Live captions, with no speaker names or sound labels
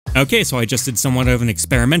Okay, so I just did somewhat of an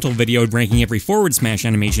experimental video ranking every forward smash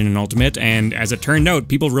animation in Ultimate, and as it turned out,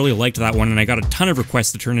 people really liked that one, and I got a ton of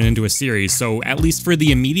requests to turn it into a series, so at least for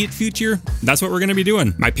the immediate future, that's what we're gonna be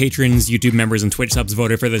doing. My patrons, YouTube members, and Twitch subs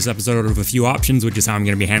voted for this episode out of a few options, which is how I'm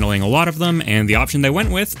gonna be handling a lot of them, and the option they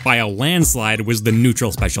went with, by a landslide, was the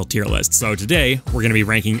neutral special tier list. So today, we're gonna be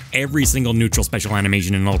ranking every single neutral special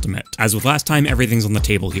animation in Ultimate. As with last time, everything's on the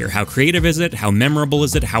table here. How creative is it? How memorable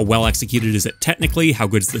is it? How well executed is it technically? How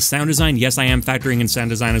good is the sound design? Yes, I am factoring in sound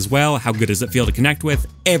design as well. How good does it feel to connect with?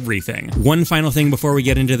 Everything. One final thing before we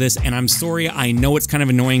get into this, and I'm sorry, I know it's kind of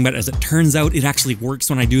annoying, but as it turns out, it actually works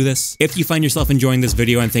when I do this. If you find yourself enjoying this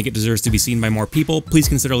video and think it deserves to be seen by more people, please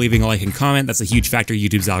consider leaving a like and comment. That's a huge factor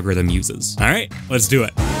YouTube's algorithm uses. All right, let's do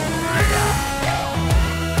it.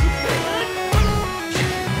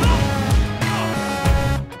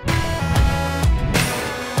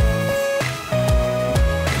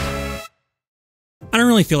 I don't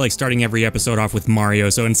really feel like starting every episode off with Mario,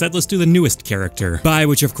 so instead let's do the newest character. By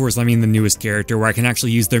which of course I mean the newest character where I can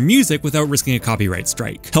actually use their music without risking a copyright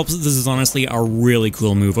strike. Helps that this is honestly a really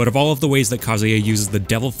cool move. Out of all of the ways that Kazuya uses the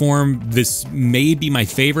devil form, this may be my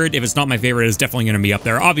favorite. If it's not my favorite, it's definitely going to be up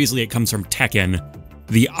there. Obviously it comes from Tekken.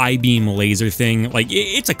 The I-beam laser thing, like,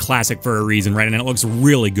 it's a classic for a reason, right? And it looks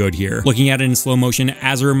really good here. Looking at it in slow motion,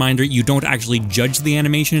 as a reminder, you don't actually judge the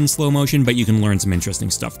animation in slow motion, but you can learn some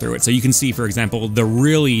interesting stuff through it. So you can see, for example, the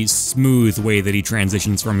really smooth way that he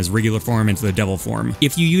transitions from his regular form into the devil form.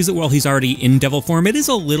 If you use it while he's already in devil form, it is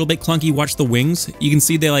a little bit clunky. Watch the wings. You can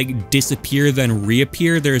see they like disappear, then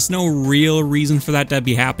reappear. There's no real reason for that to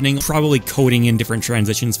be happening. Probably coding in different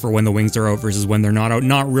transitions for when the wings are out versus when they're not out.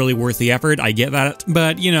 Not really worth the effort. I get that.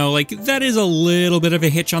 But, you know, like, that is a little bit of a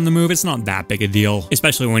hitch on the move. It's not that big a deal,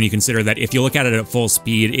 especially when you consider that if you look at it at full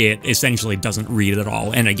speed, it essentially doesn't read at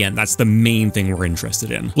all. And again, that's the main thing we're interested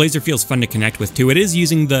in. Laser feels fun to connect with too. It is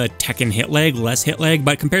using the Tekken hit lag, less hit lag,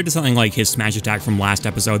 but compared to something like his smash attack from last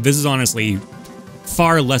episode, this is honestly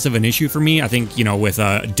far less of an issue for me. I think, you know, with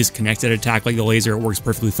a disconnected attack like the laser, it works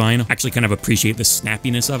perfectly fine. I actually kind of appreciate the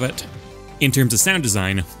snappiness of it. In terms of sound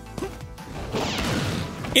design,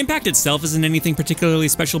 Impact itself isn't anything particularly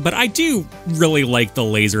special, but I do really like the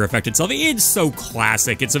laser effect itself. It's so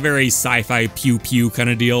classic. It's a very sci-fi pew-pew kind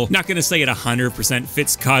of deal. Not gonna say it 100%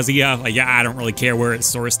 fits Kazuya. Like, yeah, I don't really care where it's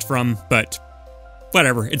sourced from, but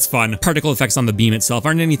whatever, it's fun. Particle effects on the beam itself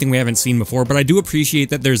aren't anything we haven't seen before, but I do appreciate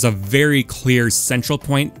that there's a very clear central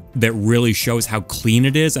point that really shows how clean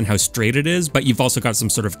it is and how straight it is, but you've also got some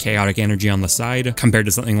sort of chaotic energy on the side compared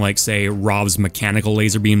to something like, say, Rob's mechanical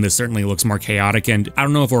laser beam. This certainly looks more chaotic, and I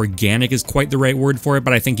don't know if organic is quite the right word for it,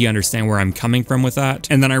 but I think you understand where I'm coming from with that.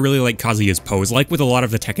 And then I really like Kazuya's pose. Like with a lot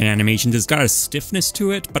of the Tekken animations, it's got a stiffness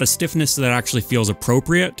to it, but a stiffness that actually feels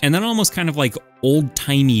appropriate, and then almost kind of like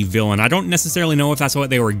old-timey villain. I don't necessarily know if that's what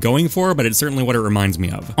they were going for, but it's certainly what it reminds me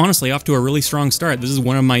of. Honestly, off to a really strong start. This is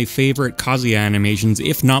one of my favorite Kazuya animations,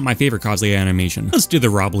 if not my favorite Kazuya animation. Let's do the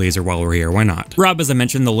Rob laser while we're here, why not? Rob, as I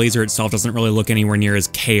mentioned, the laser itself doesn't really look anywhere near as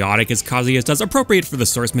chaotic as Kazuya's does. Appropriate for the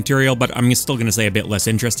source material, but I'm still gonna say a bit less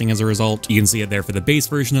interesting as a result. You can see it there for the base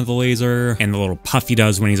version of the laser, and the little puff he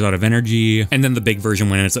does when he's out of energy, and then the big version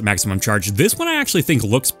when it's at maximum charge. This one I actually think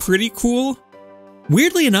looks pretty cool.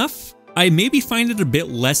 Weirdly enough, I maybe find it a bit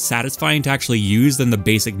less satisfying to actually use than the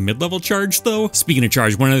basic mid-level charge though. Speaking of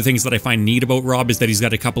charge, one of the things that I find neat about Rob is that he's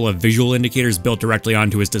got a couple of visual indicators built directly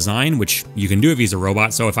onto his design, which you can do if he's a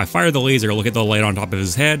robot. So if I fire the laser, look at the light on top of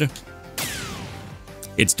his head.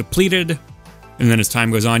 It's depleted, and then as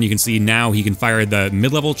time goes on, you can see now he can fire the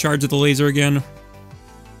mid-level charge of the laser again.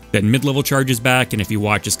 Then mid-level charge is back, and if you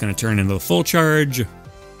watch, it's going to turn into the full charge.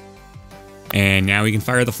 And now he can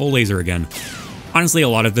fire the full laser again. Honestly, a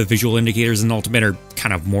lot of the visual indicators in Ultimate are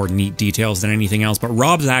kind of more neat details than anything else, but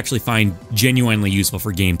Rob's I actually find genuinely useful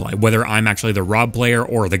for gameplay, whether I'm actually the Rob player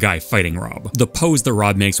or the guy fighting Rob. The pose that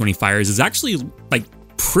Rob makes when he fires is actually, like,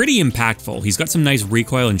 pretty impactful. He's got some nice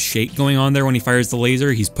recoil and shake going on there when he fires the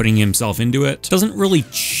laser. He's putting himself into it. Doesn't really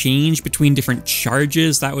change between different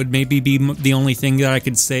charges. That would maybe be the only thing that I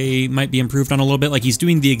could say might be improved on a little bit. Like, he's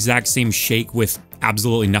doing the exact same shake with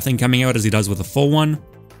absolutely nothing coming out as he does with a full one.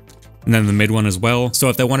 And then the mid one as well. So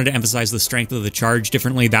if they wanted to emphasize the strength of the charge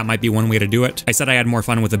differently, that might be one way to do it. I said I had more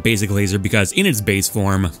fun with the basic laser because in its base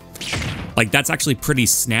form, like, that's actually pretty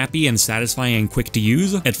snappy and satisfying and quick to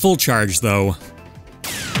use. At full charge though,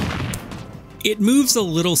 it moves a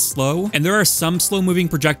little slow, and there are some slow moving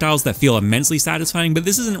projectiles that feel immensely satisfying, but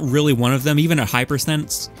this isn't really one of them, even at high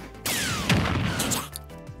percents.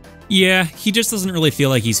 Yeah, he just doesn't really feel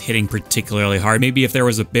like he's hitting particularly hard. Maybe if there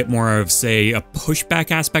was a bit more of, say, a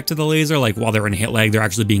pushback aspect to the laser, like while they're in hit lag, they're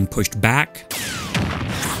actually being pushed back.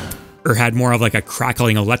 or had more of like a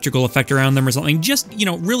crackling electrical effect around them or something. Just, you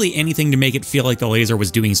know, really anything to make it feel like the laser was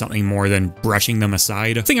doing something more than brushing them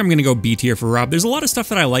aside. I think I'm gonna go B tier for Rob. There's a lot of stuff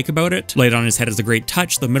that I like about it. Light on his head is a great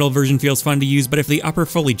touch. The middle version feels fun to use, but if the upper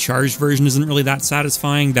fully charged version isn't really that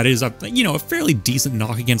satisfying, that is a, you know, a fairly decent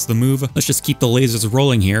knock against the move. Let's just keep the lasers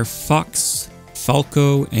rolling here. Fox,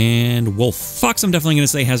 Falco, and Wolf. Fox, I'm definitely going to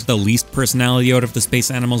say, has the least personality out of the space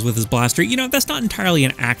animals with his blaster. You know, that's not entirely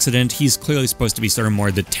an accident. He's clearly supposed to be sort of more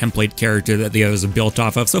the template character that the others are built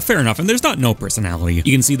off of, so fair enough. And there's no personality.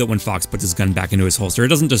 You can see that when Fox puts his gun back into his holster, it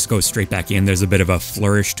doesn't just go straight back in. There's a bit of a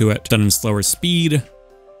flourish to it. Done in slower speed.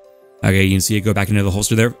 Okay, you can see it go back into the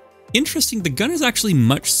holster there. Interesting, the gun is actually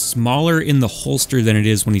much smaller in the holster than it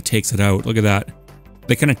is when he takes it out. Look at that.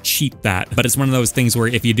 They kind of cheat that, but it's one of those things where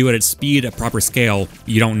if you do it at speed, at proper scale,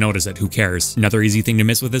 you don't notice it. Who cares? Another easy thing to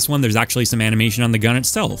miss with this one, there's actually some animation on the gun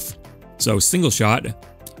itself. So single shot,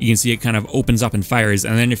 you can see it kind of opens up and fires,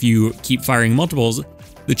 and then if you keep firing multiples,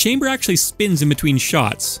 the chamber actually spins in between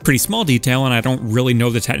shots. Pretty small detail, and I don't really know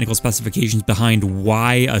the technical specifications behind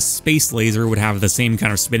why a space laser would have the same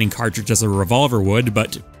kind of spinning cartridge as a revolver would,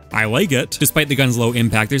 but I like it. Despite the gun's low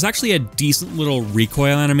impact, there's actually a decent little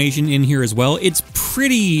recoil animation in here as well. It's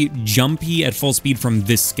pretty jumpy at full speed from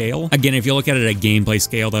this scale. Again, if you look at it at gameplay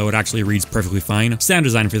scale, though, it actually reads perfectly fine. Sound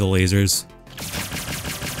design for the lasers.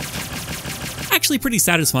 Actually pretty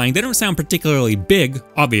satisfying. They don't sound particularly big.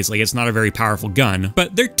 Obviously, it's not a very powerful gun,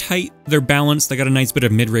 but they're tight, they're balanced, they got a nice bit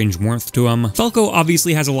of mid-range warmth to them. Falco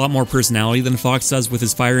obviously has a lot more personality than Fox does with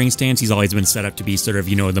his firing stance. He's always been set up to be sort of,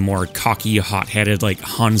 you know, the more cocky, hot-headed, like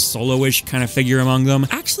Han Solo-ish kind of figure among them.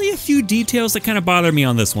 Actually, a few details that kind of bother me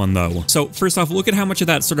on this one, though. So, first off, look at how much of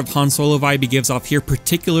that sort of Han Solo vibe he gives off here,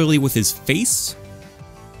 particularly with his face.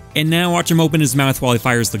 And now watch him open his mouth while he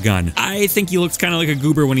fires the gun. I think he looks kind of like a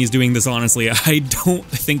goober when he's doing this, honestly. I don't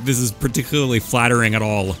think this is particularly flattering at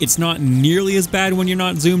all. It's not nearly as bad when you're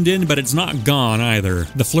not zoomed in, but it's not gone either.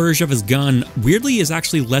 The flourish of his gun, weirdly, is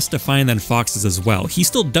actually less defined than Fox's as well. He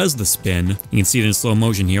still does the spin. You can see it in slow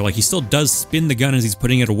motion here. Like, he still does spin the gun as he's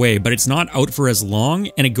putting it away, but it's not out for as long,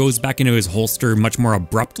 and it goes back into his holster much more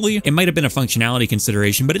abruptly. It might have been a functionality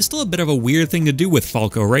consideration, but it's still a bit of a weird thing to do with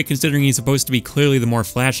Falco, right? Considering he's supposed to be clearly the more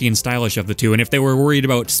flashy and stylish of the two, and if they were worried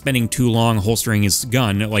about spending too long holstering his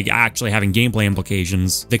gun, like actually having gameplay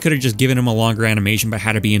implications, they could have just given him a longer animation but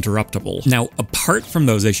had to be interruptible. Now, apart from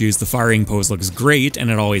those issues, the firing pose looks great, and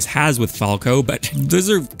it always has with Falco, but those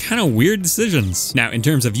are kind of weird decisions. Now, in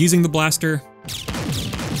terms of using the blaster,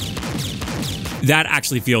 that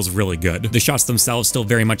actually feels really good. The shots themselves still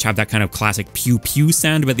very much have that kind of classic pew-pew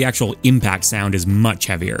sound, but the actual impact sound is much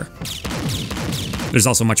heavier. There's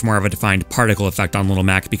also much more of a defined particle effect on Little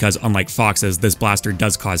Mac because, unlike Fox's, this blaster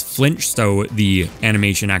does cause flinch, so the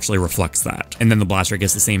animation actually reflects that. And then the blaster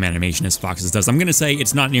gets the same animation as Fox's does. I'm gonna say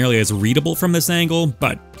it's not nearly as readable from this angle,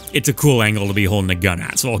 but it's a cool angle to be holding a gun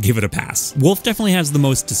at, so I'll give it a pass. Wolf definitely has the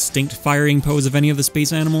most distinct firing pose of any of the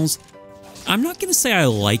space animals. I'm not gonna say I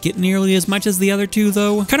like it nearly as much as the other two,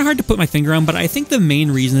 though. Kind of hard to put my finger on, but I think the main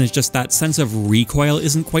reason is just that sense of recoil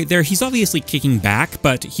isn't quite there. He's obviously kicking back,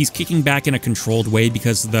 but he's kicking back in a controlled way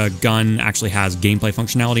because the gun actually has gameplay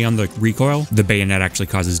functionality on the recoil. The bayonet actually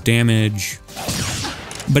causes damage.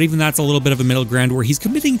 But even that's a little bit of a middle ground where he's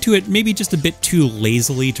committing to it maybe just a bit too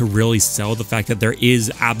lazily to really sell the fact that there is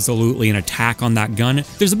absolutely an attack on that gun.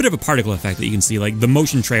 There's a bit of a particle effect that you can see, like the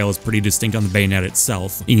motion trail is pretty distinct on the bayonet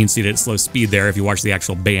itself. You can see it at slow speed there if you watch the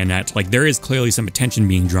actual bayonet. Like, there is clearly some attention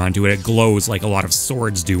being drawn to it. It glows like a lot of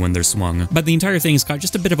swords do when they're swung. But the entire thing's got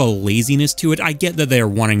just a bit of a laziness to it. I get that they're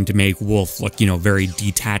wanting to make Wolf look, you know, very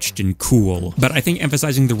detached and cool, but I think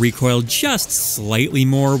emphasizing the recoil just slightly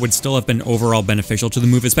more would still have been overall beneficial to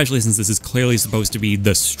the move, especially since this is clearly supposed to be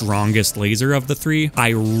the strongest laser of the three. I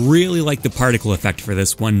really like the particle effect for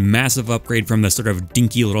this one. Massive upgrade from the sort of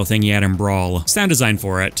dinky little thing you had in Brawl. Sound design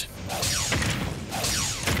for it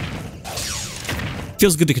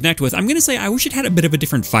feels good to connect with. I'm gonna say I wish it had a bit of a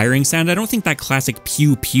different firing sound. I don't think that classic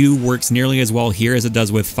pew-pew works nearly as well here as it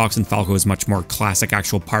does with Fox and Falco's much more classic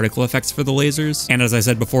actual particle effects for the lasers. And as I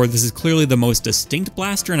said before, this is clearly the most distinct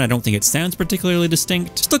blaster, and I don't think it sounds particularly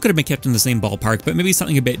distinct. Still could have been kept in the same ballpark, but maybe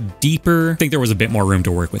something a bit deeper. I think there was a bit more room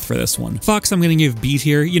to work with for this one. Fox, I'm gonna give B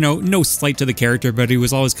tier. You know, no slight to the character, but he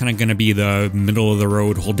was always kind of gonna be the middle of the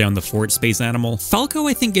road, hold down the fort space animal. Falco,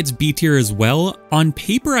 I think, gets B tier as well. On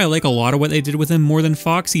paper, I like a lot of what they did with him more than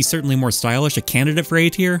Fox. He's certainly more stylish, a candidate for A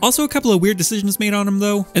tier. Also a couple of weird decisions made on him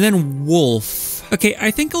though. And then Wolf. Okay,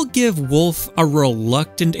 I think I'll give Wolf a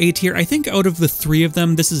reluctant A tier. I think out of the three of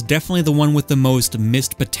them, this is definitely the one with the most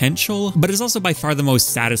missed potential, but it's also by far the most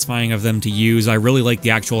satisfying of them to use. I really like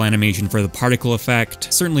the actual animation for the particle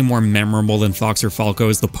effect. Certainly more memorable than Fox or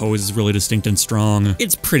Falco's. The pose is really distinct and strong.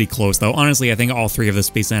 It's pretty close though. Honestly, I think all three of the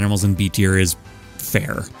space animals in B tier is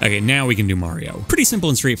fair. Okay, now we can do Mario. Pretty simple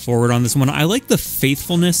and straightforward on this one. I like the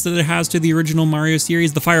faithfulness that it has to the original Mario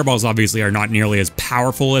series. The fireballs obviously are not nearly as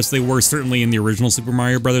powerful as they were certainly in the original Super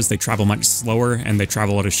Mario Brothers. They travel much slower and they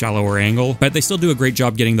travel at a shallower angle, but they still do a great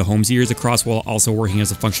job getting the home series across while also working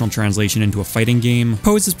as a functional translation into a fighting game.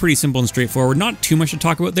 Pose is pretty simple and straightforward. Not too much to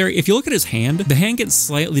talk about there. If you look at his hand, the hand gets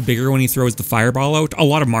slightly bigger when he throws the fireball out. A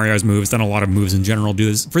lot of Mario's moves and a lot of moves in general do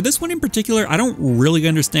this. For this one in particular, I don't really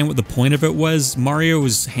understand what the point of it was.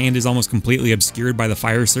 Mario's hand is almost completely obscured by the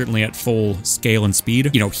fire, certainly at full scale and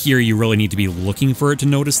speed. You know, here you really need to be looking for it to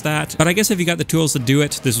notice that. But I guess if you got the tools to do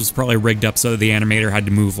it, this was probably rigged up so that the animator had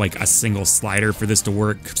to move like a single slider for this to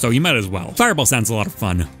work. So you might as well. Fireball sounds a lot of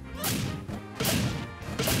fun.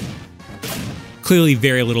 Clearly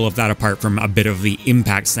very little of that apart from a bit of the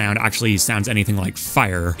impact sound actually sounds anything like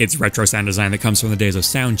fire. It's retro sound design that comes from the days of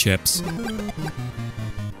sound chips.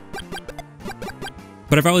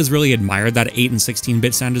 But I've always really admired that 8 and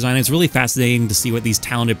 16-bit sound design. It's really fascinating to see what these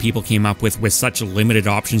talented people came up with such limited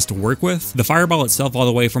options to work with. The fireball itself, all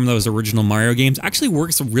the way from those original Mario games, actually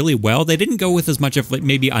works really well. They didn't go with as much of like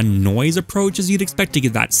maybe a noise approach as you'd expect to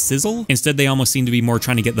get that sizzle. Instead, they almost seem to be more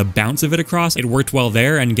trying to get the bounce of it across. It worked well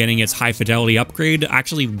there, and getting its high fidelity upgrade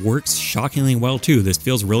actually works shockingly well too. This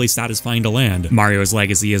feels really satisfying to land. Mario's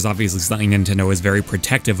legacy is obviously something Nintendo is very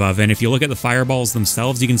protective of, and if you look at the fireballs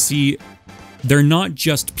themselves, you can see they're not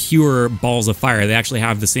just pure balls of fire. They actually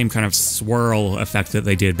have the same kind of swirl effect that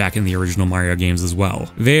they did back in the original Mario games as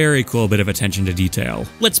well. Very cool bit of attention to detail.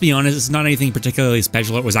 Let's be honest, it's not anything particularly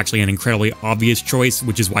special. It was actually an incredibly obvious choice,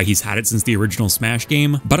 which is why he's had it since the original Smash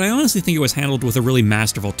game. But I honestly think it was handled with a really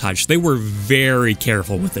masterful touch. They were very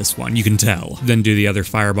careful with this one, you can tell. Then do the other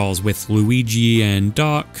fireballs with Luigi and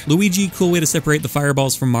Doc. Luigi, cool way to separate the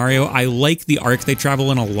fireballs from Mario. I like the arc they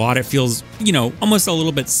travel in a lot. It feels, you know, almost a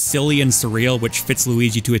little bit silly and surreal, which fits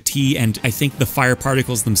Luigi to a T, and I think the fire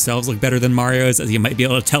particles themselves look better than Mario's. As you might be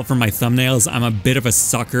able to tell from my thumbnails, I'm a bit of a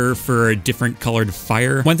sucker for different colored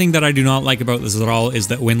fire. One thing that I do not like about this at all is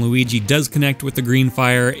that when Luigi does connect with the green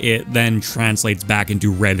fire, it then translates back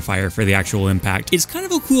into red fire for the actual impact. It's kind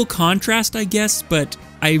of a cool contrast, I guess, but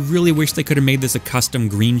I really wish they could have made this a custom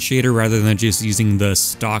green shader rather than just using the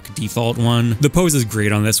stock default one. The pose is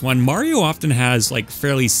great on this one. Mario often has like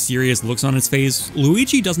fairly serious looks on his face.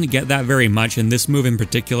 Luigi doesn't get that very much, and this move in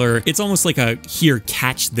particular, it's almost like a here,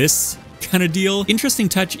 catch this kind of deal. Interesting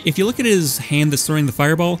touch. If you look at his hand that's throwing the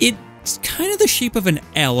fireball, it's kind of the shape of an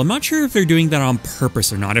L. I'm not sure if they're doing that on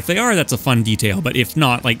purpose or not. If they are, that's a fun detail, but if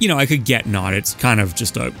not, like, you know, I could get not. It's kind of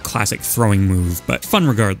just a classic throwing move, but fun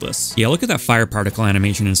regardless. Yeah, look at that fire particle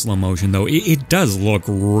animation in slow motion though. It does look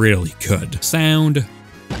really good. Sound.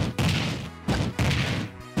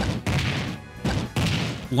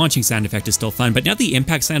 Launching sound effect is still fun, but now the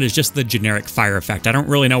impact sound is just the generic fire effect. I don't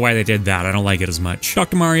really know why they did that. I don't like it as much.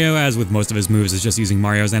 Dr. Mario, as with most of his moves, is just using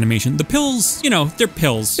Mario's animation. The pills, you know, they're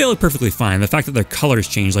pills. They look perfectly fine. The fact that their colors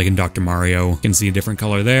change, like in Dr. Mario, you can see a different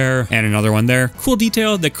color there and another one there. Cool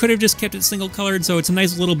detail. They could have just kept it single colored, so it's a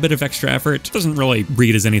nice little bit of extra effort. Doesn't really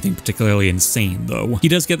read as anything particularly insane though. He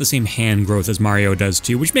does get the same hand growth as Mario does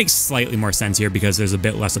too, which makes slightly more sense here because there's a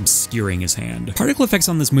bit less obscuring his hand. Particle effects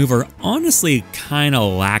on this move are honestly kind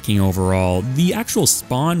of lacking overall. The actual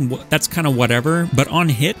spawn, that's kind of whatever, but on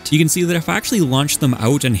hit, you can see that if I actually launch them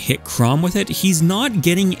out and hit Chrom with it, he's not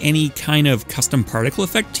getting any kind of custom particle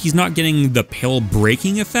effect. He's not getting the pill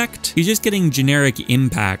breaking effect. He's just getting generic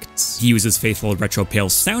impacts. He uses faithful retro pill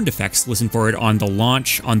sound effects. Listen for it on the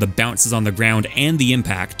launch, on the bounces on the ground, and the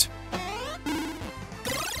impact.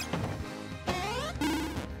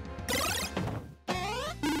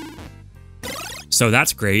 So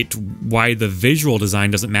that's great. Why the visual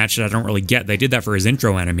design doesn't match it, I don't really get. They did that for his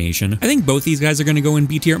intro animation. I think both these guys are going to go in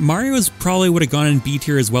B tier. Mario's probably would have gone in B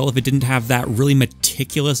tier as well if it didn't have that really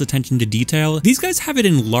meticulous attention to detail. These guys have it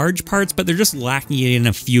in large parts, but they're just lacking it in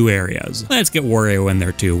a few areas. Let's get Wario in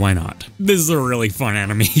there too, why not? This is a really fun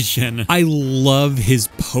animation. I love his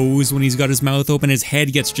pose when he's got his mouth open. His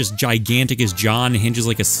head gets just gigantic, his jaw hinges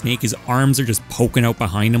like a snake, his arms are just poking out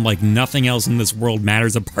behind him like nothing else in this world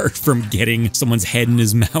matters apart from getting someone's head in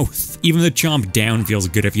his mouth. Even the chomp down feels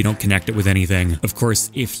good if you don't connect it with anything. Of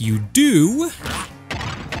course, if you do...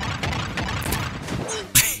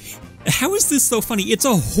 How is is this so funny? It's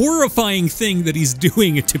a horrifying thing that he's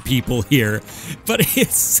doing to people here, but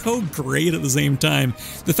it's so great at the same time.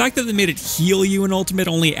 The fact that they made it heal you in Ultimate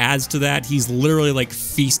only adds to that. He's literally like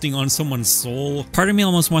feasting on someone's soul. Part of me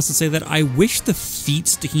almost wants to say that I wish the feet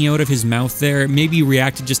sticking out of his mouth there maybe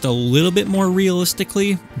reacted just a little bit more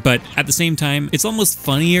realistically, but at the same time, it's almost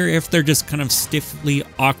funnier if they're just kind of stiffly,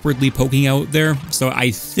 awkwardly poking out there. So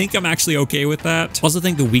I think I'm actually okay with that. Also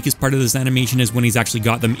think the weakest part of this animation is when he's actually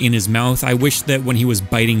got them in his mouth. I wish that when he was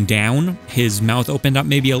biting down, his mouth opened up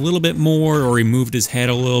maybe a little bit more, or he moved his head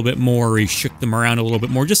a little bit more, or he shook them around a little bit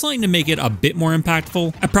more, just something to make it a bit more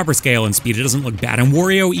impactful. At proper scale and speed, it doesn't look bad. And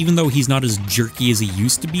Wario, even though he's not as jerky as he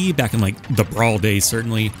used to be back in like the Brawl days,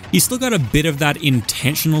 certainly, he's still got a bit of that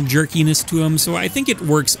intentional jerkiness to him, so I think it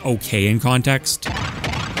works okay in context.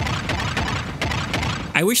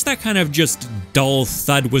 I wish that kind of just dull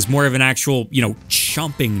thud was more of an actual, you know,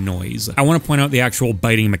 chomping noise. I want to point out the actual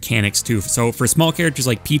biting mechanics too. So for small characters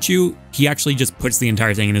like Pichu, he actually just puts the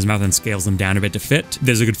entire thing in his mouth and scales them down a bit to fit.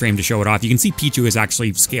 There's a good frame to show it off. You can see Pichu is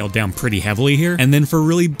actually scaled down pretty heavily here. And then for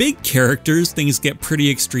really big characters, things get pretty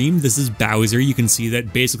extreme. This is Bowser. You can see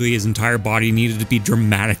that basically his entire body needed to be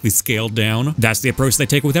dramatically scaled down. That's the approach they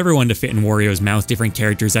take with everyone to fit in Wario's mouth. Different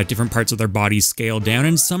characters at different parts of their bodies scaled down,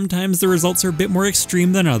 and sometimes the results are a bit more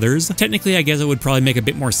extreme than others. Technically, I guess it would probably make a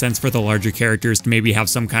bit more sense for the larger characters to maybe have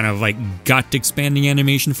some kind of like gut expanding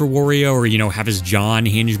animation for Wario, or, you know, have his jaw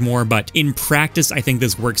unhinged more, but in practice, I think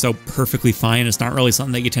this works out perfectly fine. It's not really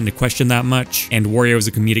something that you tend to question that much, and Wario is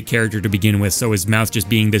a comedic character to begin with, so his mouth just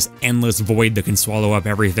being this endless void that can swallow up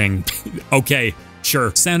everything. Okay.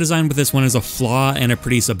 Sure. Sound design with this one is a flaw, and a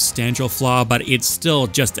pretty substantial flaw, but it's still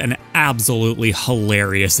just an absolutely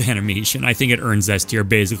hilarious animation. I think it earns S tier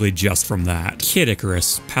basically just from that. Kid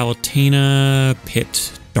Icarus, Palutena,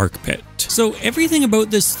 Pit, Dark Pit. So everything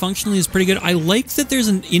about this functionally is pretty good. I like that there's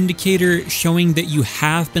an indicator showing that you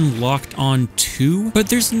have been locked on to, but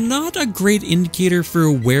there's not a great indicator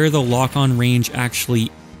for where the lock-on range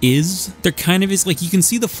actually is. There kind of is, like, you can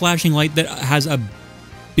see the flashing light that has a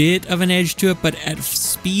bit of an edge to it, but at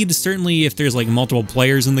speed, certainly if there's like multiple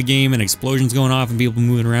players in the game and explosions going off and people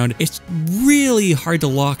moving around, it's really hard to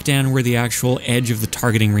lock down where the actual edge of the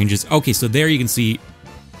targeting range is. Okay, so there you can see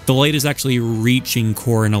the light is actually reaching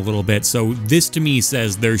Corrin a little bit, so this to me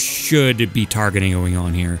says there should be targeting going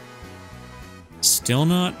on here. Still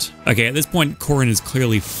not? Okay, at this point, Corrin is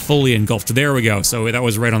clearly fully engulfed. There we go. So that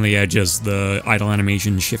was right on the edge as the idle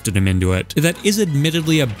animation shifted him into it. That is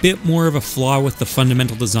admittedly a bit more of a flaw with the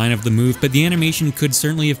fundamental design of the move, but the animation could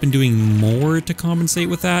certainly have been doing more to compensate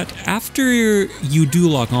with that. After you do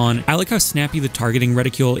lock on, I like how snappy the targeting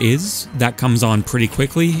reticule is. That comes on pretty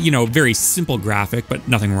quickly. You know, very simple graphic, but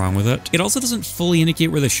nothing wrong with it. It also doesn't fully indicate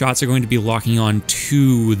where the shots are going to be locking on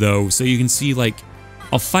to, though. So you can see, like,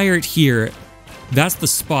 I'll fire it here. That's the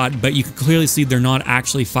spot, but you can clearly see they're not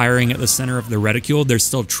actually firing at the center of the reticule. They're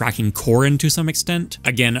still tracking Corrin to some extent.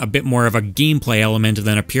 Again, a bit more of a gameplay element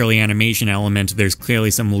than a purely animation element. There's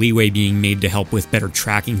clearly some leeway being made to help with better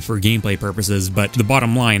tracking for gameplay purposes, but the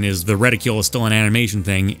bottom line is the reticule is still an animation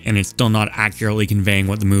thing, and it's still not accurately conveying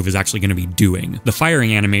what the move is actually going to be doing. The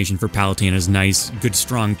firing animation for Palutena is nice. Good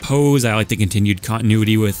strong pose. I like the continued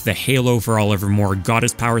continuity with the halo for all of her more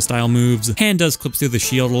goddess power style moves. Hand does clip through the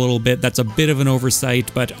shield a little bit. That's a bit of an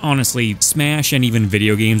oversight, but honestly, Smash and even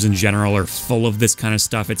video games in general are full of this kind of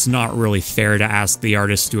stuff. It's not really fair to ask the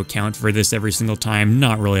artist to account for this every single time.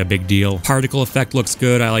 Not really a big deal. Particle effect looks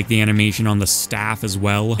good. I like the animation on the staff as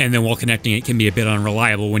well. And then while connecting it can be a bit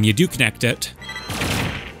unreliable when you do connect it.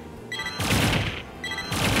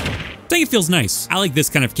 I think it feels nice. I like this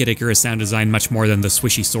kind of Kid Icarus sound design much more than the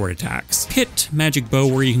swishy sword attacks. Pit, magic bow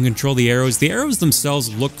where you can control the arrows. The arrows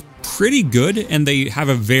themselves look pretty good, and they have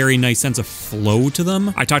a very nice sense of flow to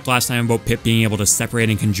them. I talked last time about Pit being able to separate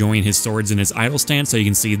and conjoin his swords in his idle stance, so you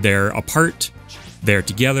can see they're apart, they're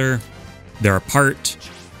together, they're apart,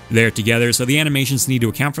 they're together, so the animations need to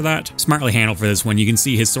account for that. Smartly handled for this one. You can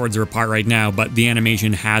see his swords are apart right now, but the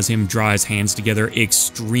animation has him draw his hands together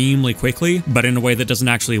extremely quickly, but in a way that doesn't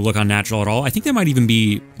actually look unnatural at all. I think that might even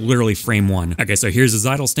be literally frame one. Okay, so here's his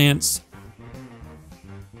idle stance.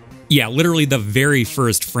 Yeah, literally the very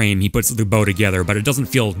first frame he puts the bow together, but it doesn't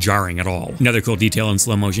feel jarring at all. Another cool detail in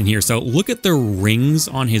slow motion here. So look at the rings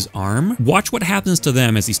on his arm. Watch what happens to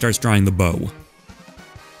them as he starts drawing the bow.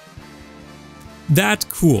 That's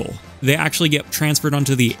cool. They actually get transferred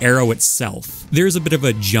onto the arrow itself. There's a bit of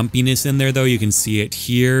a jumpiness in there though. You can see it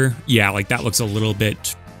here. Yeah, like that looks a little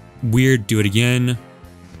bit weird. Do it again.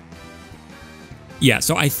 Yeah,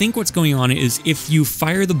 so I think what's going on is if you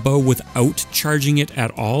fire the bow without charging it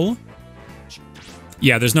at all,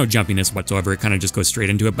 Yeah, there's no jumpiness whatsoever. It kind of just goes straight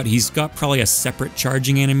into it, but he's got probably a separate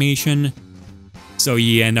charging animation. So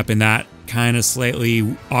you end up in that kind of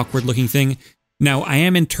slightly awkward looking thing. Now, I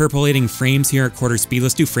am interpolating frames here at quarter speed.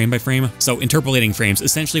 Let's do frame by frame. So interpolating frames,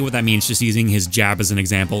 essentially what that means, just using his jab as an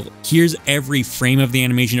example. Here's every frame of the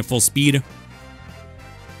animation at full speed.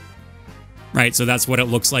 Right, so that's what it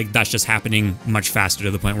looks like. That's just happening much faster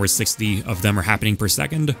to the point where 60 of them are happening per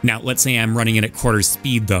second. Now, let's say I'm running it at quarter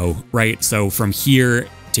speed though, right? So from here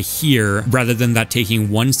to here, rather than that taking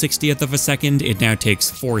 1/60th of a second, it now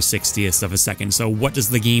takes 4/60ths of a second. So what does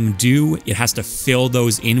the game do? It has to fill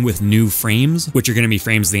those in with new frames, which are going to be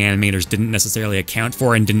frames the animators didn't necessarily account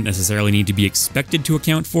for and didn't necessarily need to be expected to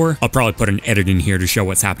account for. I'll probably put an edit in here to show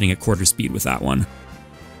what's happening at quarter speed with that one.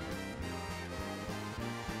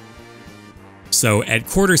 So at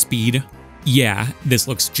quarter speed, yeah, this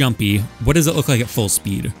looks jumpy. What does it look like at full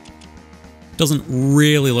speed? Doesn't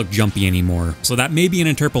really look jumpy anymore. So that may be an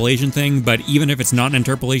interpolation thing, but even if it's not an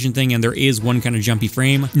interpolation thing and there is one kind of jumpy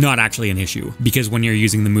frame, not actually an issue, because when you're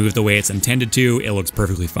using the move the way it's intended to, it looks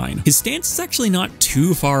perfectly fine. His stance is actually not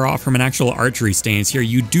too far off from an actual archery stance here.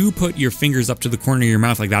 You do put your fingers up to the corner of your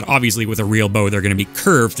mouth like that. Obviously with a real bow, they're going to be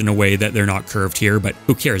curved in a way that they're not curved here, but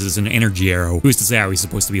who cares? It's an energy arrow. Who's to say how he's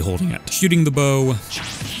supposed to be holding it? Shooting the bow.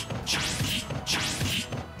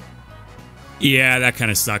 Yeah, that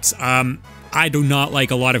kind of sucks. I do not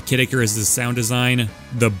like a lot of Kid Icarus' sound design.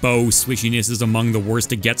 The bow swishiness is among the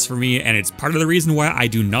worst it gets for me, and it's part of the reason why I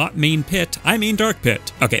do not main Pit. I main Dark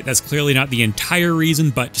Pit. Okay, that's clearly not the entire reason,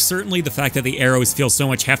 but certainly the fact that the arrows feel so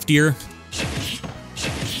much heftier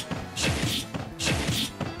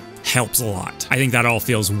helps a lot. I think that all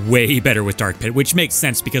feels way better with Dark Pit, which makes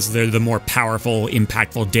sense because they're the more powerful,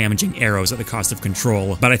 impactful, damaging arrows at the cost of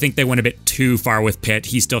control. But I think they went a bit too far with Pit.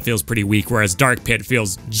 He still feels pretty weak, whereas Dark Pit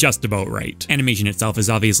feels just about right. Animation itself is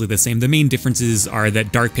obviously the same. The main differences are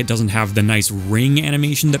that Dark Pit doesn't have the nice ring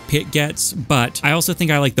animation that Pit gets, but I also think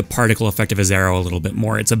I like the particle effect of his arrow a little bit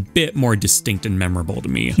more. It's a bit more distinct and memorable to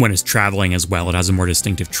me. When it's traveling as well, it has a more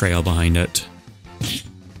distinctive trail behind it.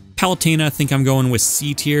 Palutena, I think I'm going with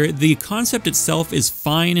C tier. The concept itself is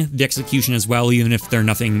fine, the execution as well, even if they're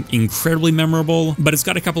nothing incredibly memorable, but it's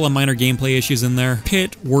got a couple of minor gameplay issues in there.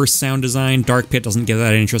 Pit, worse sound design. Dark Pit doesn't get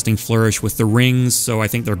that interesting flourish with the rings, so I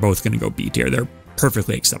think they're both going to go B tier. They're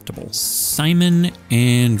perfectly acceptable. Simon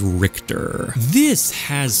and Richter. This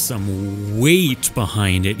has some weight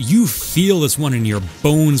behind it. You feel this one in your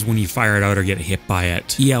bones when you fire it out or get hit by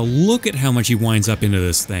it. Yeah, look at how much he winds up into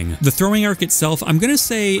this thing. The throwing arc itself, I'm gonna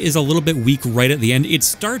say, is a little bit weak right at the end. It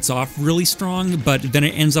starts off really strong, but then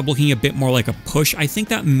it ends up looking a bit more like a push. I think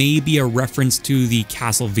that may be a reference to the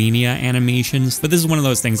Castlevania animations, but this is one of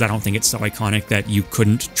those things I don't think it's so iconic that you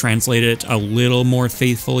couldn't translate it a little more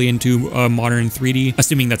faithfully into a modern 3D,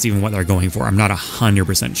 assuming that's even what they're going for. I'm not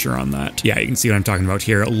 100% sure on that. Yeah, you can see what I'm talking about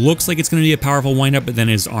here. It looks like it's going to be a powerful windup, but then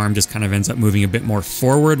his arm just kind of ends up moving a bit more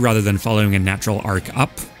forward rather than following a natural arc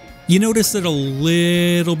up. You notice it a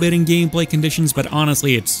little bit in gameplay conditions, but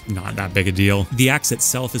honestly, it's not that big a deal. The axe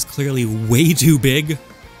itself is clearly way too big.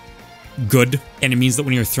 Good. And it means that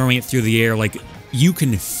when you're throwing it through the air, like, you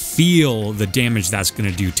can feel the damage that's going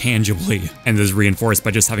to do tangibly, and this is reinforced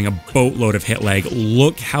by just having a boatload of hit lag.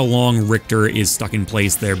 Look how long Richter is stuck in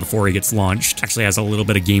place there before he gets launched. Actually has a little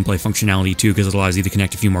bit of gameplay functionality too, because it allows you to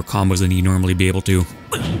connect a few more combos than you normally be able to.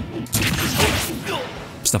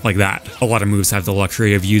 Stuff like that. A lot of moves have the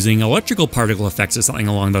luxury of using electrical particle effects or something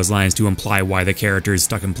along those lines to imply why the character is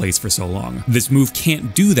stuck in place for so long. This move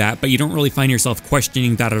can't do that, but you don't really find yourself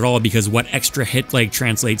questioning that at all, because what extra hit lag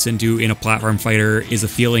translates into in a platform fighter is a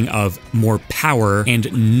feeling of more power,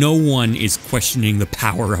 and no one is questioning the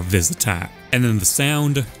power of this attack. And then the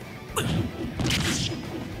sound.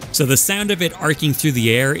 So the sound of it arcing through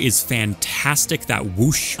the air is fantastic, that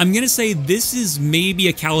whoosh. I'm gonna say this is maybe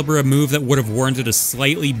a caliber of move that would have warranted a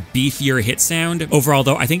slightly beefier hit sound. Overall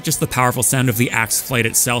though, I think just the powerful sound of the axe flight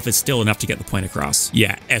itself is still enough to get the point across.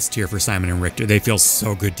 Yeah, S tier for Simon and Richter. They feel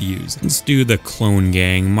so good to use. Let's do the clone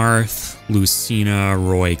gang. Marth, Lucina,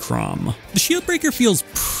 Roy, Crom. The shield breaker feels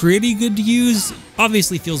pretty good to use.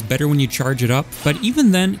 Obviously feels better when you charge it up, but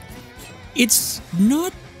even then, it's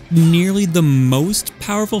not nearly the most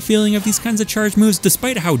powerful feeling of these kinds of charge moves.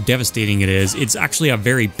 Despite how devastating it is, it's actually a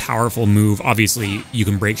very powerful move. Obviously, you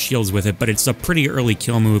can break shields with it, but it's a pretty early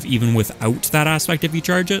kill move even without that aspect if you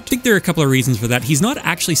charge it. I think there are a couple of reasons for that. He's not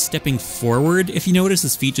actually stepping forward. If you notice,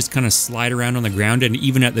 his feet just kind of slide around on the ground, and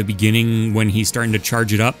even at the beginning when he's starting to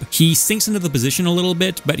charge it up, he sinks into the position a little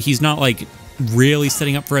bit, but he's not like really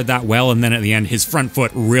setting up for it that well, and then at the end, his front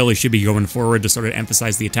foot really should be going forward to sort of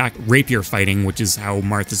emphasize the attack. Rapier fighting, which is how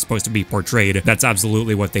Marth is supposed to be portrayed, that's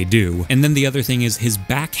absolutely what they do. And then the other thing is his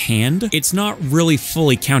backhand, it's not really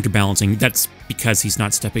fully counterbalancing. That's because he's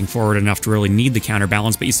not stepping forward enough to really need the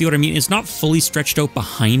counterbalance, but you see what I mean? It's not fully stretched out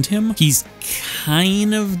behind him. He's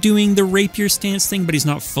kind of doing the rapier stance thing, but he's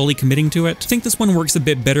not fully committing to it. I think this one works a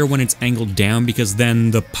bit better when it's angled down, because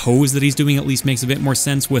then the pose that he's doing at least makes a bit more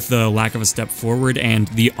sense with the lack of a step forward, and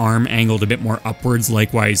the arm angled a bit more upwards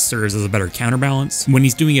likewise serves as a better counterbalance. When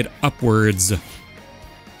he's doing it upwards,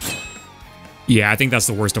 yeah, I think that's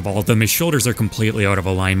the worst of all of them. His shoulders are completely out of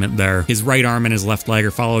alignment there. His right arm and his left leg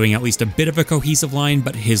are following at least a bit of a cohesive line,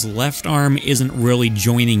 but his left arm isn't really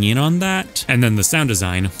joining in on that. And then the sound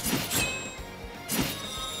design.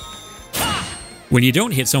 When you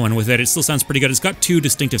don't hit someone with it, it still sounds pretty good. It's got two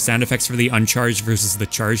distinctive sound effects for the uncharged versus the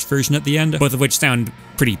charged version at the end, both of which sound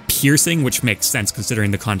pretty piercing, which makes sense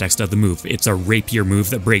considering the context of the move. It's a rapier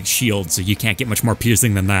move that breaks shields, so you can't get much more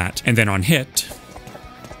piercing than that. And then on hit,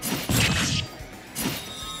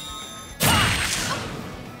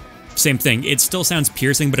 same thing. It still sounds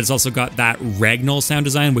piercing, but it's also got that Ragnall sound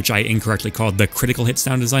design, which I incorrectly called the critical hit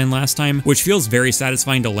sound design last time, which feels very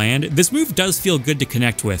satisfying to land. This move does feel good to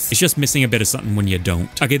connect with. It's just missing a bit of something when you don't.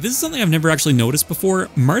 Okay, this is something I've never actually noticed before.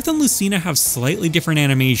 Marth and Lucina have slightly different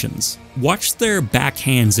animations. Watch their back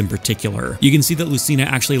hands in particular. You can see that Lucina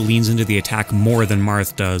actually leans into the attack more than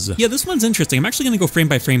Marth does. Yeah, this one's interesting. I'm actually going to go frame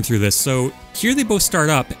by frame through this. So here they both start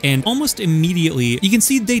up, and almost immediately, you can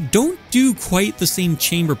see they don't do quite the same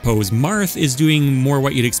chamber pose. Marth is doing more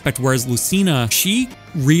what you'd expect, whereas Lucina, she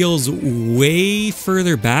reels way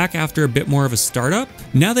further back after a bit more of a startup.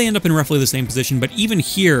 Now they end up in roughly the same position, but even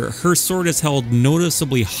here, her sword is held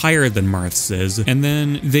noticeably higher than Marth's is, and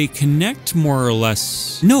then they connect more or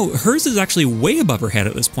less. No, hers is actually way above her head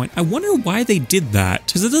at this point. I wonder why they did that,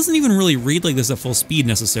 because it doesn't even really read like this at full speed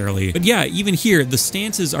necessarily. But yeah, even here, the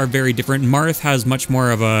stances are very different. Marth has much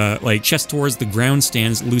more of a like chest towards the ground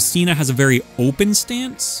stance. Lucina has a very open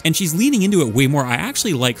stance, and she's leaning into it way more. I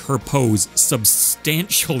actually like her pose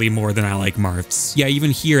substantially more than I like Marth's. Yeah,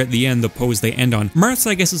 even here at the end, the pose they end on. Marth's,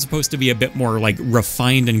 I guess, is supposed to be a bit more like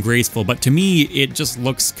refined and graceful, but to me, it just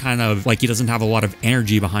looks kind of like he doesn't have a lot of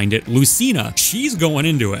energy behind it. Lucina, she's going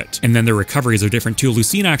into it. And then the recoveries are different too.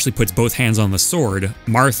 Lucina actually puts both hands on the sword.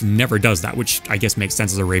 Marth never does that, which I guess makes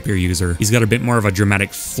sense as a rapier user. He's got a bit more of a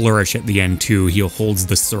dramatic flourish at the end too. He holds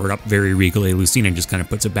the sword up very regally. Lucina just kind of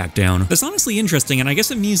puts it back down. That's honestly interesting, and I guess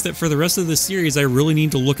it means that for the rest of the series, I really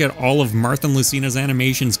need to look at all of Marth and Lucina's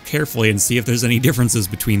animations carefully and see if there's any differences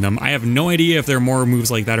between them. I have no idea if there are more moves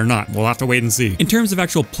like that or not. We'll have to wait and see. In terms of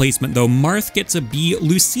actual placement though, Marth gets a B.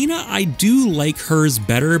 Lucina, I do like hers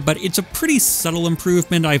better, but it's a pretty subtle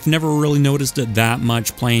improvement. I've never really noticed it that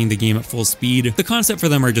much playing the game at full speed. The concept for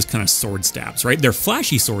them are just kind of sword stabs, right? They're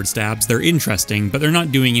flashy sword stabs, they're interesting, but they're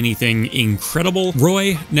not doing anything incredible.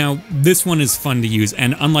 Roy, now this one is fun to use,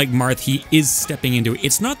 and unlike Marth, he is stepping into it.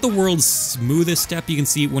 It's not the world's smoothest step. You can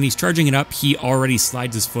see when he's charging it up, he already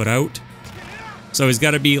slides his foot out. So he's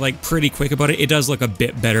got to be like pretty quick about it. It does look a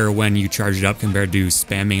bit better when you charge it up compared to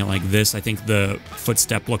spamming it like this. I think the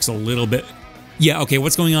footstep looks a little bit... Yeah, okay,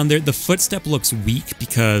 what's going on there? The footstep looks weak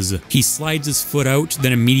because he slides his foot out,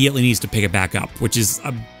 then immediately needs to pick it back up, which is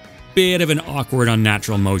a bit of an awkward,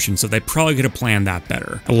 unnatural motion, so they probably could have planned that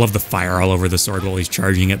better. I love the fire all over the sword while he's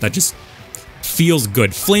charging it. That just feels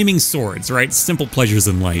good. Flaming swords, right? Simple pleasures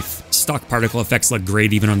in life. Stock particle effects look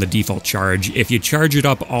great even on the default charge. If you charge it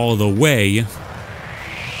up all the way,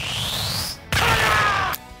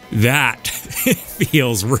 that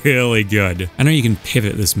feels really good. I know you can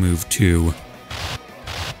pivot this move too.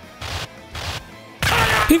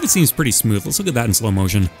 Pivot seems pretty smooth. Let's look at that in slow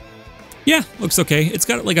motion. Yeah, looks okay. It's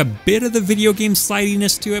got like a bit of the video game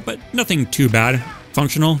slidiness to it, but nothing too bad.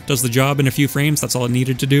 Functional, does the job in a few frames, that's all it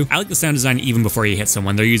needed to do. I like the sound design even before you hit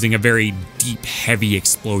someone. They're using a very deep, heavy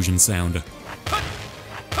explosion sound.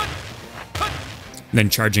 Then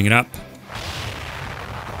charging it up.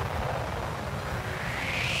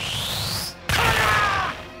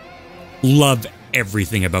 Love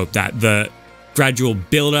everything about that. The gradual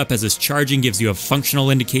build-up as it's charging gives you a functional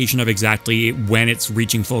indication of exactly when it's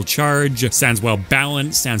reaching full charge. Sounds well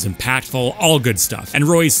balanced, sounds impactful, all good stuff. And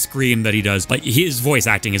Roy's scream that he does, like his voice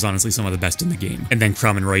acting is honestly some of the best in the game. And then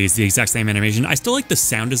Crom and Roy use the exact same animation. I still like the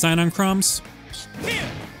sound design on Crom's.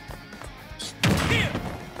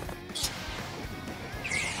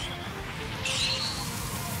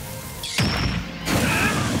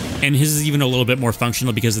 And his is even a little bit more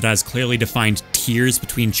functional because it has clearly defined tiers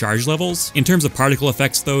between charge levels. In terms of particle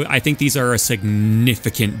effects though, I think these are a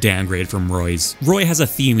significant downgrade from Roy's. Roy has a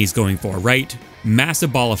theme he's going for, right?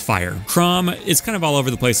 Massive ball of fire. Chrom is kind of all over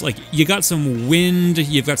the place. Like, you got some wind,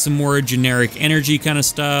 you've got some more generic energy kind of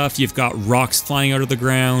stuff, you've got rocks flying out of the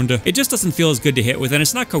ground. It just doesn't feel as good to hit with, and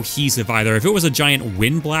it's not cohesive either. If it was a giant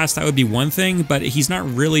wind blast, that would be one thing, but he's not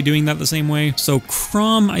really doing that the same way. So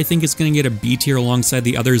Chrom, I think, is going to get a B tier alongside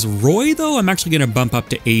the others. Roy, though, I'm actually going to bump up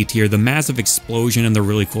to A tier. The massive explosion and the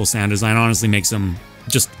really cool sound design honestly makes him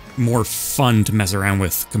just more fun to mess around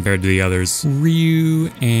with compared to the others.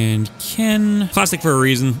 Ryu and Ken. Classic for a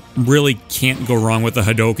reason. Really can't go wrong with the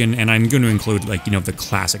Hadoken, and I'm going to include, like, you know, the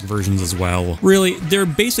classic versions as well. Really, they're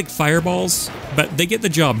basic fireballs, but they get the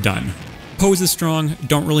job done. Pose is strong.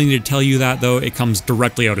 Don't really need to tell you that, though. It comes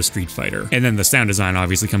directly out of Street Fighter. And then the sound design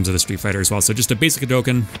obviously comes out of Street Fighter as well. So just a basic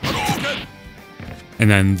Hadoken.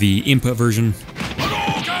 And then the input version.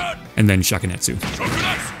 And then Shakunetsu.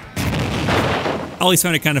 I always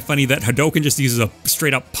found it kind of funny that Hadoken just uses a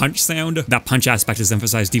straight up punch sound. That punch aspect is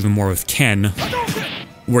emphasized even more with Ken,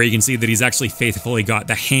 where you can see that he's actually faithfully got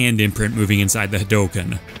the hand imprint moving inside the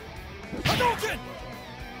Hadoken.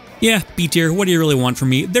 Yeah, B tier, what do you really want from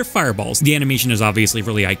me? They're fireballs. The animation is obviously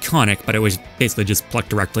really iconic, but it was basically just plucked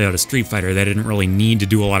directly out of Street Fighter. They didn't really need to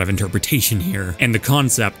do a lot of interpretation here. And the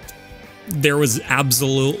concept, there was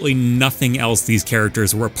absolutely nothing else these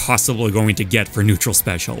characters were possibly going to get for neutral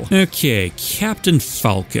special. Okay, Captain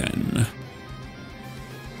Falcon.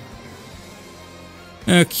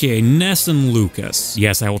 Okay, Ness and Lucas.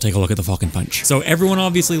 Yes, I will take a look at the Falcon Punch. So everyone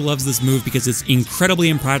obviously loves this move because it's incredibly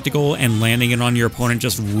impractical, and landing it on your opponent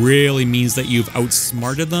just really means that you've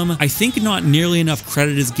outsmarted them. I think not nearly enough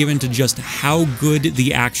credit is given to just how good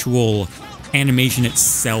the actual animation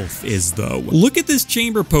itself is, though. Look at this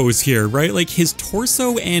chamber pose here, right? Like, his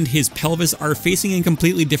torso and his pelvis are facing in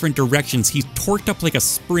completely different directions. He's torqued up like a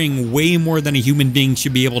spring way more than a human being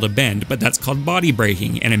should be able to bend, but that's called body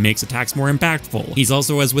breaking, and it makes attacks more impactful. He's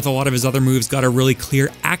also, as with a lot of his other moves, got a really clear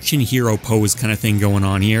action hero pose kind of thing going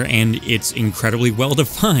on here, and it's incredibly well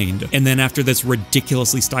defined. And then after this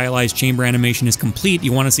ridiculously stylized chamber animation is complete,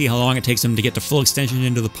 you want to see how long it takes him to get to full extension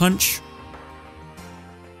into the punch.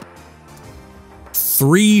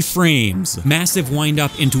 3 frames. Massive wind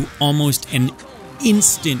up into almost an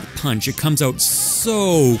instant punch. It comes out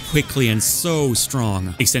so quickly and so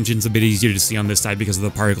strong. Extension's a bit easier to see on this side because of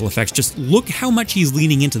the particle effects. Just look how much he's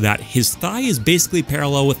leaning into that. His thigh is basically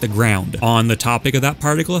parallel with the ground. On the topic of that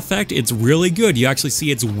particle effect, it's really good. You actually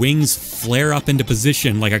see its wings flare up into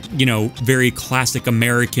position like a, you know, very classic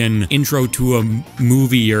American intro to a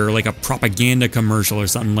movie or like a propaganda commercial or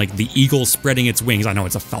something, like the eagle spreading its wings. I know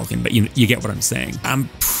it's a falcon, but you get what I'm saying. I'm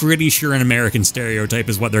pretty sure an American stereotype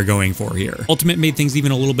is what they're going for here. Ultimate made things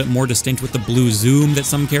even a little bit more distinct with the blue zoom that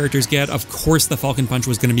some characters get. Of course, the Falcon Punch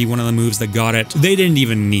was going to be one of the moves that got it. They didn't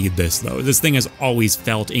even need this, though. This thing has always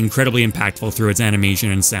felt incredibly impactful through its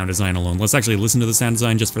animation and sound design alone. Let's actually listen to the sound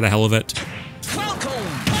design just for the hell of it.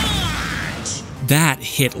 That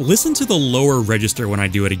hit. Listen to the lower register when I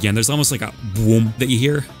do it again. There's almost like a boom that you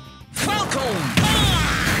hear.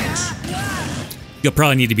 You'll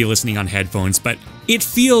probably need to be listening on headphones, but it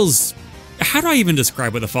feels... How do I even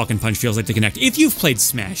describe what the Falcon Punch feels like to connect? If you've played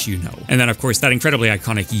Smash, you know. And then, of course, that incredibly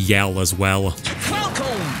iconic yell as well.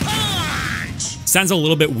 Sounds a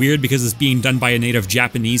little bit weird because it's being done by a native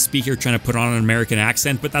Japanese speaker trying to put on an American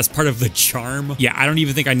accent, but that's part of the charm. Yeah, I don't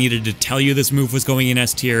even think I needed to tell you this move was going in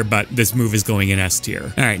S tier, but this move is going in S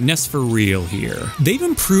tier. All right, Ness for real here. They've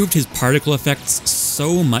improved his particle effects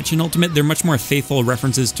so much in Ultimate. They're much more faithful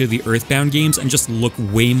references to the Earthbound games and just look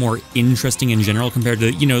way more interesting in general compared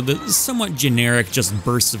to, you know, the somewhat generic just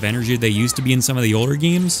bursts of energy they used to be in some of the older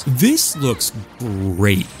games. This looks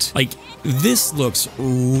great. Like, this looks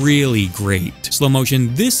really great. Slow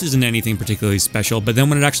motion, this isn't anything particularly special, but then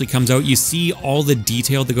when it actually comes out, you see all the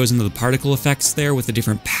detail that goes into the particle effects there with the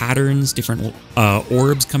different patterns, different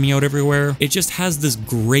orbs coming out everywhere. It just has this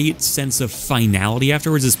great sense of finality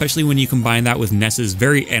afterwards, especially when you combine that with Ness's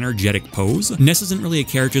very energetic pose. Ness isn't really a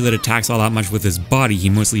character that attacks all that much with his body.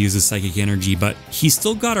 He mostly uses psychic energy, but he's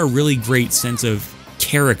still got a really great sense of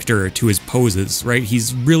character to his poses, right?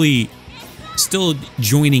 He's really still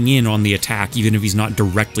joining in on the attack even if he's not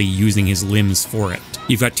directly using his limbs for it.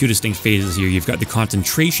 You've got 2 distinct phases here. You've got the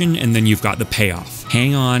concentration and then you've got the payoff.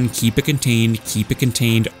 Hang on, keep it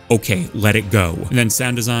contained, okay, let it go. And then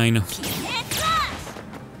sound design.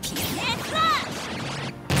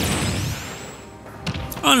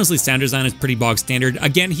 Honestly, sound design is pretty bog standard.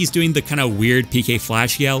 Again, he's doing the kind of weird PK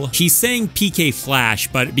Flash yell. He's saying PK Flash,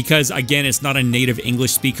 but because, again, it's not a native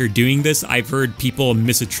English speaker doing this, I've heard people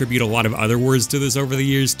misattribute a lot of other words to this over the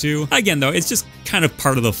years too. Again, though, it's just kind of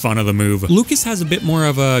part of the fun of the move. Lucas has a bit more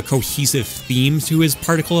of a cohesive theme to his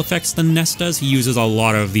particle effects than Ness does. He uses a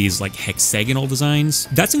lot of these like hexagonal designs.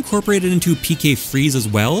 That's incorporated into PK Freeze as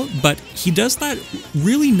well, but he does that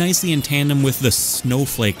really nicely in tandem with the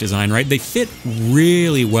snowflake design, right? They fit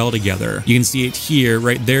really well together. You can see it here,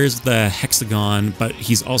 right? There's the hexagon, but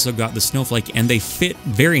he's also got the snowflake, and they fit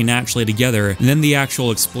very naturally together. And then the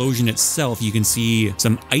actual explosion itself, you can see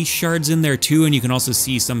some ice shards in there too, and you can also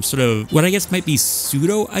see some sort of what I guess might be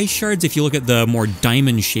pseudo ice shards if you look at the more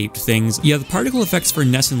diamond shaped things. Yeah, the particle effects for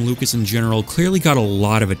Ness and Lucas in general clearly got a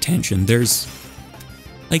lot of attention. There's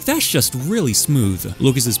like, that's just really smooth.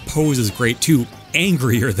 Lucas's pose is great too,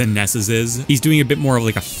 angrier than Ness's is. He's doing a bit more of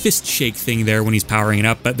like a fist shake thing there when he's powering it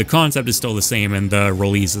up, but the concept is still the same and the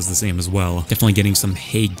release is the same as well. Definitely getting some,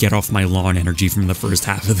 hey, get off my lawn energy from the first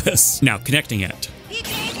half of this. Now, connecting it.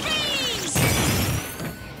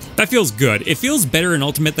 That feels good. It feels better in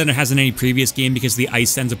Ultimate than it has in any previous game because the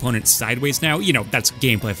ice sends opponents sideways now. You know, that's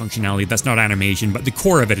gameplay functionality, that's not animation, but the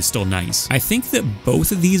core of it is still nice. I think that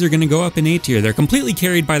both of these are going to go up in A tier. They're completely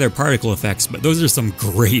carried by their particle effects, but those are some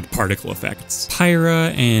great particle effects.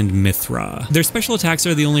 Pyra and Mithra. Their special attacks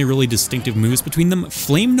are the only really distinctive moves between them.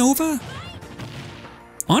 Flame Nova?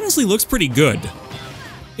 Honestly looks pretty good.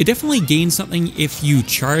 It definitely gains something if you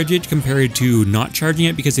charge it compared to not charging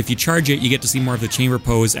it, because if you charge it, you get to see more of the chamber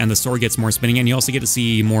pose and the sword gets more spinning, and you also get to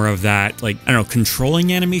see more of that, like, I don't know,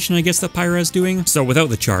 controlling animation, I guess, that Pyra is doing. So without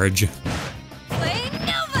the charge.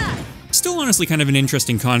 Still honestly kind of an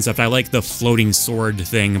interesting concept. I like the floating sword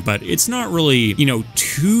thing, but it's not really, you know,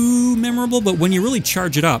 too memorable, but when you really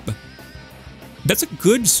charge it up, that's a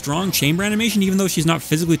good, strong chamber animation, even though she's not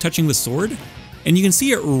physically touching the sword. And you can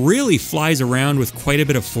see it really flies around with quite a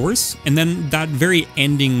bit of force, and then that very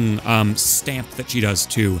ending stamp that she does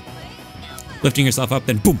too. Lifting herself up,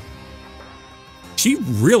 then boom. She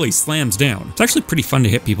really slams down. It's actually pretty fun to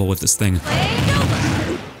hit people with this thing.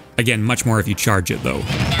 Again, much more if you charge it though.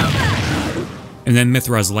 And then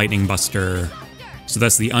Mithra's Lightning Buster. So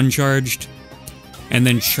that's the uncharged. And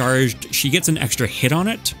then charged, she gets an extra hit on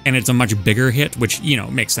it, and it's a much bigger hit, which, you know,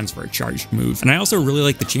 makes sense for a charged move. And I also really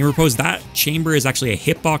like the chamber pose. That chamber is actually a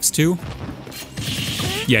hitbox too.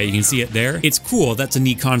 Yeah, you can see it there. It's cool. That's a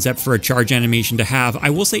neat concept for a charge animation to have.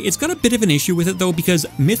 I will say it's got a bit of an issue with it though, because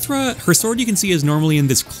Mithra, her sword you can see is normally in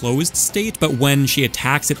this closed state, but when she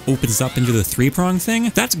attacks, it opens up into the three-prong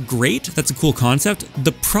thing. That's great. That's a cool concept.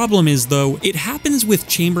 The problem is though, it happens with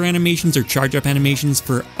chamber animations or charge up animations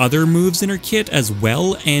for other moves in her kit as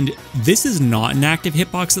well, and this is not an active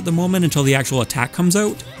hitbox at the moment until the actual attack comes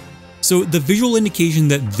out. So the visual indication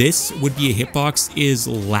that this would be a hitbox is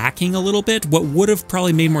lacking a little bit. What would have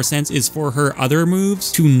probably made more sense is for her other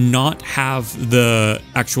moves to not have the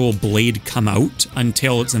actual blade come out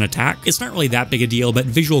until it's an attack. It's not really that big a deal, but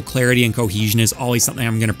visual clarity and cohesion is always something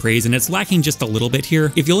I'm going to praise, and it's lacking just a little bit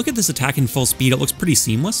here. If you look at this attack in full speed, it looks pretty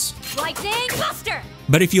seamless. Lightning Buster!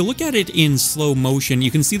 But if you look at it in slow motion,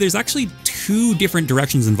 you can see there's actually two different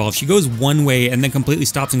directions involved. She goes one way and then completely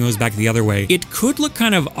stops and goes back the other way. It could look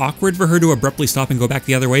kind of awkward for her to abruptly stop and go back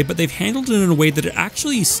the other way, but they've handled it in a way that it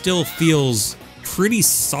actually still feels pretty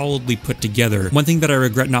solidly put together. One thing that I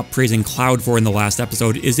regret not praising Cloud for in the last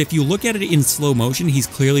episode is if you look at it in slow motion, he's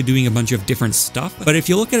clearly doing a bunch of different stuff, but if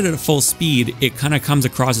you look at it at full speed, it kind of comes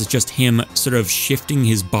across as just him sort of shifting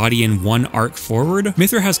his body in one arc forward.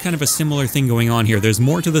 Mithra has kind of a similar thing going on here. There's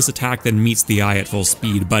more to this attack than meets the eye at full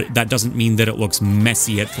speed, but that doesn't mean that it looks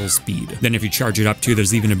messy at full speed. Then if you charge it up too,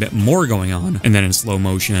 there's even a bit more going on, and then in slow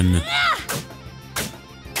motion.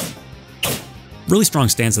 Really strong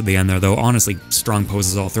stance at the end there though, honestly strong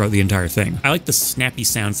poses all throughout the entire thing. I like the snappy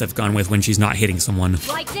sounds they've gone with when she's not hitting someone.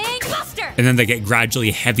 Lightning Buster! And then they get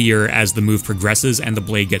gradually heavier as the move progresses and the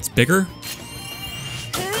blade gets bigger.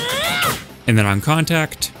 And then on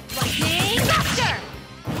contact. Lightning Buster!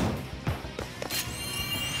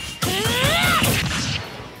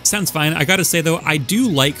 Sounds fine. I gotta say though, I do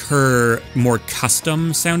like her more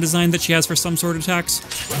custom sound design that she has for some sword attacks.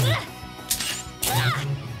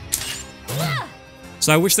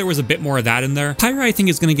 So I wish there was a bit more of that in there. Pyra, I think,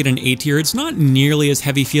 is going to get an A tier. It's not nearly as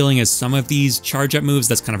heavy feeling as some of these charge up moves.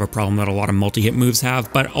 That's kind of a problem that a lot of multi-hit moves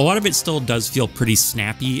have, but a lot of it still does feel pretty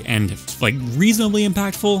snappy and like reasonably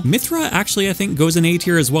impactful. Mithra actually, I think, goes in A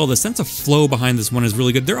tier as well. The sense of flow behind this one is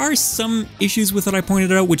really good. There are some issues with it I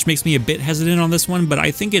pointed out, which makes me a bit hesitant on this one, but I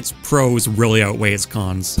think its pros really outweigh its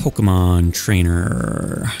cons. Pokemon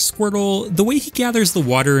Trainer. Squirtle, the way he gathers the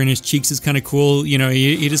water in his cheeks is kind of cool. You know,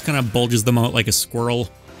 he just kind of bulges them out like a squirrel.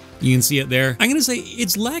 You can see it there. I'm gonna say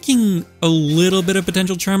it's lacking a little bit of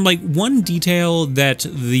potential charm. Like one detail that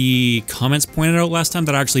the comments pointed out last time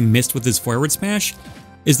that I actually missed with his forward smash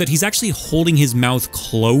is that he's actually holding his mouth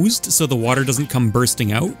closed so the water doesn't come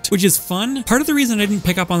bursting out, which is fun. Part of the reason I didn't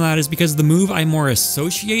pick up on that is because the move I more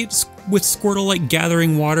associate with Squirtle like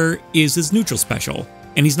gathering water is his neutral special.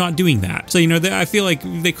 And he's not doing that. So, you know, I feel like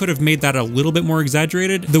they could have made that a little bit more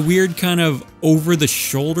exaggerated. The weird kind of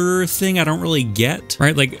over-the-shoulder thing I don't really get,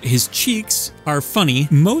 right? Like, his cheeks are funny.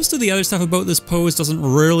 Most of the other stuff about this pose doesn't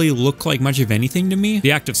really look like much of anything to me.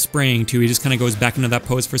 The act of spraying, too, he just kind of goes back into that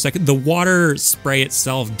pose for a second. The water spray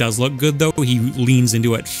itself does look good, though. He leans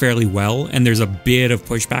into it fairly well, and there's a bit of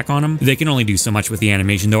pushback on him. They can only do so much with the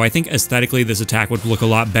animation, though. I think aesthetically, this attack would look a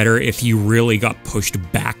lot better if you really got pushed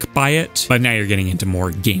back by it. But now you're getting into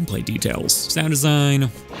more gameplay details. Sound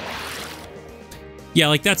design. Yeah,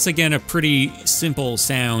 like that's again a pretty simple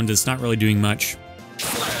sound. It's not really doing much.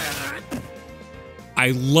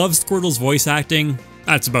 I love Squirtle's voice acting.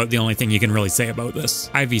 That's about the only thing you can really say about this.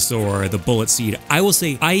 Ivysaur, the Bullet Seed. I will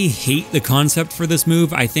say I hate the concept for this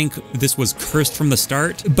move. I think this was cursed from the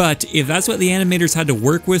start, but if that's what the animators had to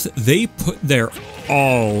work with, they put their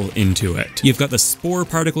all into it. You've got the spore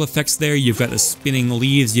particle effects there, you've got the spinning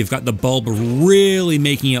leaves, you've got the bulb really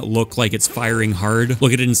making it look like it's firing hard.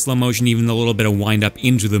 Look at it in slow motion, even the little bit of wind up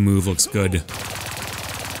into the move looks good.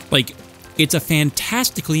 Like, it's a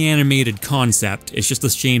fantastically animated concept. It's just a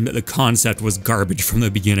shame that the concept was garbage from the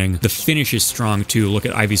beginning. The finish is strong too. Look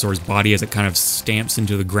at Ivysaur's body as it kind of stamps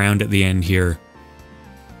into the ground at the end here,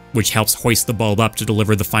 which helps hoist the bulb up to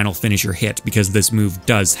deliver the final finisher hit, because this move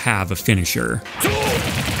does have a finisher.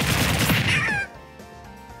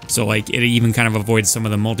 So like, it even kind of avoids some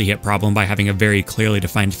of the multi-hit problem by having a very clearly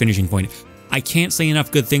defined finishing point. I can't say enough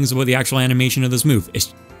good things about the actual animation of this move.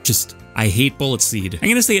 It's just, I hate Bullet Seed. I'm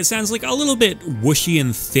gonna say it sounds like a little bit whooshy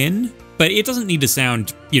and thin, but it doesn't need to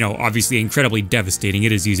sound, you know, obviously incredibly devastating.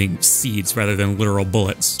 It is using seeds rather than literal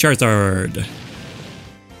bullets. Charizard.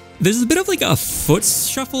 There's a bit of like a foot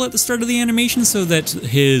shuffle at the start of the animation so that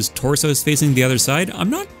his torso is facing the other side. I'm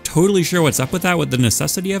not totally sure what's up with that, what the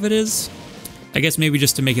necessity of it is. I guess maybe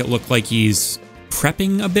just to make it look like he's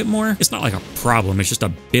prepping a bit more. It's not like a problem, it's just a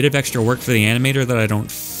bit of extra work for the animator that I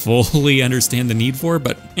don't fully understand the need for,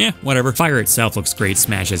 but whatever. Fire itself looks great.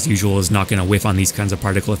 Smash, as usual, is not going to whiff on these kinds of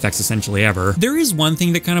particle effects essentially ever. There is one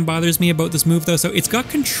thing that kind of bothers me about this move though, so it's got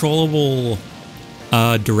controllable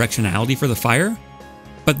directionality for the fire,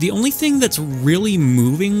 but the only thing that's really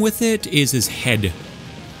moving with it is his head.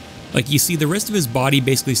 Like, you see, the rest of his body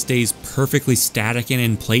basically stays perfectly static and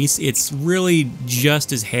in place. It's really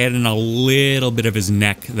just his head and a little bit of his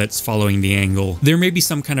neck that's following the angle. There may be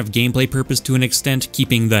some kind of gameplay purpose to an extent,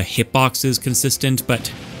 keeping the hitboxes consistent,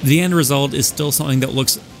 but the end result is still something that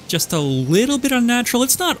looks just a little bit unnatural.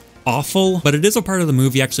 It's not awful, but it is a part of the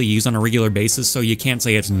move you actually use on a regular basis, so you can't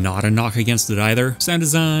say it's not a knock against it either. Sound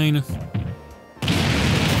design.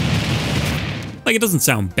 Like, it doesn't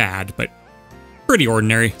sound bad, but pretty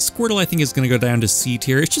ordinary. Squirtle, I think, is going to go down to C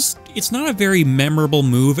tier. It's not a very memorable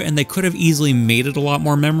move, and they could have easily made it a lot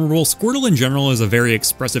more memorable. Squirtle in general is a very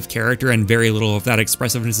expressive character, and very little of that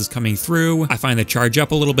expressiveness is coming through. I find the charge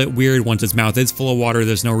up a little bit weird. Once his mouth is full of water,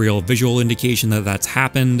 there's no real visual indication that that's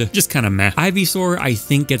happened. Just kind of meh. Ivysaur, I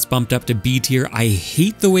think, gets bumped up to B tier. I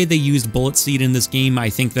hate the way they used Bullet Seed in this game. I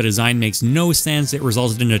think the design makes no sense. It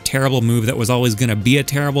resulted in a terrible move that was always going to be a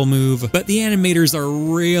terrible move, but the animators are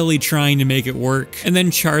really trying to make it work. And then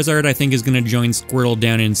Charizard, I think, is going to join Squirtle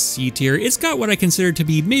down in C tier. It's got what I consider to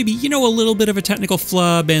be maybe, you know, a little bit of a technical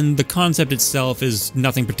flub, and the concept itself is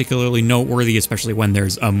nothing particularly noteworthy, especially when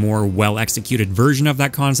there's a more well-executed version of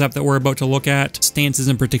that concept that we're about to look at. Stance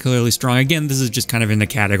isn't particularly strong. Again, this is just kind of in the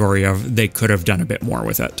category of they could have done a bit more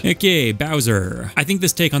with it. Okay, Bowser. I think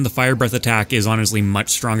this take on the Fire Breath attack is honestly much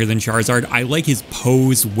stronger than Charizard. I like his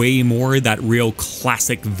pose way more, that real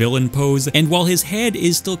classic villain pose, and while his head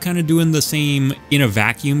is still kind of doing the same in a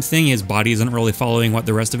vacuum thing, his body isn't really following what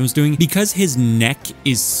the rest of him's Charizard's doing. Because his neck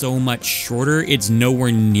is so much shorter, it's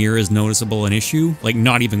nowhere near as noticeable an issue, like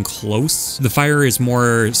not even close. The fire is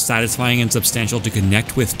more satisfying and substantial to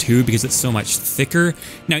connect with too because it's so much thicker.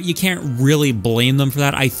 Now, you can't really blame them for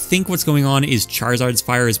that. I think what's going on is Charizard's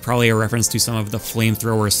fire is probably a reference to some of the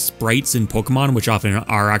flamethrower sprites in Pokemon, which often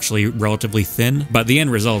are actually relatively thin, but the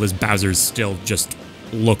end result is Bowser's still just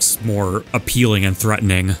looks more appealing and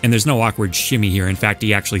threatening, and there's no awkward shimmy here. In fact,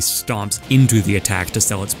 he actually stomps into the attack to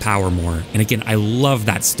sell its power more. And again, I love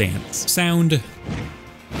that stance. Sound.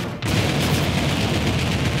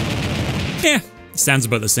 Yeah, sounds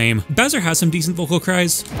about the same. Bowser has some decent vocal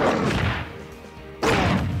cries.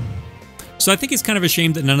 So I think it's kind of a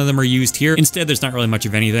shame that none of them are used here. Instead, there's not really much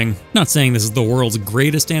of anything. Not saying this is the world's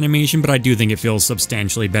greatest animation, but I do think it feels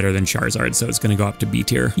substantially better than Charizard, so it's gonna go up to B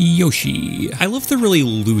tier. Yoshi. I love the really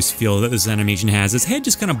loose feel that this animation has. His head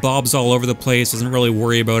just kind of bobs all over the place, doesn't really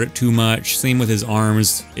worry about it too much. Same with his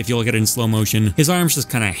arms. If you look at it in slow motion, his arms just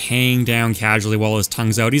kind of hang down casually while his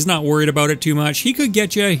tongue's out. He's not worried about it too much. He could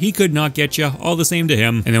get you, he could not get you, all the same to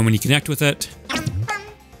him. And then when you connect with it,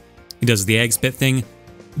 he does the egg spit thing.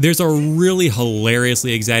 There's a really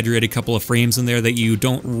hilariously exaggerated couple of frames in there that you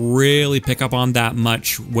don't really pick up on that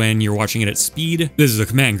much when you're watching it at speed. This is a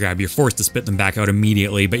command grab, you're forced to spit them back out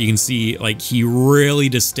immediately, but you can see like he really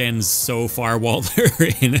distends so far while they're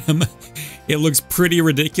in him. It looks pretty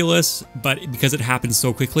ridiculous, but because it happens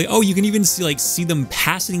so quickly, oh, you can even see them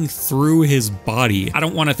passing through his body. I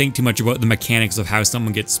don't want to think too much about the mechanics of how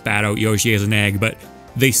someone gets spat out Yoshi as an egg, but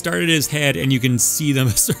they start at his head and you can see them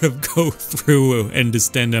sort of go through and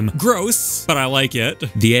distend him. Gross, but I like it.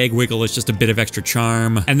 The egg wiggle is just a bit of extra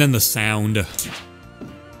charm. And then the sound.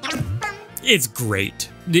 It's great.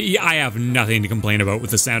 I have nothing to complain about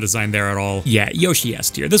with the sound design there at all. Yeah, Yoshi S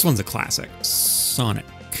tier. This one's a classic. Sonic.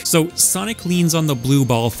 So Sonic leans on the blue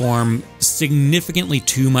ball form significantly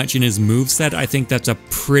too much in his moveset. I think that's a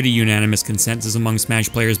pretty unanimous consensus among Smash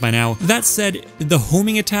players by now. That said, the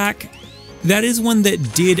homing attack, that is one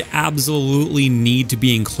that did absolutely need to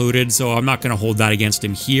be included, so I'm not going to hold that against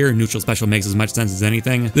him here. Neutral special makes as much sense as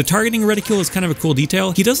anything. The targeting reticule is kind of a cool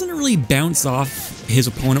detail. He doesn't really bounce off his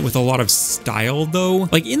opponent with a lot of style, though.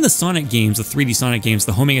 Like in the Sonic games, the 3D Sonic games,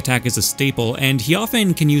 the homing attack is a staple, and he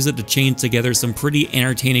often can use it to chain together some pretty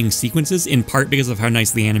entertaining sequences, in part because of how nice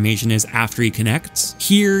the animation is after he connects.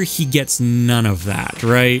 Here, he gets none of that,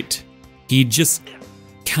 right? He just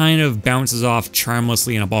kind of bounces off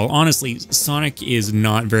charmlessly in a ball. Honestly, Sonic is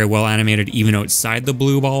not very well animated even outside the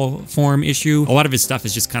blue ball form issue. A lot of his stuff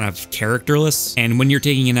is just kind of characterless, and when you're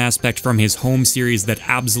taking an aspect from his home series that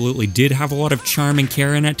absolutely did have a lot of charm and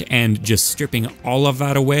care in it and just stripping all of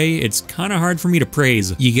that away, it's kind of hard for me to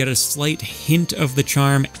praise. You get a slight hint of the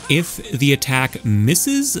charm. If the attack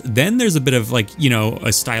misses, then there's a bit of like, you know,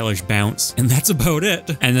 a stylish bounce, and that's about it.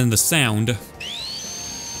 And then the sound.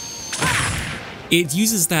 It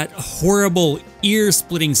uses that horrible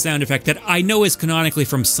ear-splitting sound effect that I know is canonically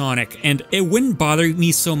from Sonic, and it wouldn't bother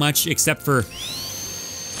me so much except for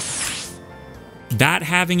that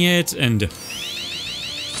having it and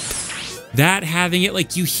that having it.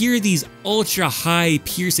 Like, you hear these ultra-high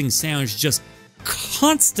piercing sounds just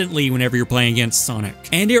constantly whenever you're playing against Sonic,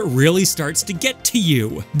 and it really starts to get to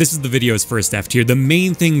you. This is the video's first F tier. The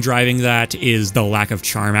main thing driving that is the lack of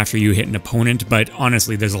charm after you hit an opponent, but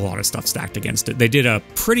honestly, there's a lot of stuff stacked against it. They did a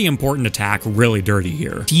pretty important attack really dirty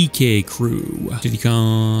here. DK Crew, Diddy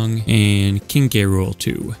Kong, and King K. Rool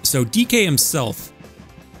 2. So DK himself,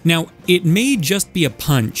 now it may just be a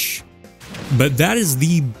punch, but that is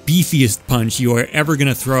the beefiest punch you are ever going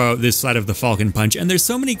to throw out this side of the Falcon Punch, and there's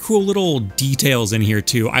so many cool little details in here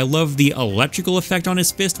too. I love the electrical effect on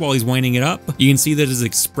his fist while he's winding it up. You can see that his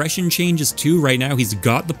expression changes too. Right now he's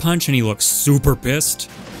got the punch and he looks super pissed.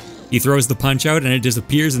 He throws the punch out and it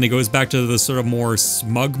disappears and he goes back to the sort of more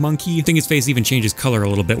smug monkey. I think his face even changes color a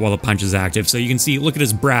little bit while the punch is active, so you can see, look at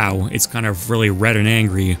his brow, it's kind of really red and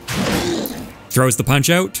angry. Throws the punch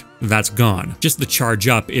out, that's gone. Just the charge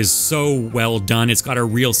up is so well done. It's got a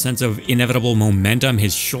real sense of inevitable momentum.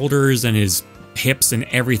 His shoulders and his hips and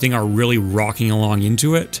everything are really rocking along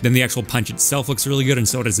into it. Then the actual punch itself looks really good, and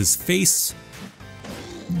so does his face.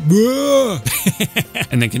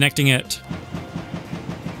 And then connecting it.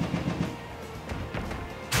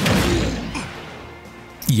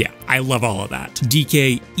 Yeah, I love all of that.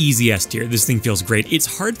 DK, easy S tier. This thing feels great.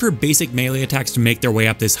 It's hard for basic melee attacks to make their way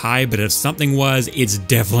up this high, but if something was, it's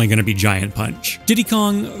definitely going to be Giant Punch. Diddy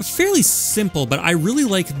Kong, fairly simple, but I really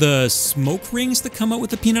like the smoke rings that come out with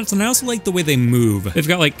the peanuts, and I also like the way they move. They've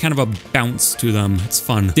got like kind of a bounce to them. It's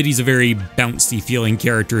fun. Diddy's a very bouncy feeling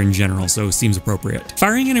character in general, so seems appropriate.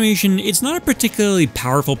 Firing animation, it's not a particularly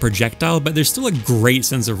powerful projectile, but there's still a great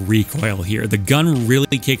sense of recoil here. The gun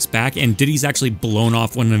really kicks back, and Diddy's actually blown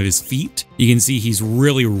off one of his feet. You can see he's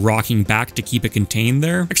really rocking back to keep it contained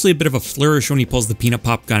there. Actually a bit of a flourish when he pulls the peanut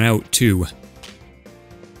pop gun out too.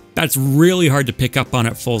 That's really hard to pick up on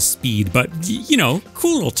at full speed, but you know,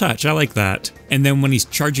 cool little touch, I like that. And then when he's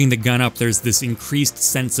charging the gun up, there's this increased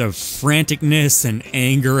sense of franticness and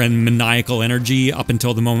anger and maniacal energy up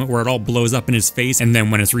until the moment where it all blows up in his face. And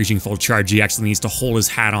then when it's reaching full charge, he actually needs to hold his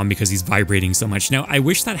hat on because he's vibrating so much. Now, I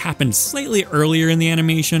wish that happened slightly earlier in the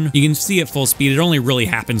animation. You can see at full speed, it only really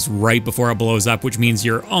happens right before it blows up, which means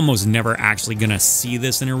you're almost never actually gonna see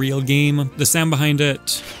this in a real game. The sound behind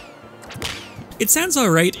it, it sounds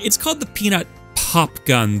alright. It's called the Peanut Pop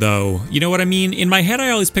Gun though. You know what I mean? In my head, I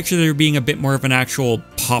always picture there being a bit more of an actual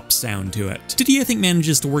pop sound to it. Diddy, I think,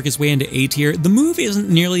 manages to work his way into A tier. The move isn't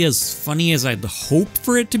nearly as funny as I'd hope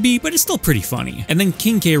for it to be, but it's still pretty funny. And then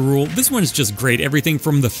King K. Rool, this one is just great. Everything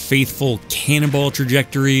from the faithful cannonball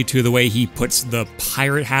trajectory to the way he puts the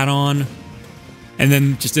pirate hat on. And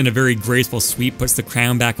then just in a very graceful sweep, puts the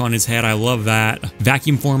crown back on his head. I love that.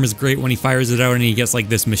 Vacuum form is great when he fires it out and he gets like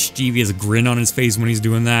this mischievous grin on his face when he's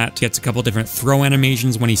doing that. Gets a couple different throw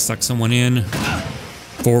animations when he sucks someone in.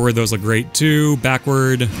 Forward, those look great too.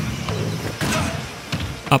 Backward.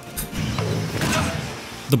 Up.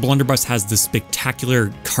 The blunderbuss has this spectacular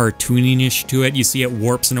cartooniness to it. You see it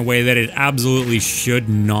warps in a way that it absolutely should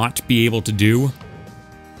not be able to do.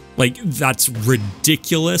 Like, that's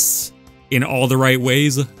ridiculous in all the right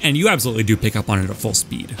ways, and you absolutely do pick up on it at full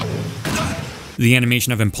speed. The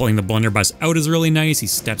animation of him pulling the blunderbuss out is really nice. He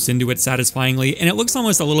steps into it satisfyingly, and it looks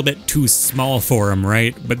almost a little bit too small for him,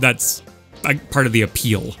 right? But that's part of the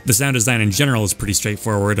appeal. The sound design in general is pretty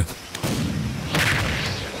straightforward.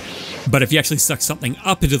 But if you actually suck something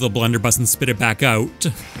up into the blunderbuss and spit it back out,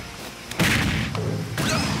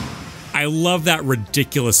 I love that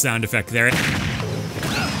ridiculous sound effect there.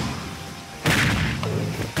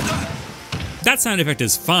 That sound effect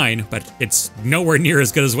is fine, but it's nowhere near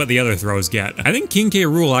as good as what the other throws get. I think King K.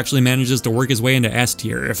 Rool actually manages to work his way into S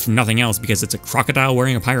tier, if nothing else, because it's a crocodile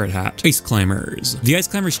wearing a pirate hat. Ice Climbers. The Ice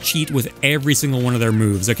Climbers cheat with every single one of their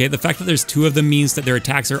moves, okay? The fact that there's two of them means that their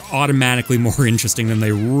attacks are automatically more interesting than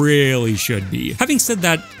they really should be. Having said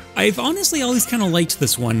that, I've honestly always kind of liked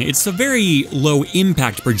this one. It's a very low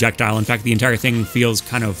impact projectile. In fact, the entire thing feels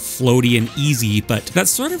kind of floaty and easy, but that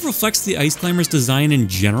sort of reflects the Ice Climber's design in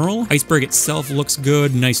general. Iceberg itself looks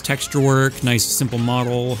good, nice texture work, nice simple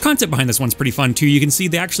model. Concept behind this one's pretty fun too. You can see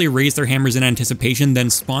they actually raise their hammers in anticipation, then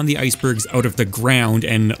spawn the icebergs out of the ground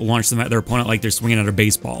and launch them at their opponent like they're swinging at a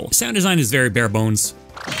baseball. Sound design is very bare bones.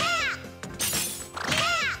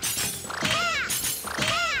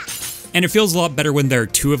 And it feels a lot better when there are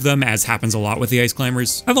two of them, as happens a lot with the Ice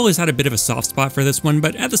Climbers. I've always had a bit of a soft spot for this one,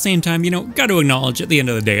 but at the same time, you know, gotta acknowledge at the end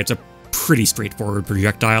of the day, it's a pretty straightforward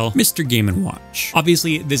projectile. Mr. Game & Watch.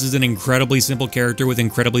 Obviously, this is an incredibly simple character with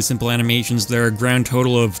incredibly simple animations. There are a grand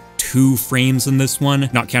total of 2 frames in this one,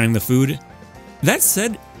 not counting the food. That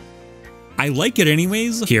said, I like it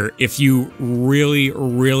anyways. Here, if you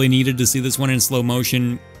really needed to see this one in slow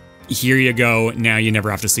motion, here you go, now you never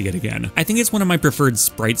have to see it again. I think it's one of my preferred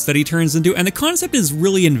sprites that he turns into, and the concept is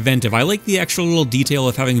really inventive. I like the extra little detail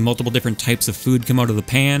of having multiple different types of food come out of the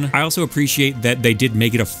pan. I also appreciate that they did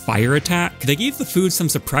make it a fire attack. They gave the food some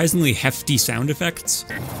surprisingly hefty sound effects.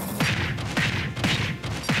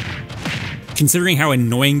 Considering how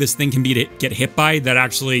annoying this thing can be to get hit by, that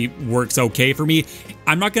actually works okay for me.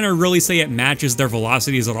 I'm not gonna really say it matches their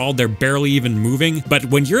velocities at all, they're barely even moving, but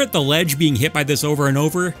when you're at the ledge being hit by this over and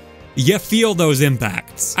over, you feel those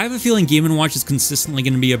impacts. I have a feeling Game & Watch is consistently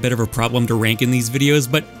going to be a bit of a problem to rank in these videos,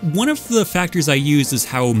 but one of the factors I use is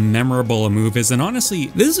how memorable a move is, and honestly,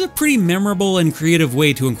 this is a pretty memorable and creative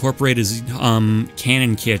way to incorporate his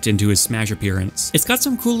cannon kit into his Smash appearance. It's got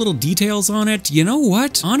some cool little details on it. You know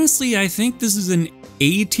what? Honestly, I think this is an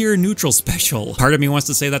A-tier neutral special. Part of me wants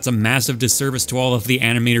to say that's a massive disservice to all of the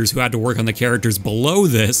animators who had to work on the characters below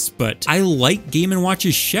this, but I like Game &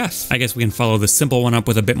 Watch's chef. I guess we can follow the simple one up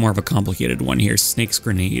with a bit more of a complicated one here, Snake's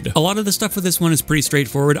Grenade. A lot of the stuff with this one is pretty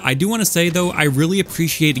straightforward. I do want to say though, I really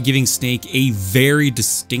appreciate giving Snake a very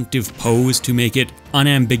distinctive pose to make it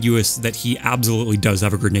unambiguous that he absolutely does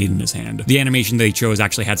have a grenade in his hand. The animation they chose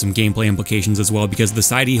actually had some gameplay implications as well, because the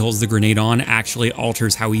side he holds the grenade on actually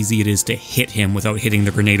alters how easy it is to hit him without hitting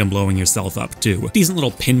the grenade and blowing yourself up too. Decent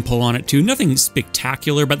little pin pull on it too. Nothing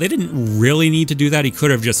spectacular, but they didn't really need to do that. He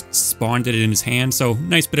could have just spawned it in his hand, so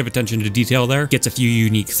nice bit of attention to detail there. Gets a few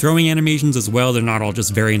unique throwing animations as well. They're not all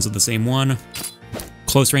just variants of the same one.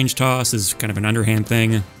 Close range toss is kind of an underhand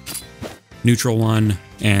thing. Neutral one,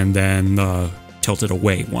 and then the tilted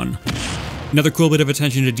away one. Another cool bit of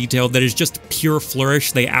attention to detail that is just pure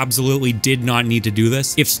flourish. They absolutely did not need to do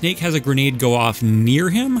this. If Snake has a grenade go off near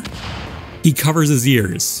him, he covers his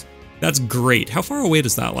ears. That's great. How far away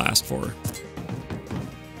does that last for?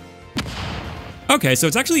 Okay, so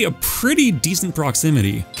it's actually a pretty decent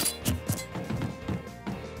proximity.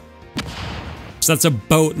 So that's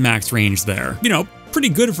about max range there. You know, pretty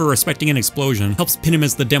good for respecting an explosion. Helps pin him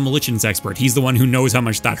as the demolitions expert. He's the one who knows how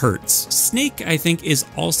much that hurts. Snake, I think, is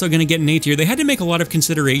also going to get an A tier. They had to make a lot of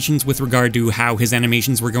considerations with regard to how his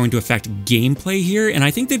animations were going to affect gameplay here, and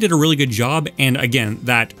I think they did a really good job. And again,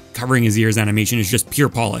 that covering his ears animation is just pure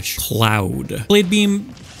polish. Cloud. Blade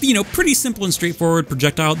beam, you know, pretty simple and straightforward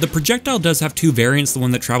projectile. The projectile does have two variants, the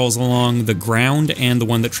one that travels along the ground and the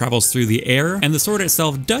one that travels through the air. And the sword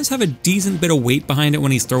itself does have a decent bit of weight behind it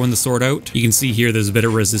when he's throwing the sword out. You can see here there's a bit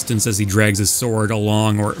of resistance as he drags his sword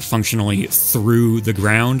along or functionally through the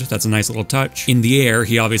ground. That's a nice little touch. In the air,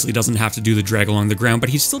 he obviously doesn't have to do the drag along the ground, but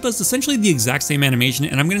he still does essentially the exact same animation.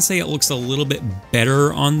 And I'm going to say it looks a little bit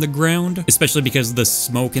better on the ground, especially because the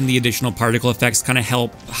smoke and the additional particle effects kind of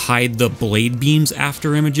help hide the blade beams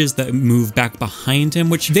after images that move back behind him,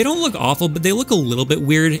 which they don't look awful, but they look a little bit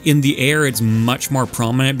weird. In the air, it's much more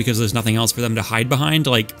prominent because there's nothing else for them to hide behind.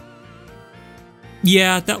 Like,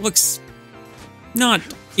 yeah, that looks not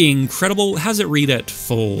incredible. How's it read at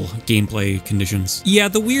full gameplay conditions? Yeah,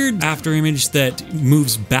 the weird after image that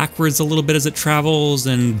moves backwards a little bit as it travels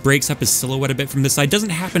and breaks up his silhouette a bit from this side doesn't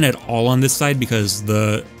happen at all on this side because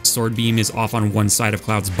the sword beam is off on one side of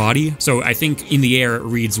Cloud's body. So I think in the air it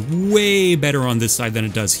reads way better on this side than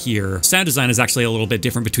it does here. Sound design is actually a little bit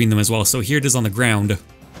different between them as well. So here it is on the ground,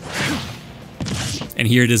 and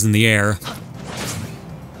here it is in the air.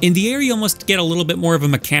 In the air, you almost get a little bit more of a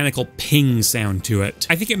mechanical ping sound to it.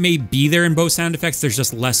 I think it may be there in both sound effects, there's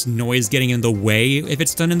just less noise getting in the way if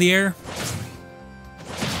it's done in the air.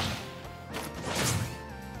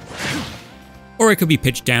 Or it could be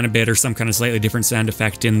pitched down a bit or some kind of slightly different sound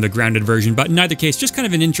effect in the grounded version, but in either case, just kind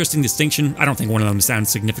of an interesting distinction. I don't think one of them sounds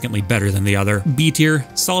significantly better than the other. B tier,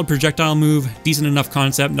 solid projectile move, decent enough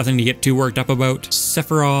concept, nothing to get too worked up about.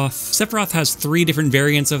 Sephiroth. Sephiroth has 3 different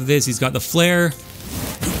variants of this. He's got the flare,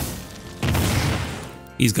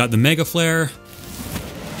 he's got the Mega Flare,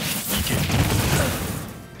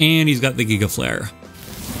 and he's got the Giga Flare.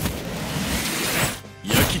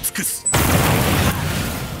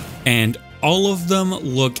 And all of them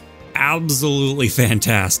look absolutely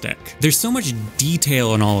fantastic. There's so much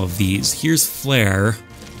detail in all of these. Here's Flare.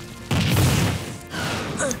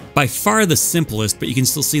 By far the simplest, but you can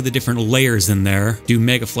still see the different layers in there. Do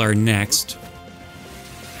Mega Flare next.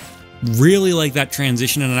 Really like that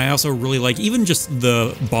transition, and I also really like even just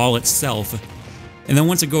the ball itself. And then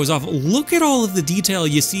once it goes off, look at all of the detail.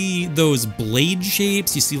 You see those blade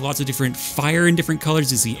shapes, you see lots of different fire in different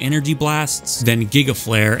colors, you see energy blasts, then Giga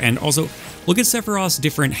Flare, and also look at Sephiroth's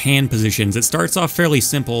different hand positions. It starts off fairly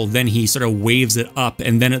simple, then he sort of waves it up,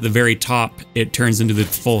 and then at the very top, it turns into the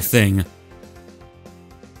full thing.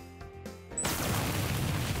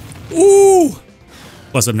 Ooh!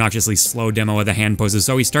 Plus obnoxiously slow demo of the hand poses.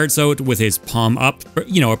 So he starts out with his palm up,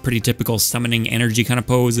 you know, a pretty typical summoning energy kind of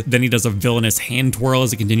pose. Then he does a villainous hand twirl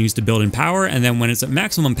as it continues to build in power. And then when it's at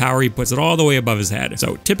maximum power, he puts it all the way above his head.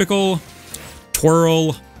 So typical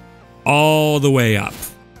twirl all the way up.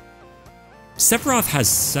 Sephiroth has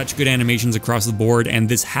such good animations across the board, and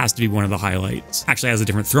this has to be one of the highlights. Actually has a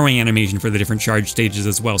different throwing animation for the different charge stages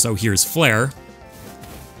as well. So here's Flare.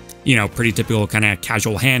 You know, pretty typical kind of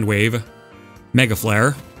casual hand wave. Mega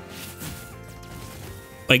Flare.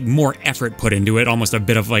 Like more effort put into it, almost a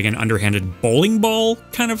bit of like an underhanded bowling ball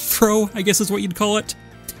kind of throw, I guess is what you'd call it.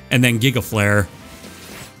 And then Giga Flare.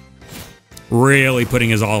 Really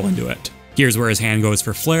putting his all into it. Here's where his hand goes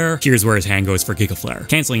for Flare, here's where his hand goes for Giga Flare.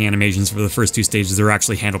 Canceling animations for the first 2 stages are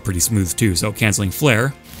actually handled pretty smooth too, so canceling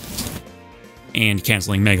Flare and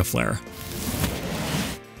canceling Mega Flare.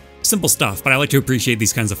 Simple stuff, but I like to appreciate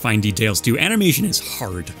these kinds of fine details too. Animation is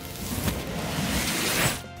hard.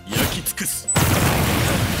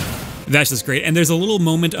 That's just great. And there's a little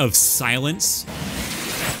moment of silence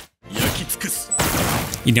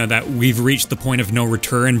You know, that we've reached the point of no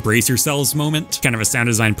return, brace yourselves moment. Kind of a sound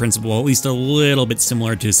design principle, at least a little bit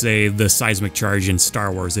similar to, say, the seismic charge in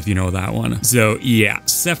Star Wars, if you know that one. So yeah,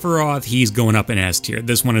 Sephiroth, he's going up in S tier.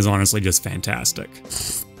 This one is honestly just fantastic.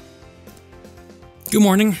 Good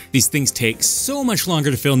morning. These things take so much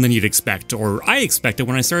longer to film than you'd expect, or I expected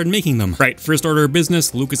when I started making them. Right, first order of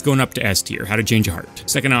business, Luke is going up to S tier. How to change a heart.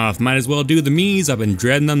 Second off, might as well do the Miis. I've been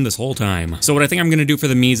dreading them this whole time. So what I think I'm gonna do for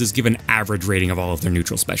the Miis is give an average rating of all of their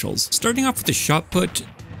neutral specials. Starting off with the shot put,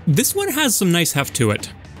 this one has some nice heft to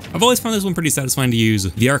it. I've always found this one pretty satisfying to use.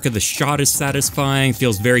 The arc of the shot is satisfying,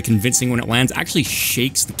 feels very convincing when it lands, actually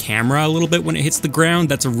shakes the camera a little bit when it hits the ground.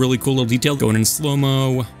 That's a really cool little detail. Going in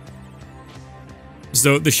slow-mo.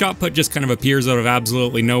 So the shot put just kind of appears out of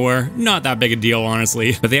absolutely nowhere. Not that big a deal,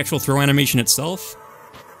 honestly. But the actual throw animation itself,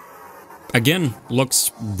 again, looks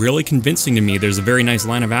really convincing to me. There's a very nice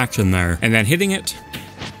line of action there. And then hitting it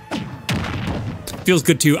feels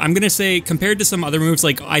good too. I'm gonna say, compared to some other moves,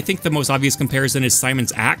 like I think the most obvious comparison is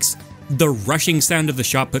Simon's axe. The rushing sound of the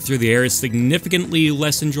shot put through the air is significantly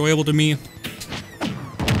less enjoyable to me.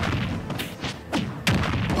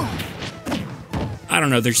 I don't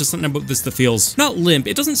know, there's just something about this that feels not limp.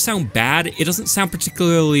 It doesn't sound bad. It doesn't sound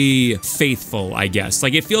particularly faithful, I guess.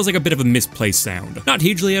 Like, it feels like a bit of a misplaced sound. Not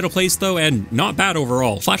hugely out of place though, and not bad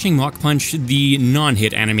overall. Flashing Mach Punch, the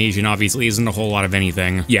non-hit animation obviously isn't a whole lot of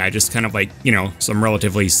anything. Yeah, just kind of like, you know, some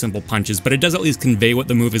relatively simple punches, but it does at least convey what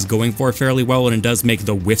the move is going for fairly well, and it does make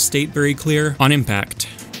the whiff state very clear. On impact,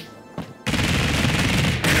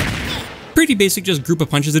 pretty basic, just group of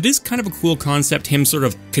punches. It is kind of a cool concept, him sort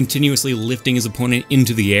of continuously lifting his opponent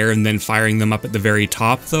into the air and then firing them up at the very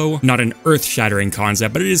top, though. Not an earth-shattering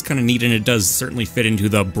concept, but it is kind of neat, and it does certainly fit into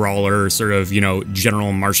the brawler sort of, you know,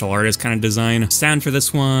 general martial artist kind of design. Sound for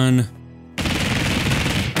this one,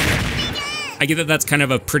 I get that that's kind of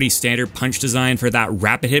a pretty standard punch design for that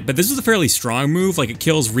rapid hit, but this is a fairly strong move. Like, it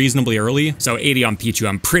kills reasonably early. So 80 on Pichu,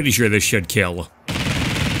 I'm pretty sure this should kill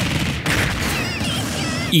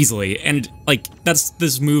easily. And like, that's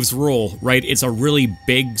this move's role, right? It's a really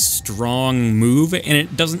big, strong move, and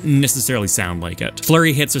it doesn't necessarily sound like it.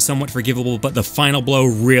 Flurry hits are somewhat forgivable, but the final blow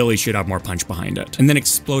really should have more punch behind it. And then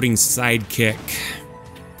exploding sidekick.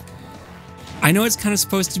 I know it's kind of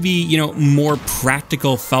supposed to be, you know, more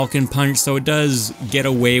practical Falcon Punch, so it does get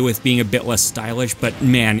away with being a bit less stylish, but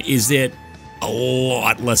man, is it a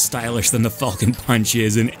lot less stylish than the Falcon Punch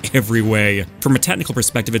is in every way. From a technical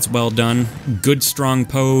perspective, it's well done. Good strong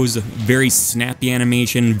pose, very snappy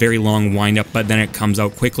animation, very long wind up, but then it comes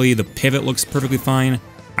out quickly. The pivot looks perfectly fine.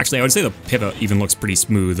 Actually, I would say the pivot even looks pretty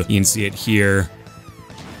smooth. You can see it here.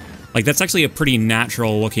 Like, that's actually a pretty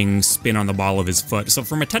natural looking spin on the ball of his foot. So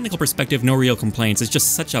from a technical perspective, no real complaints. It's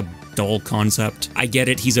just such a dull concept. I get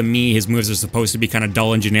it, he's a Mii, his moves are supposed to be kind of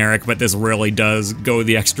dull and generic, but this really does go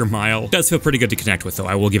the extra mile. It does feel pretty good to connect with though,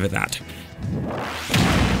 I will give it that.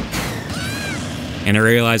 And I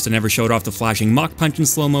realized I never showed off the flashing Mach Punch in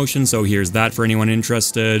slow motion, so here's that for anyone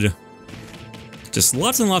interested. Just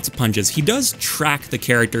lots and lots of punches. He does track the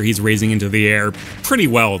character he's raising into the air pretty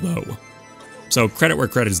well though. So credit where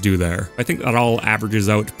credit's due there. I think that all averages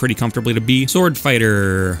out pretty comfortably to B. Sword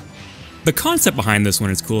Fighter. The concept behind this one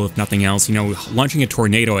is cool if nothing else. You know, launching a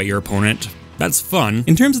tornado at your opponent, that's fun.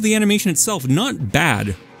 In terms of the animation itself, not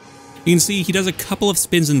bad. You can see he does a couple of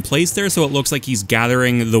spins in place there, so it looks like he's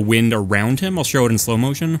gathering the wind around him. I'll show it in slow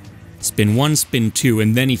motion. Spin 1, spin 2,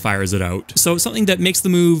 and then he fires it out. So something that makes the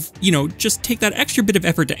move, you know, just take that extra bit of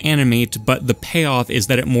effort to animate, but the payoff is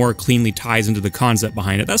that it more cleanly ties into the concept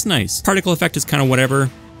behind it. That's nice. Particle effect is kind of whatever.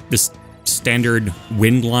 Just standard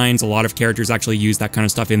wind lines. A lot of characters actually use that kind of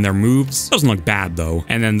stuff in their moves. Doesn't look bad though.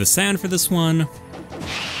 And then the sound for this one,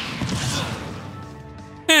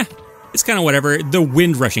 it's kind of whatever. The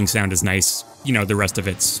wind rushing sound is nice. You know, the rest of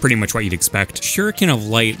it's pretty much what you'd expect. Shuriken of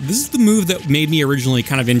Light. This is the move that made me originally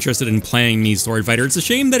kind of interested in playing Mii Sword Fighter. It's a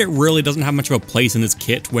shame that it really doesn't have much of a place in this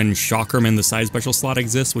kit when Chakram the side special slot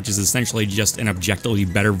exists, which is essentially just an objectively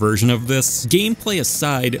better version of this. Gameplay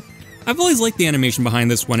aside, I've always liked the animation behind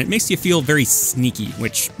this one. It makes you feel very sneaky,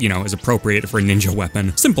 which, you know, is appropriate for a ninja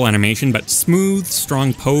weapon. Simple animation, but smooth,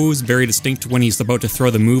 strong pose, very distinct when he's about to throw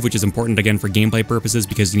the move, which is important again for gameplay purposes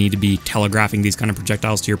because you need to be telegraphing these kind of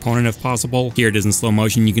projectiles to your opponent if possible. Here it is in slow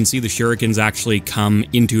motion. You can see the shurikens actually come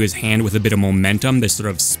into his hand with a bit of momentum. They sort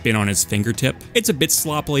of spin on his fingertip. It's a bit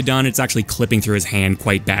sloppily done. It's actually clipping through his hand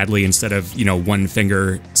quite badly instead of, you know, one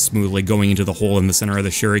finger smoothly going into the hole in the center of the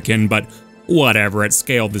shuriken, but whatever, at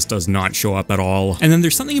scale this does not show up at all. And then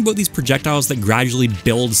there's something about these projectiles that gradually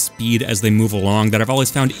build speed as they move along that I've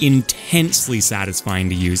always found intensely satisfying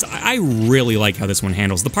to use. I really like how this one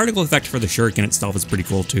handles. The particle effect for the shuriken itself is pretty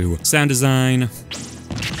cool too. Sound design.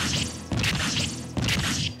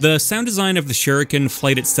 The sound design of the shuriken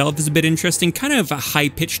flight itself is a bit interesting, kind of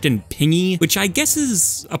high-pitched and pingy, which I guess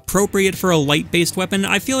is appropriate for a light-based weapon.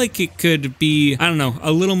 I feel like it could be, I don't know,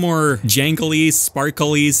 a little more jangly,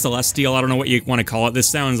 sparkly, celestial, I don't know what you want to call it. This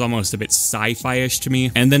sounds almost a bit sci-fi-ish to me.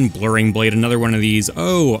 And then Blurring Blade, another one of these,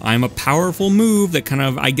 oh, I'm a powerful move that kind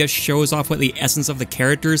of, I guess, shows off what the essence of the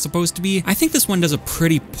character is supposed to be. I think this one does a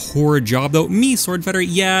pretty poor job, though. Me, Sword Fighter,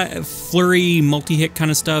 yeah, flurry, multi-hit kind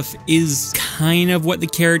of stuff is kind of what the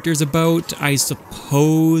character's about, I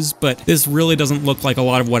suppose, but this really doesn't look like a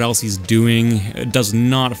lot of what else he's doing. It does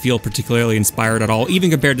not feel particularly inspired at all, even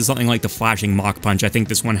compared to something like the flashing Mach Punch. I think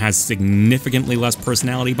this one has significantly less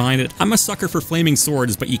personality behind it. I'm a sucker for flaming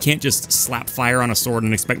swords, but you can't just slap fire on a sword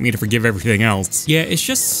and expect me to forgive everything else. Yeah, it's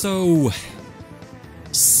just so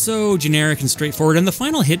generic and straightforward, and the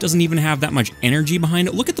final hit doesn't even have that much energy behind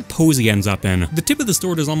it. Look at the pose he ends up in. The tip of the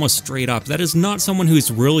sword is almost straight up. That is not someone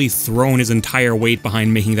who's really thrown his entire weight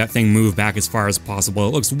behind making that thing move back as far as possible.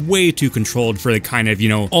 It looks way too controlled for the kind of, you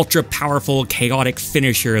know, ultra powerful, chaotic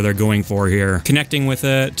finisher they're going for here. Connecting with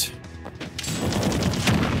it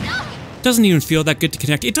doesn't even feel that good to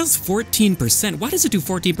connect. It does 14%. Why does it do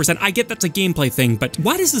 14%? I get that's a gameplay thing, but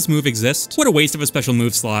why does this move exist? What a waste of a special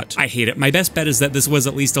move slot. I hate it. My best bet is that this was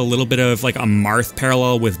at least a little bit of like a Marth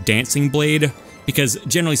parallel with Dancing Blade, because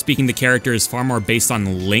generally speaking, the character is far more based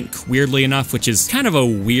on Link, weirdly enough, which is kind of a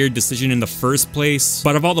weird decision in the first place.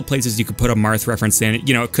 But of all the places you could put a Marth reference in,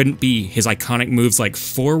 you know, it couldn't be his iconic moves like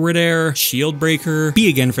Forward Air, Shield Breaker, B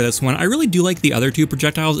again for this one. I really do like the other two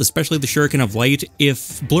projectiles, especially the Shuriken of Light.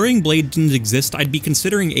 If Blurring Blade didn't exist, I'd be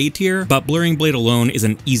considering A tier, but Blurring Blade alone is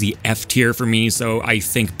an easy F tier for me, so I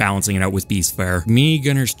think balancing it out with B is fair. Mii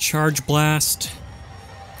Gunner's Charge Blast.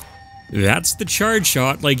 That's the charge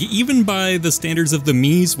shot. Like, even by the standards of the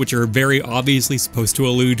Miis, which are very obviously supposed to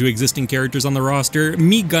allude to existing characters on the roster,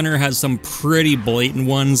 Mii Gunner has some pretty blatant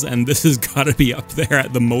ones, and this has gotta be up there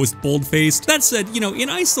at the most bold-faced. That said, you know, in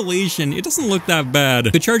isolation, it doesn't look that bad.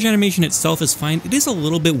 The charge animation itself is fine. It is a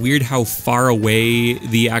little bit weird how far away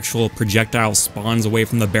the actual projectile spawns away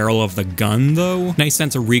from the barrel of the gun, though. Nice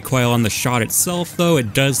sense of recoil on the shot itself, though.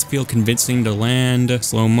 It does feel convincing to land.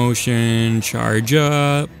 Slow motion, charge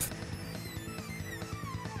up.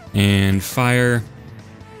 And fire.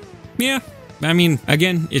 Yeah, I mean,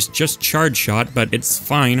 again, it's just charge shot, but it's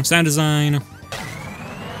fine. Sound design.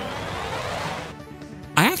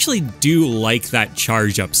 I actually do like that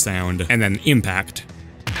charge up sound, and then impact.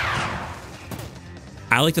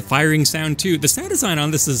 I like the firing sound too. The sound design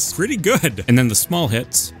on this is pretty good. And then the small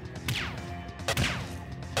hits.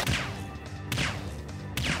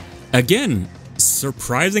 Again,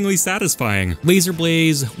 surprisingly satisfying. Laser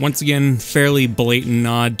Blaze, once again, fairly blatant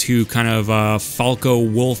nod to kind of a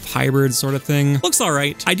Falco-Wolf hybrid sort of thing. Looks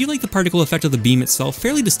alright. I do like the particle effect of the beam itself,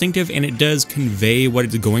 fairly distinctive, and it does convey what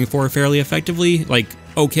it's going for fairly effectively. Like,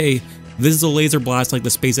 okay, this is a laser blast like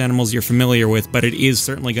the space animals you're familiar with, but it is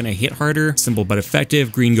certainly going to hit harder. Simple but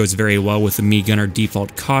effective. Green goes very well with the Mii Gunner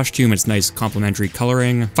default costume. It's nice complementary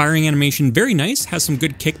coloring. Firing animation, very nice. Has some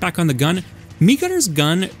good kickback on the gun. Mii Gunner's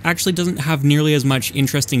gun actually doesn't have nearly as much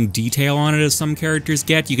interesting detail on it as some characters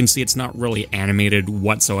get. You can see it's not really animated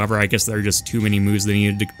whatsoever. I guess there are just too many moves they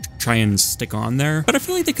needed to try and stick on there. But I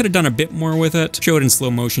feel like they could have done a bit more with it. Show it in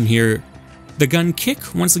slow motion here. The gun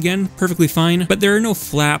kick, once again, perfectly fine, but there are no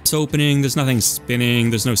flaps opening, there's nothing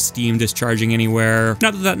spinning, there's no steam discharging anywhere.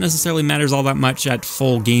 Not that that necessarily matters all that much at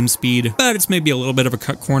full game speed, but it's maybe a little bit of a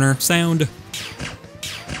cut corner. Sound.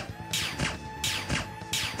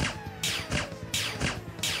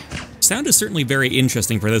 Sound is certainly very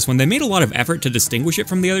interesting for this one. They made a lot of effort to distinguish it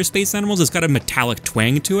from the other space animals. It's got a metallic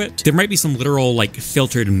twang to it. There might be some literal, like,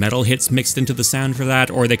 filtered metal hits mixed into the sound for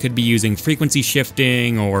that, or they could be using frequency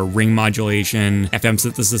shifting or ring modulation, FM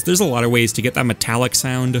synthesis. There's a lot of ways to get that metallic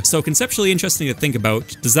sound. So conceptually interesting to think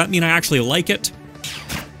about. Does that mean I actually like it?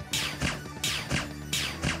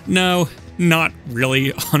 No. Not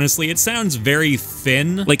really, honestly. It sounds very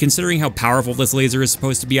thin. Like, considering how powerful this laser is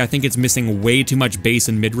supposed to be, I think it's missing way too much bass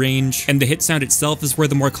and mid-range. And the hit sound itself is where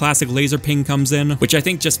the more classic laser ping comes in, which I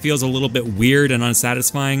think just feels a little bit weird and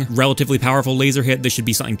unsatisfying. Relatively powerful laser hit, this should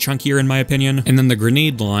be something chunkier in my opinion. And then the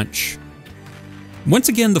grenade launch. Once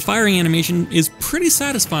again, the firing animation is pretty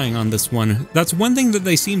satisfying on this one. That's one thing that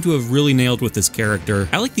they seem to have really nailed with this character.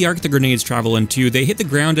 I like the arc the grenades travel into. They hit the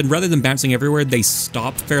ground and rather than bouncing everywhere, they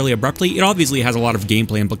stop fairly abruptly. It obviously has a lot of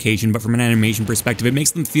gameplay implication, but from an animation perspective, it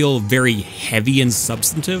makes them feel very heavy and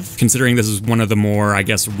substantive. Considering this is one of the more, I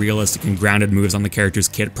guess, realistic and grounded moves on the character's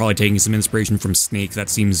kit, probably taking some inspiration from Snake, that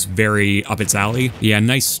seems very up its alley. Yeah,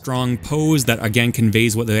 nice strong pose that again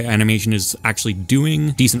conveys what the animation is actually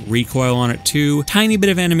doing. Decent recoil on it too. Tiny bit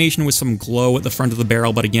of animation with some glow at the front of the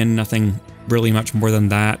barrel, but again, nothing really much more than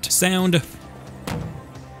that. Sound.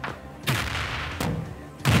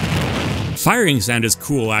 Firing sound is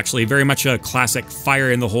cool, actually. Very much a classic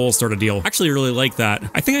fire in the hole sort of deal. Actually really like that.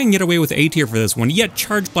 I think I can get away with A tier for this one. Yeah,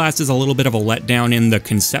 Charge Blast is a little bit of a letdown in the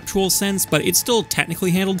conceptual sense, but it's still technically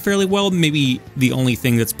handled fairly well. Maybe the only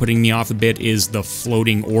thing that's putting me off a bit is the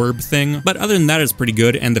floating orb thing. But other than that, it's pretty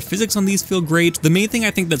good, and the physics on these feel great. The main thing I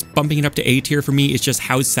think that's bumping it up to A tier for me is just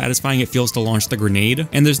how satisfying it feels to launch the grenade.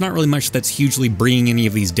 And there's not really much that's hugely bringing any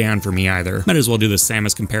of these down for me either. Might as well do the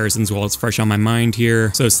Samus comparisons while it's fresh on my mind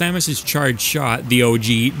here. So Samus's Charge Shot, the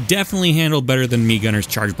OG, definitely handled better than Mii Gunner's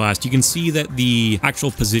Charge Blast. You can see that the actual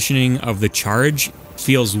positioning of the charge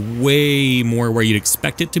feels way more where you'd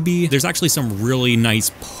expect it to be. There's actually some really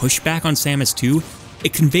nice pushback on Samus too.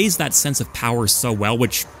 It conveys that sense of power so well,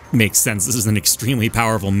 which makes sense. This is an extremely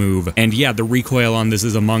powerful move. And yeah, the recoil on this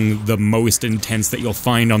is among the most intense that you'll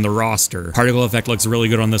find on the roster. Particle effect looks really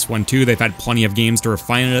good on this one too. They've had plenty of games to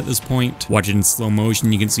refine it at this point. Watch it in slow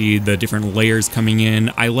motion, you can see the different layers coming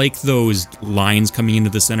in. I like those lines coming into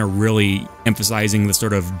the center, really emphasizing the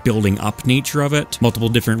sort of building up nature of it. Multiple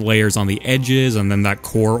different layers on the edges, and then that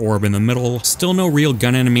core orb in the middle. Still no real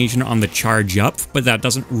gun animation on the charge up, but that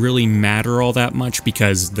doesn't really matter all that much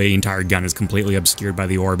because the entire gun is completely obscured by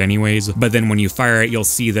the orb anyways. But then when you fire it, you'll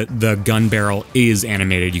see that the gun barrel is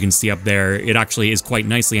animated. You can see up there, it actually is quite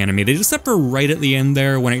nicely animated, except for right at the end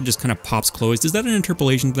there when it just kind of pops closed. Is that an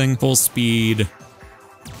interpolation thing? Full speed.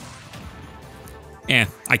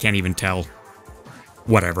 I can't even tell.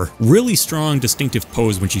 Whatever. Really strong, distinctive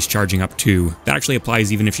pose when she's charging up too. That actually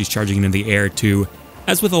applies even if she's charging into the air too.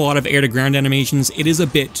 As with a lot of air-to-ground animations, it is a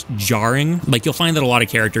bit jarring. Like, you'll find that a lot of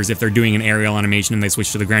characters, if they're doing an aerial animation and they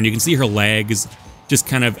switch to the ground, you can see her legs just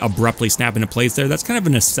kind of abruptly snap into place there. That's kind of a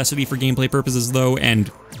necessity for gameplay purposes though, and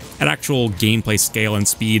at actual gameplay scale and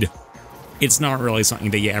speed, it's not really something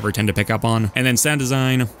that you ever tend to pick up on. And then sound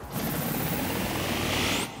design.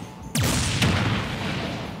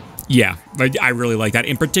 Yeah, I really like that.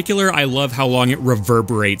 In particular, I love how long it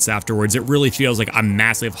reverberates afterwards. It really feels like a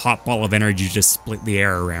massive hot ball of energy just split the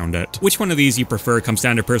air around it. Which one of these you prefer comes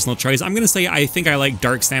down to personal choice. I'm gonna say I think I like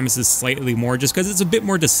Dark Samus's slightly more just because it's a bit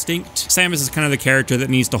more distinct. Samus is kind of the character that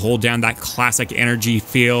needs to hold down that classic energy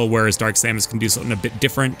feel, whereas Dark Samus can do something a bit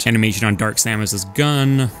different. Animation on Dark Samus's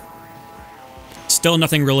gun. Still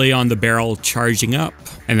nothing really on the barrel charging up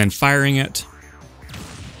and then firing it.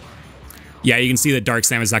 Yeah, you can see that Dark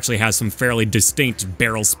Samus actually has some fairly distinct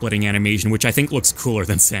barrel splitting animation, which I think looks cooler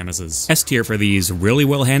than Samus's. S tier for these, really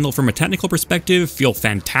well handled from a technical perspective, feel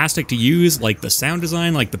fantastic to use, like the sound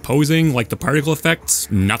design, like the posing, like the particle effects,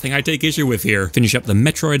 nothing I take issue with here. Finish up the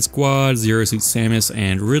Metroid squad, Zero Suit Samus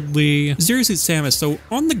and Ridley. Zero Suit Samus, so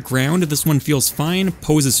on the ground this one feels fine,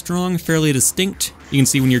 pose is strong, fairly distinct. You can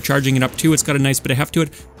see when you're charging it up too, it's got a nice bit of heft to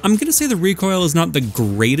it. I'm gonna say the recoil is not the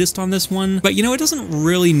greatest on this one, but you know, it doesn't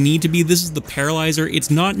really need to be. This is the Paralyzer. It's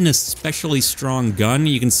not an especially strong gun.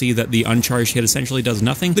 You can see that the uncharged hit essentially does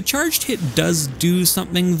nothing. The charged hit does do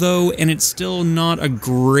something though, and it's still not a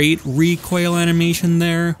great recoil animation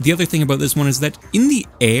there. The other thing about this one is that in the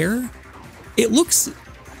air, it looks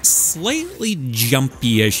slightly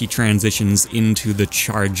jumpy as she transitions into the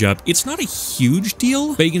charge up. It's not a huge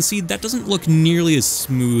deal, but you can see that doesn't look nearly as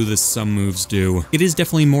smooth as some moves do. It is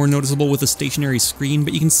definitely more noticeable with a stationary screen,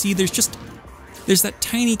 but you can see there's that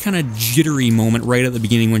tiny kind of jittery moment right at the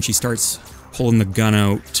beginning when she starts pulling the gun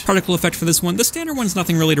out. Particle effect for this one, the standard one's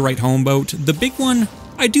nothing really to write home about. The big one,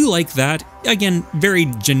 I do like that. Again, very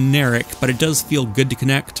generic, but it does feel good to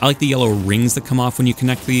connect. I like the yellow rings that come off when you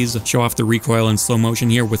connect these. Show off the recoil in slow motion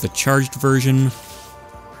here with a charged version.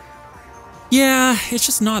 Yeah, it's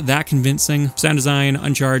just not that convincing. Sound design,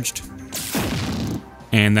 uncharged.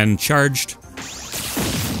 And then charged.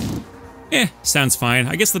 Sounds fine.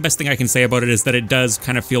 I guess the best thing I can say about it is that it does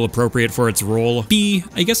kind of feel appropriate for its role. B,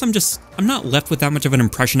 I guess I'm not left with that much of an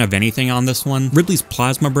impression of anything on this one. Ridley's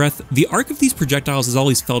plasma breath, the arc of these projectiles has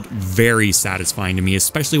always felt very satisfying to me,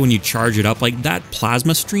 especially when you charge it up. Like that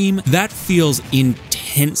plasma stream, that feels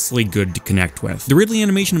intensely good to connect with. The Ridley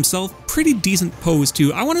animation himself, pretty decent pose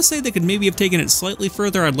too. I want to say they could maybe have taken it slightly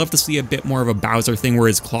further. I'd love to see a bit more of a Bowser thing where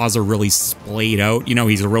his claws are really splayed out. You know,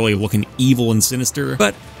 he's really looking evil and sinister,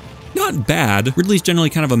 but not bad. Ridley's generally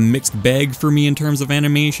kind of a mixed bag for me in terms of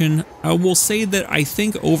animation. I will say that I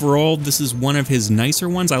think overall this is one of his nicer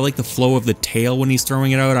ones. I like the flow of the tail when he's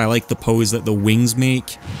throwing it out. I like the pose that the wings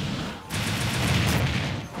make.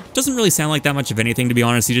 Doesn't really sound like that much of anything, to be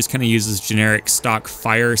honest. He just kind of uses generic stock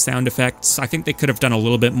fire sound effects. I think they could have done a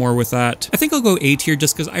little bit more with that. I think I'll go A tier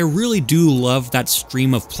just because I really do love that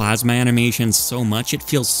stream of plasma animation so much. It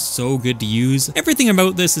feels so good to use. Everything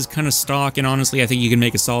about this is kind of stock, and honestly, I think you can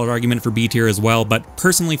make a solid argument for B tier as well, but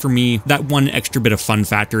personally for me, that one extra bit of fun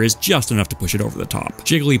factor is just enough to push it over the top.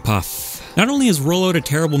 Jigglypuff. Not only is Rollout a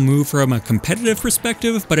terrible move from a competitive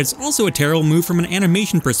perspective, but it's also a terrible move from an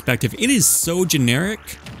animation perspective. It is so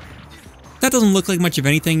generic. That doesn't look like much of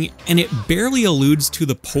anything, and it barely alludes to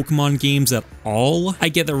the Pokemon games at all. I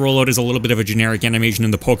get that Rollout is a little bit of a generic animation in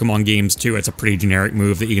the Pokemon games too. It's a pretty generic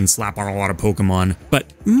move that you can slap on a lot of Pokemon.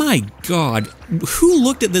 But my god, who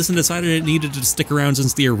looked at this and decided it needed to stick around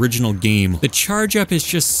since the original game? The charge up is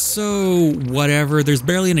just so whatever. There's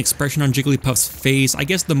barely an expression on Jigglypuff's face. I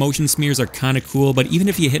guess the motion smears are kind of cool, but even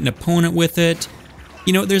if you hit an opponent with it,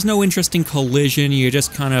 you know, there's no interesting collision, you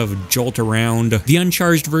just kind of jolt around. The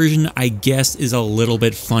uncharged version, I guess, is a little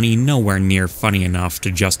bit funny, nowhere near funny enough to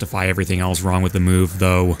justify everything else wrong with the move,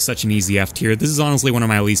 though. Such an easy F tier. This is honestly one of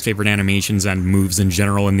my least favorite animations and moves in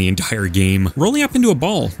general in the entire game. Rolling up into a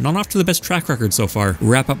ball, not off to the best track record so far.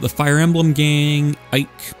 Wrap up the Fire Emblem gang, Ike,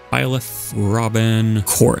 Byleth, Robin,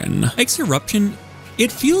 Corrin. Ike's Eruption,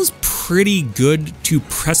 it feels pretty good to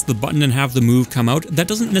press the button and have the move come out. That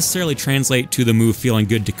doesn't necessarily translate to the move feeling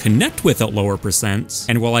good to connect with at lower percents.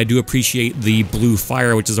 And while I do appreciate the blue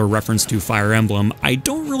fire, which is a reference to Fire Emblem, I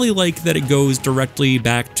don't really like that it goes directly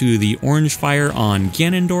back to the orange fire on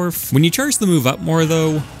Ganondorf. When you charge the move up more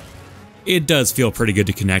though, it does feel pretty good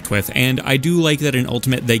to connect with, and I do like that in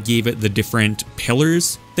Ultimate they gave it the different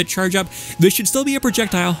pillars that charge up. This should still be a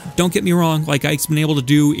projectile, don't get me wrong, like Ike's been able to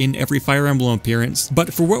do in every Fire Emblem appearance,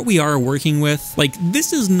 but for what we are working with, like,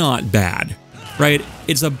 this is not bad, right?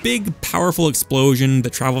 It's a big, powerful explosion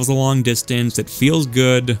that travels a long distance, it feels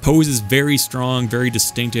good, pose is very strong, very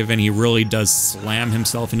distinctive, and he really does slam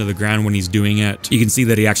himself into the ground when he's doing it. You can see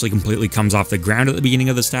that he actually completely comes off the ground at the beginning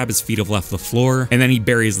of the stab, his feet have left the floor, and then he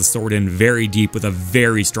buries the sword in very deep with a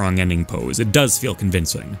very strong ending pose. It does feel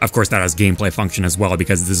convincing. Of course, that has gameplay function as well,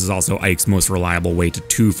 because this is also Ike's most reliable way to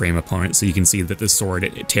two-frame opponents, so you can see that this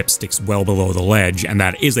sword tip sticks well below the ledge, and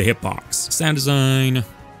that is a hitbox. Sound design.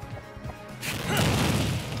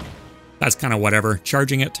 That's kind of whatever.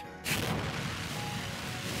 Charging it.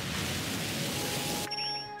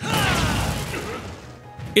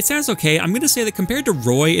 It sounds okay. I'm going to say that compared to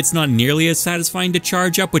Roy, it's not nearly as satisfying to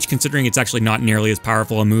charge up, which considering it's actually not nearly as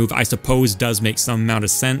powerful a move, I suppose does make some amount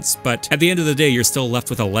of sense, but at the end of the day, you're still left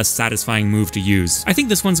with a less satisfying move to use. I think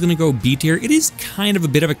this one's going to go B tier. It is kind of a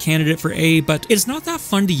bit of a candidate for A, but it's not that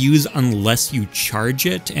fun to use unless you charge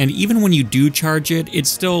it, and even when you do charge it, it's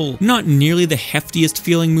still not nearly the heftiest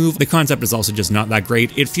feeling move. The concept is also just not that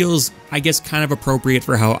great. It feels, I guess, kind of appropriate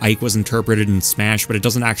for how Ike was interpreted in Smash, but it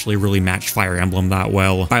doesn't actually really match Fire Emblem that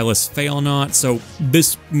well. Byleth fail not, so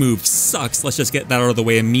this move sucks. Let's just get that out of the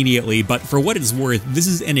way immediately, but for what it's worth, this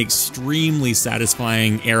is an extremely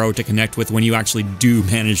satisfying arrow to connect with when you actually do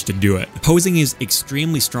manage to do it. Posing is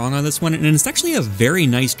extremely strong on this one, and it's actually a very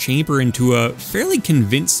nice chamber into a fairly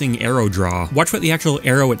convincing arrow draw. Watch what the actual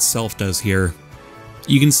arrow itself does here.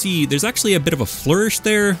 You can see there's actually a bit of a flourish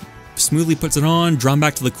there. Smoothly puts it on, drawn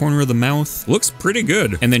back to the corner of the mouth. Looks pretty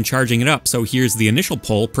good. And then charging it up, so here's the initial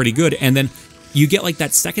pull, pretty good, and then you get like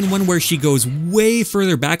that second one where she goes way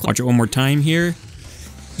further back. Watch it one more time here.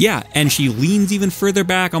 Yeah, and she leans even further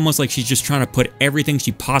back, almost like she's just trying to put everything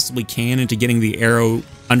she possibly can into getting the arrow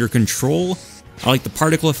under control. I like the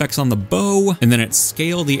particle effects on the bow, and then at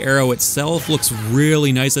scale, the arrow itself looks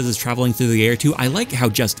really nice as it's traveling through the air too. I like how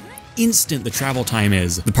just instant the travel time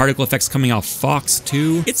is. The particle effects coming off Fox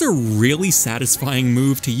too. It's a really satisfying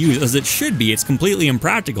move to use, as it should be. It's completely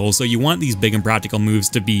impractical, so you want these big impractical moves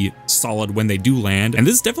to be solid when they do land, and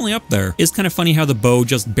this is definitely up there. It's kind of funny how the bow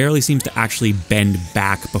just barely seems to actually bend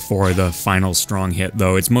back before the final strong hit,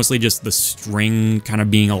 though. It's mostly just the string kind of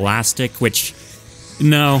being elastic, which,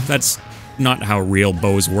 no, that's not how real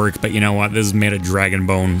bows work, but you know what? This is made of dragon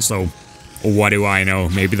bone, so what do I know?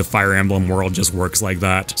 Maybe the Fire Emblem world just works like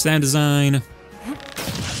that. Sound design.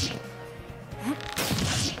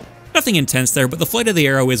 Nothing intense there, but the flight of the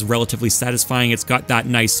arrow is relatively satisfying. It's got that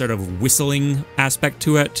nice sort of whistling aspect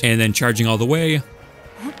to it, and then charging all the way.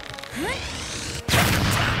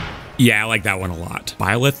 Yeah, I like that one a lot.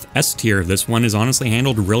 Byleth, S tier. This one is honestly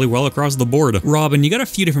handled really well across the board. Robin, you got a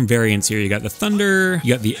few different variants here. You got the Thunder,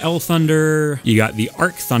 you got the L Thunder, you got the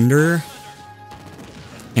Arc Thunder,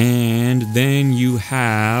 and then you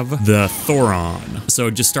have the Thoron. So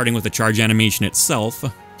just starting with the charge animation itself.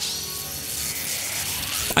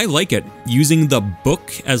 I like it. Using the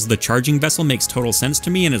book as the charging vessel makes total sense to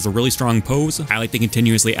me and is a really strong pose. I like the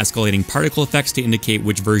continuously escalating particle effects to indicate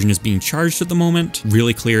which version is being charged at the moment.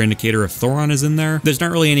 Really clear indicator if Thoron is in there. There's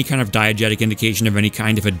not really any kind of diegetic indication of any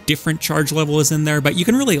kind if a different charge level is in there, but you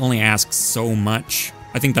can really only ask so much.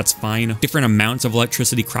 I think that's fine. Different amounts of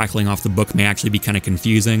electricity crackling off the book may actually be kind of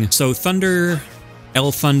confusing. So Thunder,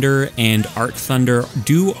 L Thunder, and Arc Thunder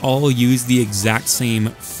do all use the exact same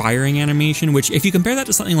firing animation, which if you compare that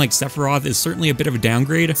to something like Sephiroth is certainly a bit of a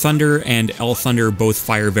downgrade. Thunder and L Thunder both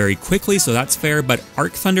fire very quickly, so that's fair, but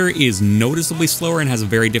Arc Thunder is noticeably slower and has a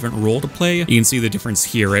very different role to play. You can see the difference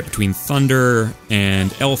here, right, between Thunder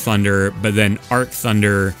and L Thunder, but then Arc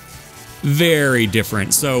Thunder, very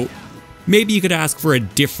different. So maybe you could ask for a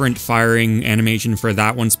different firing animation for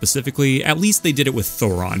that one specifically. At least they did it with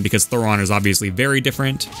Thoron, because Thoron is obviously very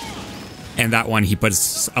different. And that one, he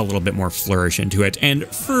puts a little bit more flourish into it. And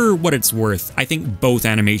for what it's worth, I think both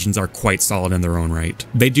animations are quite solid in their own right.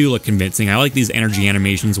 They do look convincing. I like these energy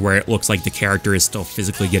animations where it looks like the character is still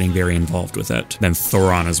physically getting very involved with it. Then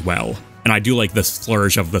Thoron as well. And I do like the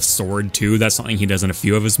flourish of the sword too. That's something he does in a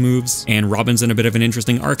few of his moves. And Robin's in a bit of an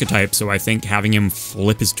interesting archetype, so I think having him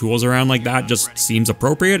flip his tools around like that just seems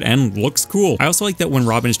appropriate and looks cool. I also like that when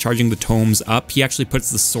Robin is charging the tomes up, he actually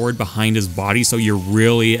puts the sword behind his body, so you're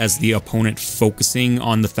really, as the opponent, focusing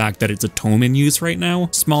on the fact that it's a tome in use right now.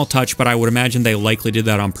 Small touch, but I would imagine they likely did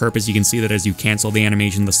that on purpose. You can see that as you cancel the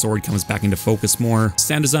animation, the sword comes back into focus more.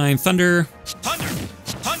 Sound design, Thunder.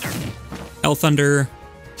 L Thunder.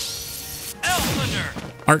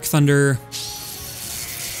 Arc Thunder,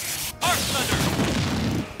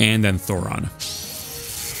 and then Thoron.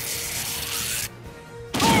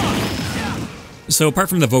 So apart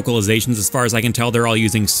from the vocalizations, as far as I can tell, they're all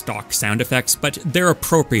using stock sound effects, but they're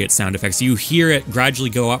appropriate sound effects. You hear it gradually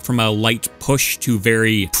go up from a light push to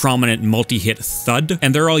very prominent multi-hit thud,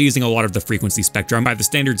 and they're all using a lot of the frequency spectrum. By the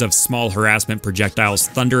standards of small harassment projectiles,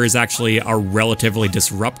 Thunder is actually a relatively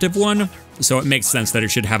disruptive one, so it makes sense that it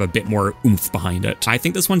should have a bit more oomph behind it. I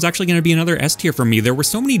think this one's actually going to be another S tier for me. There were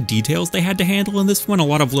so many details they had to handle in this one, a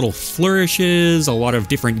lot of little flourishes, a lot of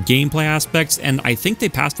different gameplay aspects, and I think they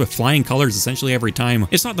passed with flying colors essentially every time.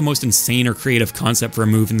 It's not the most insane or creative concept for a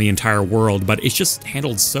move in the entire world, but it's just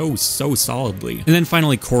handled so solidly. And then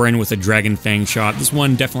finally Corrin with a Dragon Fang shot. This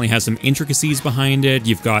one definitely has some intricacies behind it.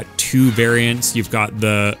 You've got two variants. You've got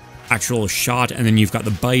the actual shot, and then you've got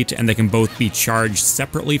the bite, and they can both be charged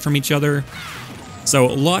separately from each other. So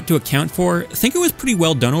a lot to account for. I think it was pretty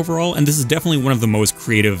well done overall, and this is definitely one of the most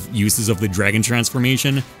creative uses of the dragon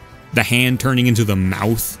transformation. The hand turning into the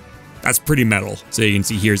mouth. That's pretty metal. So you can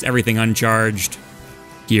see here's everything uncharged.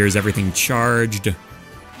 Here's everything charged.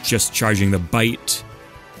 Just charging the bite.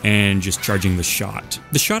 And just charging the shot.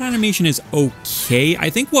 The shot animation is okay. I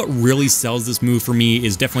think what really sells this move for me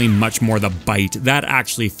is definitely much more the bite. That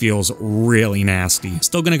actually feels really nasty.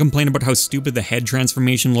 Still gonna complain about how stupid the head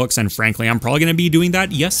transformation looks, and frankly, I'm probably gonna be doing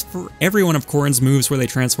that, yes, for every one of Corrin's moves where they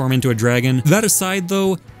transform into a dragon. That aside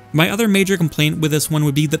though, my other major complaint with this one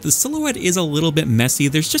would be that the silhouette is a little bit messy.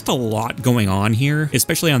 There's just a lot going on here,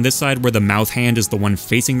 especially on this side where the mouth hand is the one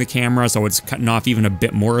facing the camera, so it's cutting off even a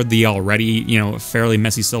bit more of the already, you know, fairly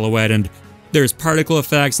messy silhouette, and there's particle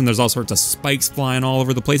effects and there's all sorts of spikes flying all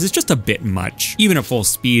over the place. It's just a bit much, even at full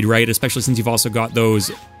speed, right? Especially since you've also got those,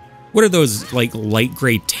 what are those, like, light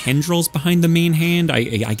gray tendrils behind the main hand?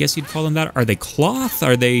 I guess you'd call them that. Are they cloth?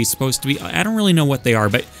 Are they supposed to be? I don't really know what they are,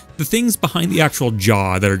 but the things behind the actual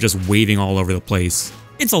jaw that are just waving all over the place,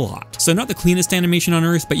 it's a lot. So not the cleanest animation on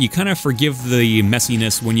earth, but you kind of forgive the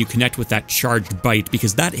messiness when you connect with that charged bite,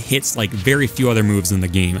 because that hits like very few other moves in the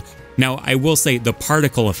game. Now, I will say the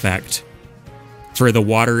particle effect for the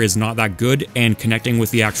water is not that good, and connecting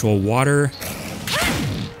with the actual water,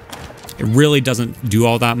 it really doesn't do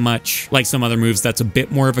all that much. Like some other moves, that's a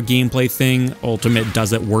bit more of a gameplay thing. Ultimate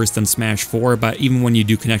does it worse than Smash 4, but even when you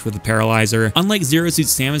do connect with the Paralyzer, unlike Zero Suit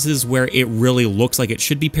Samus's where it really looks like it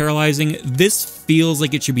should be paralyzing, this feels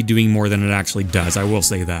like it should be doing more than it actually does, I will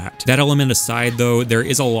say that. That element aside though, there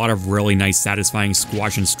is a lot of really nice satisfying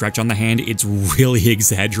squash and stretch on the hand. It's really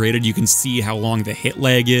exaggerated. You can see how long the hit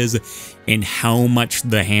lag is and how much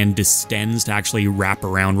the hand distends to actually wrap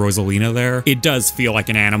around Rosalina there. It does feel like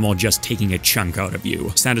an animal just taking a chunk out of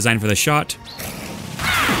you. Sound design for the shot.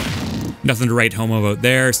 Nothing to write home about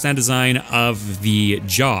there. Sound design of the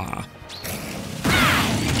jaw.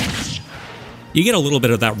 You get a little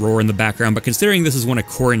bit of that roar in the background, but considering this is one of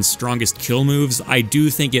Corrin's strongest kill moves, I do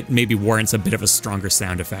think it maybe warrants a bit of a stronger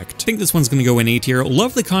sound effect. I think this one's gonna go in A tier.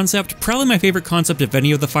 Love the concept, probably my favorite concept of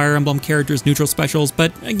any of the Fire Emblem characters' neutral specials,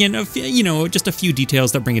 but again, you know, just a few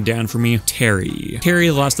details that bring it down for me. Terry,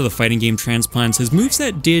 the last of the fighting game transplants, his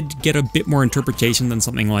moveset did get a bit more interpretation than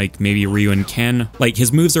something like maybe Ryu and Ken. Like,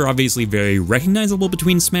 his moves are obviously very recognizable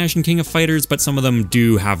between Smash and King of Fighters, but some of them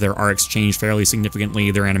do have their arcs changed fairly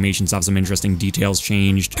significantly, their animations have some interesting details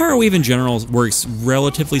changed. Power Wave in general works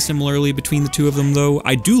relatively similarly between the two of them though.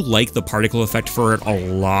 I do like the particle effect for it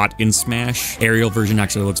a lot in Smash. Aerial version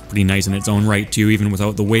actually looks pretty nice in its own right too, even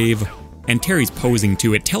without the wave. And Terry's posing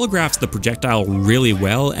too, it telegraphs the projectile really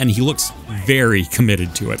well, and he looks very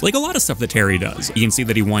committed to it. Like a lot of stuff that Terry does. You can see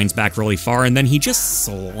that he winds back really far, and then he just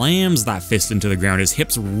slams that fist into the ground. His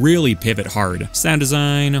hips really pivot hard. Sound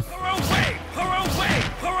design.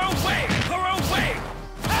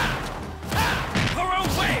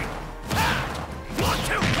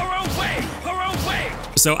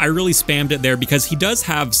 So I really spammed it there because he does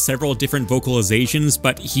have several different vocalizations,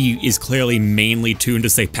 but he is clearly mainly tuned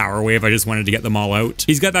to say Power Wave. I just wanted to get them all out.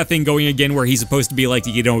 He's got that thing going again where he's supposed to be like,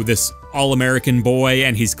 you know, this all-American boy,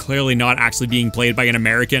 and he's clearly not actually being played by an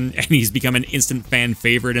American, and he's become an instant fan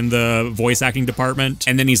favorite in the voice acting department.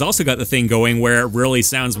 And then he's also got the thing going where it really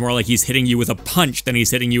sounds more like he's hitting you with a punch than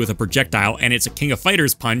he's hitting you with a projectile, and it's a King of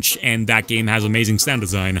Fighters punch, and that game has amazing sound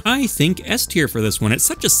design. I think S tier for this one. It's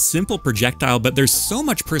such a simple projectile, but there's so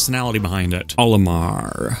much personality behind it.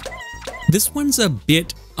 Olimar. This one's a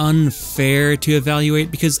bit unfair to evaluate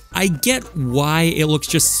because I get why it looks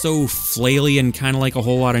just so flaily and kind of like a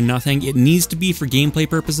whole lot of nothing. It needs to be for gameplay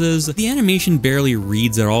purposes. The animation barely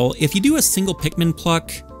reads at all. If you do a single Pikmin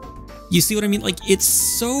pluck, you see what I mean? Like, it's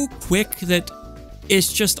so quick that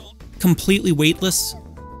it's just completely weightless.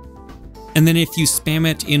 And then if you spam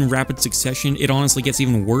it in rapid succession, it honestly gets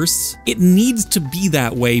even worse. It needs to be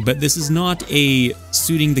that way, but this is not a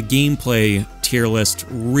suiting the gameplay tier list,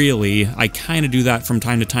 really. I kind of do that from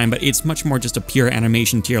time to time, but it's much more just a pure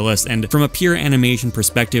animation tier list, and from a pure animation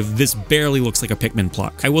perspective, this barely looks like a Pikmin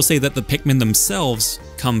pluck. I will say that the Pikmin themselves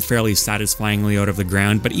come fairly satisfyingly out of the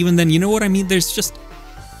ground, but even then, you know what I mean?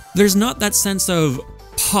 There's not that sense of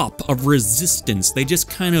pop, of resistance. They just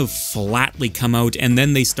kind of flatly come out, and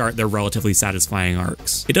then they start their relatively satisfying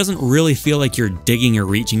arcs. It doesn't really feel like you're digging or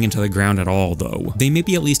reaching into the ground at all, though. They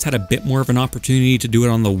maybe at least had a bit more of an opportunity to do it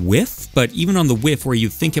on the whiff, but even on the whiff where you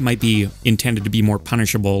think it might be intended to be more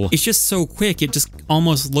punishable, it's just so quick, it just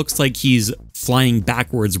almost looks like he's flying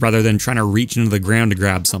backwards rather than trying to reach into the ground to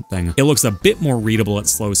grab something. It looks a bit more readable at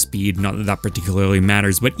slow speed, not that that particularly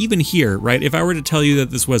matters, but even here, right, if I were to tell you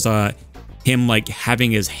that this was him like having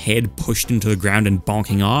his head pushed into the ground and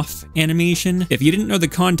bonking off animation, if you didn't know the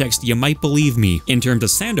context, you might believe me. In terms of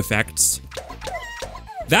sound effects,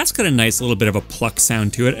 that's got a nice little bit of a pluck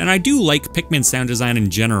sound to it, and I do like Pikmin sound design in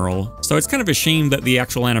general, so it's kind of a shame that the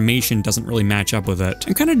actual animation doesn't really match up with it.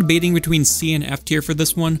 I'm kind of debating between C and F tier for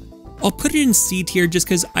this one. I'll put it in C tier just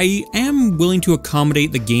because I am willing to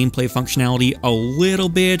accommodate the gameplay functionality a little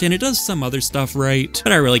bit, and it does some other stuff right,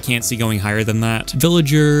 but I really can't see going higher than that.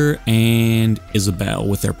 Villager and Isabelle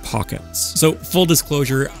with their pockets. So, full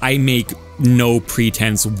disclosure, I make no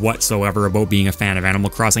pretense whatsoever about being a fan of Animal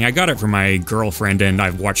Crossing. I got it from my girlfriend, and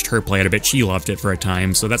I've watched her play it a bit. She loved it for a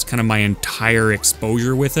time, so that's kind of my entire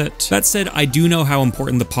exposure with it. That said, I do know how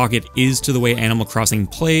important the pocket is to the way Animal Crossing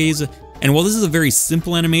plays. And while this is a very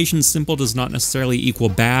simple animation, simple does not necessarily equal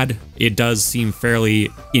bad. It does seem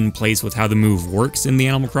fairly in place with how the move works in the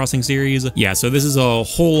Animal Crossing series. Yeah, so this is a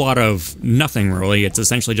whole lot of nothing really. It's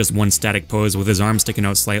essentially just one static pose with his arm sticking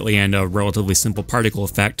out slightly and a relatively simple particle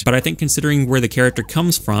effect. But I think considering where the character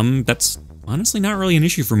comes from, that's honestly not really an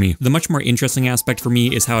issue for me. The much more interesting aspect for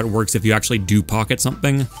me is how it works if you actually do pocket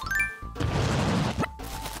something.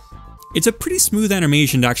 It's a pretty smooth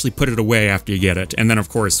animation to actually put it away after you get it, and then of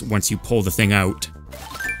course, once you pull the thing out.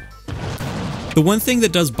 The one thing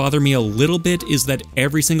that does bother me a little bit is that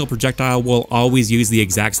every single projectile will always use the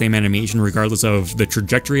exact same animation regardless of the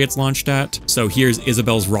trajectory it's launched at. So here's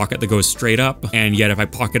Isabelle's rocket that goes straight up, and yet if I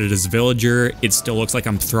pocket it as Villager, it still looks like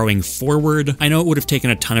I'm throwing forward. I know it would have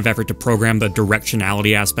taken a ton of effort to program the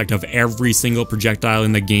directionality aspect of every single projectile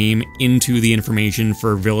in the game into the information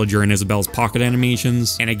for Villager and Isabelle's pocket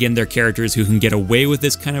animations. And again, they're characters who can get away with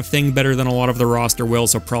this kind of thing better than a lot of the roster will,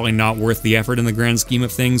 so probably not worth the effort in the grand scheme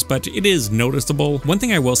of things, but it is noticeable. One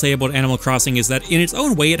thing I will say about Animal Crossing is that in its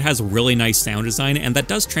own way it has really nice sound design, and that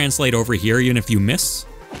does translate over here even if you miss.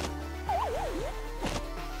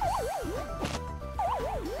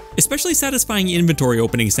 Especially satisfying inventory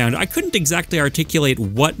opening sound. I couldn't exactly articulate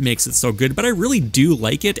what makes it so good, but I really do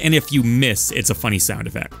like it, and if you miss, it's a funny sound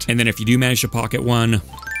effect. And then if you do manage to pocket one,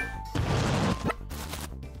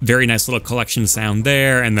 very nice little collection sound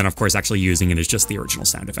there, and then of course actually using it is just the original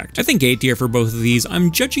sound effect. I think A tier for both of these. I'm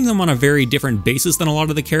judging them on a very different basis than a lot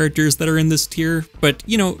of the characters that are in this tier, but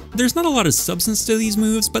you know, there's not a lot of substance to these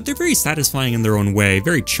moves, but they're very satisfying in their own way,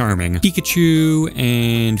 very charming. Pikachu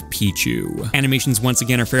and Pichu. Animations once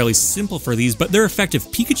again are fairly simple for these, but they're effective.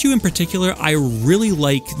 Pikachu in particular, I really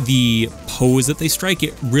like the pose that they strike.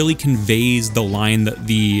 It really conveys the line that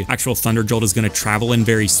the actual Thunder Jolt is going to travel in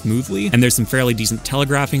very smoothly, and there's some fairly decent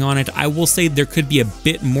telegraphing on it. I will say there could be a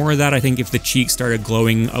bit more of that. I think if the cheeks started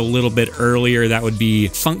glowing a little bit earlier, that would be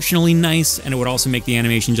functionally nice, and it would also make the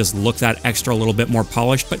animation just look that extra a little bit more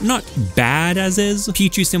polished, but not bad as is.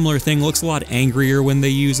 Pichu, similar thing, looks a lot angrier when they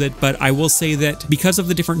use it, but I will say that because of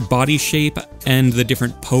the different body shape and the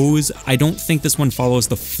different pose, I don't think this one follows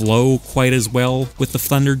the flow quite as well with the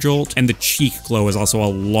Thunder Jolt, and the cheek glow is also a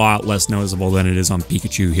lot less noticeable than it is on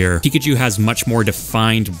Pikachu here. Pikachu has much more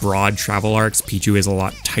defined, broad travel arcs. Pichu is a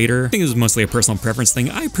lot tighter. I think this is mostly a personal preference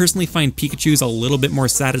thing. I personally find Pikachu's a little bit more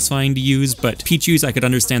satisfying to use, but Pichu's, I could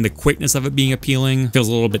understand the quickness of it being appealing. Feels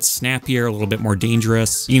a little bit snappier, a little bit more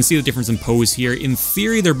dangerous. You can see the difference in pose here. In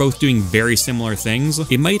theory, they're both doing very similar things.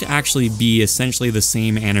 It might actually be essentially the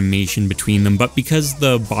same animation between them, but because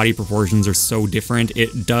the body proportions are so different,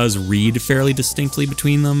 it does read fairly distinctly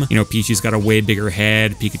between them. You know, Pichu's got a way bigger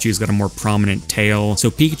head, Pikachu's got a more prominent tail.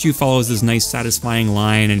 So Pikachu follows this nice satisfying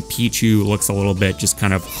line, and Pichu looks a little bit just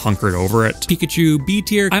kind of hunkered over it. Pikachu B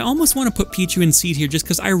tier. I almost want to put Pichu in C tier just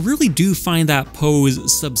because I really do find that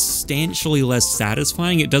pose substantially less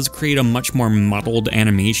satisfying. It does create a much more muddled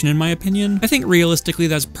animation in my opinion. I think realistically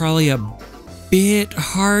that's probably a bit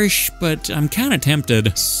harsh, but I'm kind of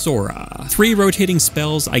tempted. Sora. 3 rotating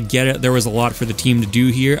spells, I get it, there was a lot for the team to do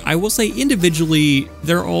here. I will say individually,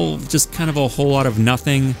 they're all just kind of a whole lot of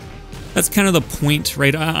nothing. That's kind of the point,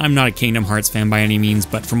 right? I'm not a Kingdom Hearts fan by any means,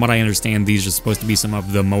 but from what I understand, these are supposed to be some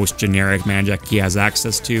of the most generic magic he has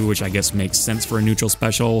access to, which I guess makes sense for a neutral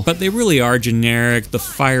special. But they really are generic. The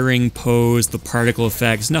firing pose, the particle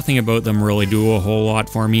effects, nothing about them really do a whole lot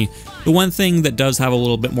for me. The one thing that does have a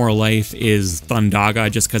little bit more life is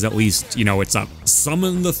Thundaga, just because at least, you know, it's a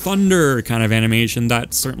summon the thunder kind of animation.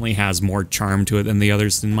 That certainly has more charm to it than the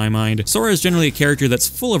others in my mind. Sora is generally a character that's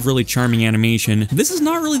full of really charming animation. This is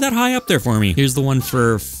not really that high up there for me. Here's the one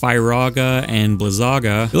for Firaga and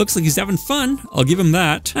Blizzaga. It looks like he's having fun. I'll give him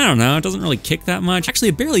that. I don't know, it doesn't really kick that much. Actually,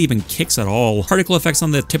 it barely even kicks at all. Particle effects on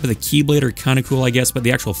the tip of the Keyblade are kind of cool, I guess, but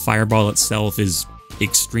the actual fireball itself is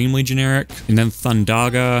extremely generic. And then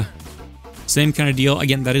Thundaga, same kind of deal.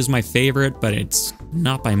 Again, that is my favorite, but it's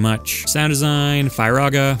not by much. Sound design,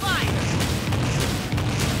 Firaga,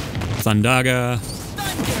 Thundaga,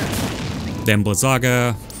 then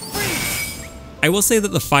Blizzaga. I will say that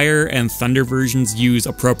the fire and thunder versions use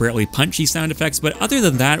appropriately punchy sound effects, but other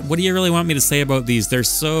than that, what do you really want me to say about these? They're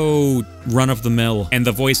so run-of-the-mill. And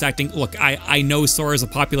the voice acting, look, I know Sora's a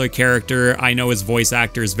popular character, I know his voice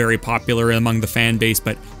actor is very popular among the fan base,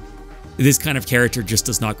 but this kind of character just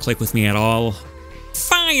does not click with me at all.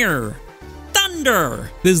 Fire!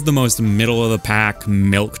 Thunder! This is the most middle-of-the-pack,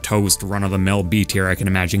 milquetoast, run-of-the-mill B tier I can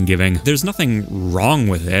imagine giving. There's nothing wrong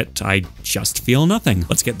with it, I just feel nothing.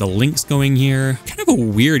 Let's get the links going here. Kind of a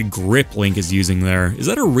weird grip Link is using there. Is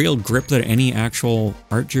that a real grip that any actual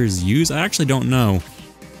archers use? I actually don't know.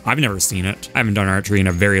 I've never seen it. I haven't done archery in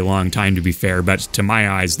a very long time, to be fair, but to my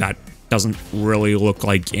eyes, that doesn't really look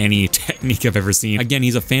like any technique I've ever seen. Again,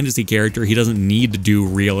 he's a fantasy character. He doesn't need to do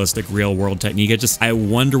realistic real-world technique. I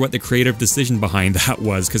wonder what the creative decision behind that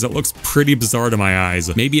was, because it looks pretty bizarre to my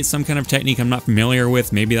eyes. Maybe it's some kind of technique I'm not familiar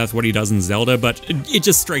with. Maybe that's what he does in Zelda, but it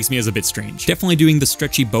just strikes me as a bit strange. Definitely doing the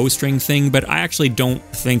stretchy bowstring thing, but I actually don't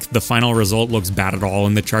think the final result looks bad at all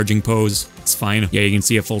in the charging pose. It's fine. Yeah, you can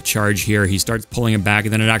see a full charge here. He starts pulling it back,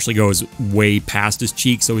 and then it actually goes way past his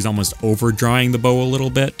cheek, so he's almost overdrawing the bow a little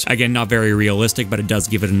bit. Again, not very realistic, but it does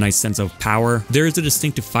give it a nice sense of power. There is a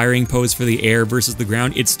distinctive firing pose for the air versus the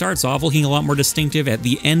ground. It starts off looking a lot more distinctive. At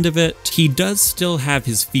the end of it, he does still have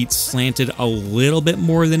his feet slanted a little bit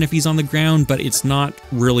more than if he's on the ground, but it's not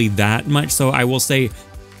really that much. So I will say,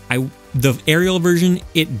 the aerial version,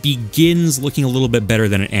 it begins looking a little bit better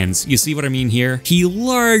than it ends. You see what I mean here? He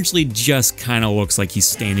largely just kind of looks like he's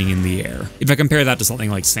standing in the air. If I compare that to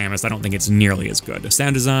something like Samus, I don't think it's nearly as good.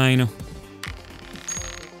 Sound design.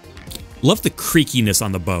 Love the creakiness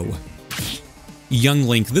on the bow. Young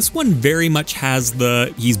Link, this one very much has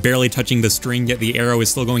the he's barely touching the string, yet the arrow is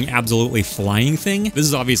still going absolutely flying thing. This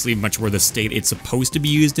is obviously much more the state it's supposed to be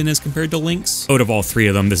used in as compared to Link's. Out of all three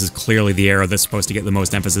of them, this is clearly the arrow that's supposed to get the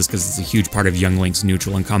most emphasis because it's a huge part of Young Link's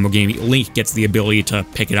neutral and combo game. Link gets the ability to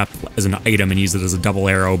pick it up as an item and use it as a double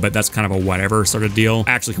arrow, but that's kind of a whatever sort of deal.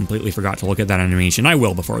 I actually completely forgot to look at that animation. I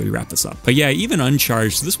will before we wrap this up. But yeah, even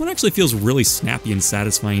uncharged, this one actually feels really snappy and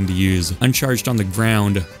satisfying to use. Uncharged on the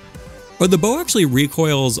ground. But the bow actually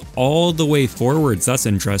recoils all the way forwards. That's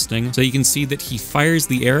interesting. So you can see that he fires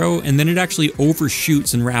the arrow and then it actually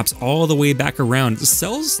overshoots and wraps all the way back around. It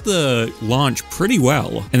sells the launch pretty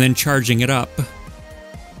well. And then charging it up.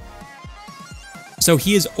 So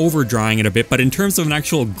he is overdrawing it a bit, but in terms of an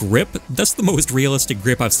actual grip, that's the most realistic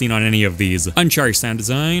grip I've seen on any of these. Uncharged sound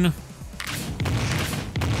design.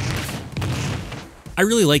 I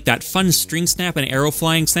really like that fun string snap and arrow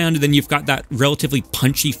flying sound, and then you've got that relatively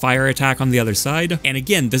punchy fire attack on the other side. And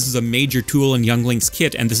again, this is a major tool in Young Link's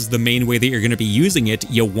kit, and this is the main way that you're going to be using it.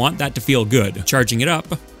 You want that to feel good. Charging it up.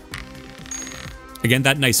 Again,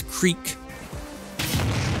 that nice creak.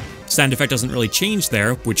 Sound effect doesn't really change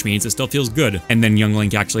there, which means it still feels good. And then Young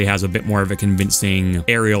Link actually has a bit more of a convincing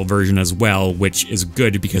aerial version as well, which is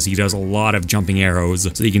good because he does a lot of jumping arrows.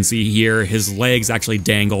 So you can see here, his legs actually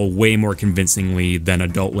dangle way more convincingly than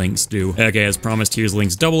adult Link's do. Okay, as promised, here's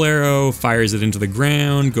Link's double arrow, fires it into the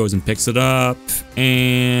ground, goes and picks it up,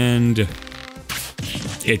 and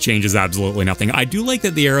it changes absolutely nothing. I do like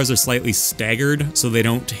that the arrows are slightly staggered so they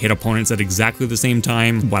don't hit opponents at exactly the same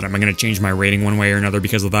time, but am I going to change my rating one way or another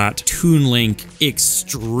because of that? Toon Link,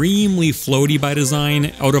 extremely floaty by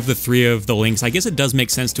design. Out of the three of the Links, I guess it does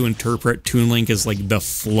make sense to interpret Toon Link as like the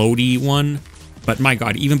floaty one, but my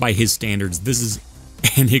god, even by his standards, this is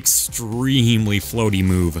an extremely floaty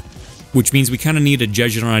move. Which means we kind of need to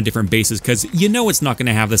judge it on a different basis because you know it's not going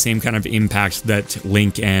to have the same kind of impact that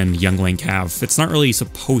Link and Young Link have. It's not really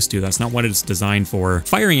supposed to. That's not what it's designed for.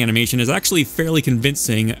 Firing animation is actually fairly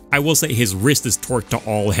convincing. I will say his wrist is torqued to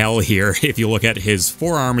all hell here. If you look at his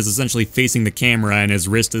forearm is essentially facing the camera and his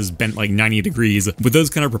wrist is bent like 90 degrees. With those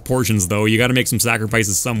kind of proportions though, you got to make some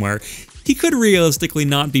sacrifices somewhere. He could realistically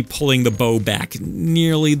not be pulling the bow back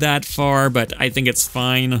nearly that far, but I think it's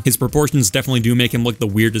fine. His proportions definitely do make him look the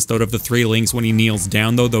weirdest out of the three Links when he kneels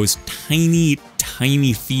down, though. Those tiny,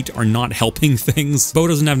 tiny feet are not helping things. Bow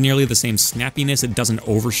doesn't have nearly the same snappiness. It doesn't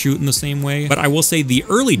overshoot in the same way. But I will say the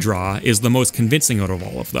early draw is the most convincing out of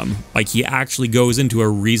all of them. Like, he actually goes into a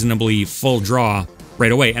reasonably full draw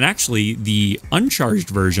right away. And actually, the uncharged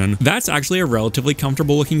version, that's actually a relatively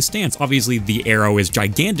comfortable looking stance. Obviously, the arrow is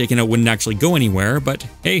gigantic and it wouldn't actually go anywhere, but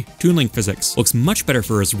hey, Toon Link physics. Looks much better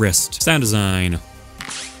for his wrist. Sound design.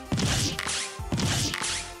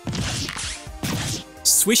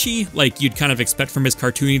 Swishy, like you'd kind of expect from his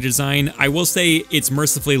cartoony design. I will say it's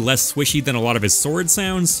mercifully less swishy than a lot of his sword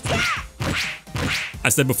sounds. I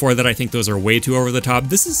said before that I think those are way too over the top.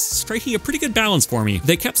 This is striking a pretty good balance for me.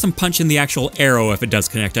 They kept some punch in the actual arrow if it does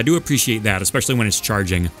connect. I do appreciate that, especially when it's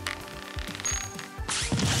charging.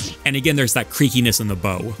 And again, there's that creakiness in the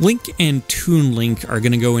bow. Link and Toon Link are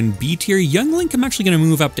going to go in B tier. Young Link, I'm actually going to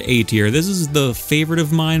move up to A tier. This is the favorite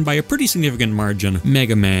of mine by a pretty significant margin.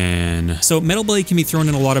 Mega Man. So Metal Blade can be thrown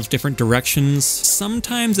in a lot of different directions.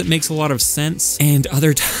 Sometimes it makes a lot of sense, and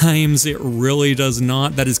other times it really does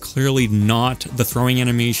not. That is clearly not the throwing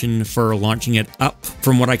animation for launching it up.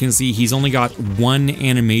 From what I can see, he's only got one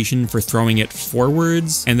animation for throwing it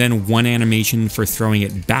forwards, and then one animation for throwing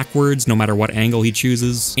it backwards, no matter what angle he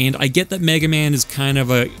chooses. And I get that Mega Man is kind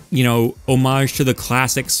of a, you know, homage to the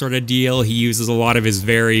classic sort of deal. He uses a lot of his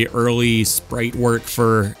very early sprite work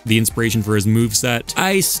for the inspiration for his moveset.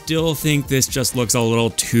 I still think this just looks a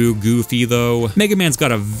little too goofy though. Mega Man's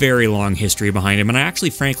got a very long history behind him, and I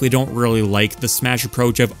actually frankly don't really like the Smash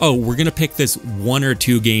approach of, oh, we're gonna pick this 1 or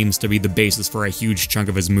 2 games to be the basis for a huge chunk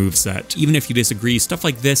of his moveset. Even if you disagree, stuff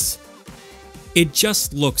like this, it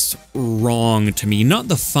just looks wrong to me. Not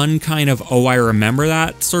the fun kind of, oh, I remember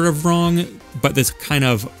that sort of wrong, but this kind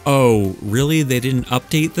of, oh, really? They didn't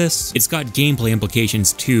update this? It's got gameplay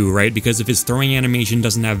implications too, right? Because if his throwing animation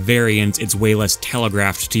doesn't have variance, it's way less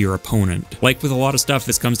telegraphed to your opponent. Like with a lot of stuff,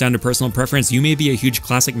 this comes down to personal preference. You may be a huge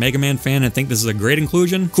classic Mega Man fan and think this is a great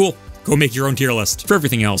inclusion. Cool. Go make your own tier list. For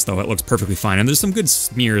everything else, though, it looks perfectly fine, and there's some good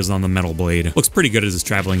smears on the Metal Blade. Looks pretty good as it's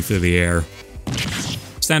traveling through the air.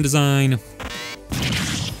 Sound design.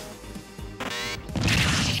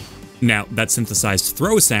 Now, that synthesized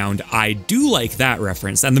throw sound, I do like that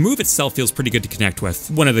reference, and the move itself feels pretty good to connect with.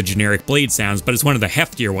 One of the generic blade sounds, but it's one of the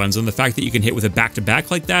heftier ones, and the fact that you can hit with it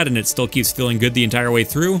back-to-back like that and it still keeps feeling good the entire way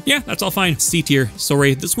through, yeah, that's all fine. C tier.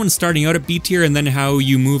 Sorry, this one's starting out at B tier, and then how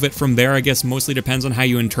you move it from there, I guess, mostly depends on how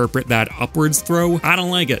you interpret that upwards throw. I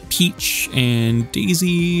don't like it. Peach and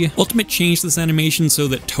Daisy. Ultimate changed this animation so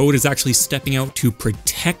that Toad is actually stepping out to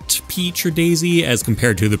protect Peach or Daisy, as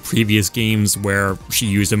compared to the previous games where she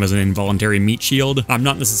used him as an involuntary meat shield. I'm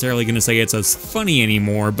not necessarily going to say it's as funny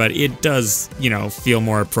anymore, but it does, you know, feel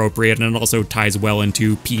more appropriate, and it also ties well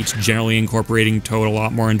into Peach generally incorporating Toad a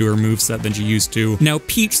lot more into her moveset than she used to. Now,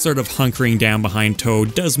 Peach sort of hunkering down behind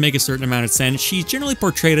Toad does make a certain amount of sense. She's generally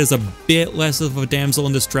portrayed as a bit less of a damsel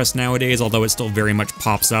in distress nowadays, although it still very much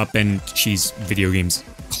pops up, and she's video games'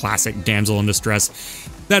 classic damsel in distress.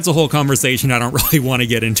 That's a whole conversation I don't really want to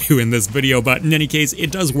get into in this video, but in any case,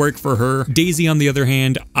 it does work for her. Daisy, on the other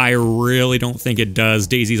hand, I really don't think it does.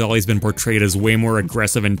 Daisy's always been portrayed as way more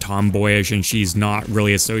aggressive and tomboyish, and she's not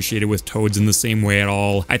really associated with Toads in the same way at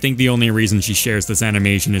all. I think the only reason she shares this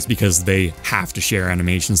animation is because they have to share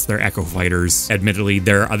animations. They're Echo Fighters. Admittedly,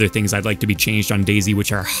 there are other things I'd like to be changed on Daisy,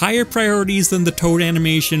 which are higher priorities than the Toad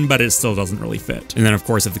animation, but it still doesn't really fit. And then, of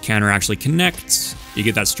course, if the counter actually connects, you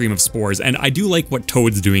get that stream of spores, and I do like what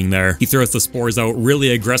Toad's doing there. He throws the spores out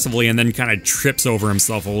really aggressively and then kind of trips over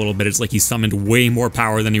himself a little bit. It's like he summoned way more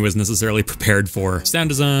power than he was necessarily prepared for. Sound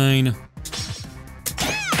design.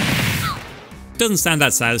 Doesn't sound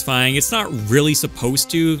that satisfying. It's not really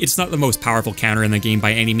supposed to. It's not the most powerful counter in the game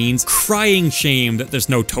by any means. Crying shame that there's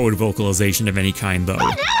no Toad vocalization of any kind, though.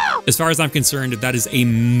 As far as I'm concerned, that is a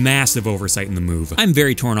massive oversight in the move. I'm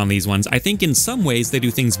very torn on these ones. I think in some ways they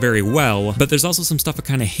do things very well, but there's also some stuff I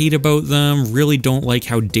kind of hate about them. Really don't like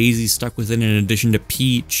how Daisy's stuck with it in addition to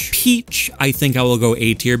Peach. Peach, I think I will go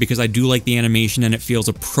A tier because I do like the animation and it feels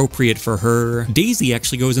appropriate for her. Daisy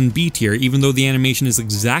actually goes in B tier, even though the animation is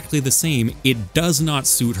exactly the same. It does not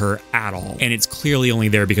suit her at all, and it's clearly only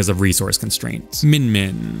there because of resource constraints. Min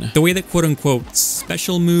Min. The way that quote-unquote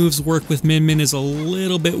special moves work with Min Min is a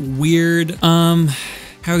little bit weird. How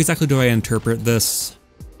exactly do I interpret this?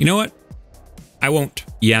 You know what? I won't.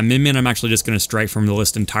 Yeah, Min Min I'm actually just going to strike from the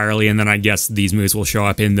list entirely, and then I guess these moves will show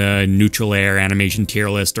up in the neutral air animation tier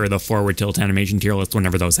list or the forward tilt animation tier list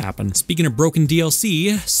whenever those happen. Speaking of broken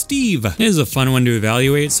DLC, Steve is a fun one to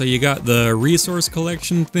evaluate. So you got the resource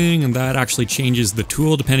collection thing, and that actually changes the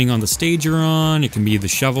tool depending on the stage you're on. It can be the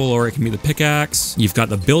shovel or it can be the pickaxe. You've got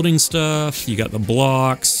the building stuff, you got the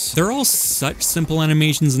blocks. They're all such simple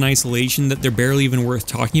animations in isolation that they're barely even worth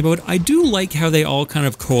talking about. I do like how they all kind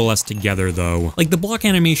of coalesce together though. Like the block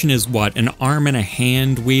animation is what, an arm and a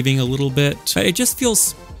hand waving a little bit? It just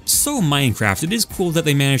feels so Minecraft. It is cool that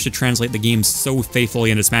they managed to translate the game so faithfully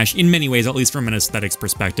into Smash in many ways, at least from an aesthetics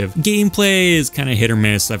perspective. Gameplay is kind of hit or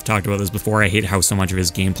miss. I've talked about this before. I hate how so much of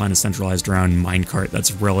his game plan is centralized around minecart.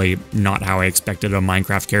 That's really not how I expected a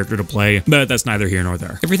Minecraft character to play, but that's neither here nor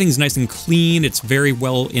there. Everything's nice and clean. It's very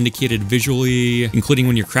well indicated visually, including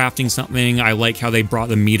when you're crafting something. I like how they brought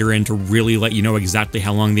the meter in to really let you know exactly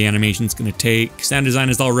how long the animation's going to take. Sound design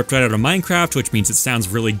is all ripped right out of Minecraft, which means it sounds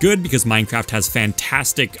really good because Minecraft has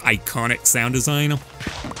fantastic iconic sound design.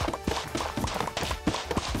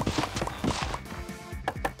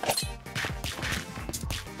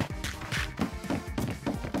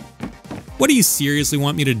 What do you seriously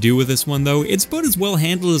want me to do with this one though? It's about as well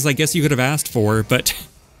handled as I guess you could have asked for, but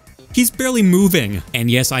he's barely moving. And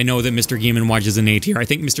yes, I know that Mr. Game & Watch is an A tier. I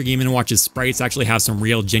think Mr. Game & Watch's sprites actually have some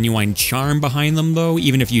real genuine charm behind them though,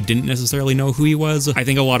 even if you didn't necessarily know who he was. I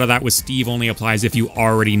think a lot of that with Steve only applies if you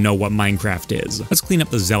already know what Minecraft is. Let's clean up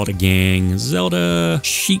the Zelda gang. Zelda,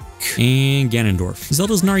 Sheik, and Ganondorf.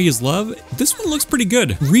 Zelda's Narya's Love. This one looks pretty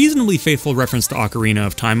good. Reasonably faithful reference to Ocarina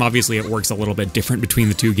of Time. Obviously it works a little bit different between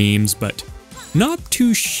the two games, but not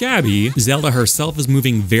too shabby. Zelda herself is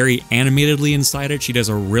moving very animatedly inside it. She does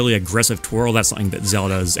a really aggressive twirl. That's something that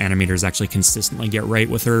Zelda's animators actually consistently get right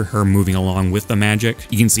with her moving along with the magic.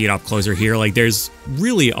 You can see it up closer here. Like there's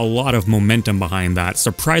really a lot of momentum behind that,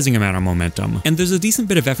 surprising amount of momentum. And there's a decent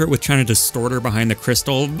bit of effort with trying to distort her behind the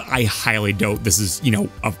crystal. I highly doubt this is, you know,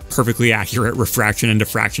 a perfectly accurate refraction and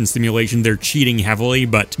diffraction simulation. They're cheating heavily,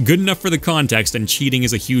 but good enough for the context, and cheating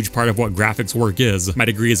is a huge part of what graphics work is. My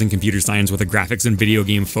degree is in computer science with a graphics and video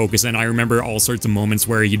game focus, and I remember all sorts of moments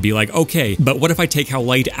where you'd be like, okay, but what if I take how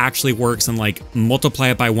light actually works and like multiply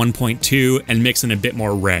it by 1.2 and mix in a bit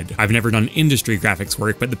more red? I've never done industry graphics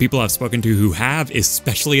work, but the people I've spoken to who have,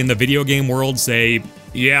 especially in the video game world, say,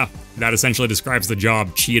 yeah, that essentially describes the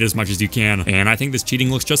job. Cheat as much as you can. And I think this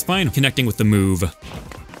cheating looks just fine. Connecting with the move.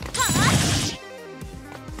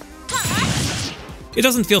 It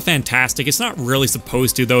doesn't feel fantastic. It's not really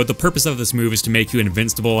supposed to, though. The purpose of this move is to make you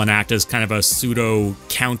invincible and act as kind of a pseudo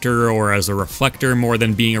counter or as a reflector more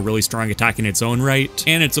than being a really strong attack in its own right.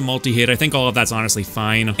 And it's a multi-hit. I think all of that's honestly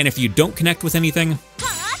fine. And if you don't connect with anything,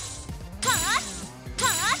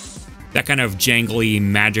 that kind of jangly,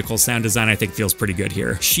 magical sound design I think feels pretty good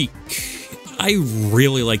here. Sheik. I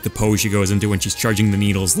really like the pose she goes into when she's charging the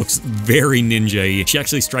needles. Looks very ninja-y. She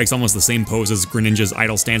actually strikes almost the same pose as Greninja's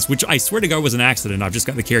idle stance, which I swear to God was an accident. I've just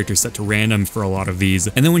got the character set to random for a lot of these.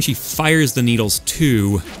 And then when she fires the needles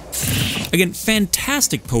too, again,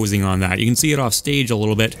 fantastic posing on that. You can see it off stage a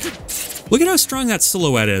little bit. Look at how strong that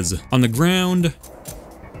silhouette is. On the ground.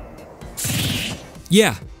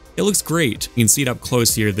 Yeah, it looks great. You can see it up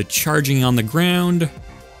close here. The charging on the ground.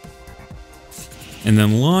 And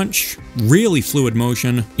then launch, really fluid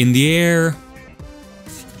motion. In the air,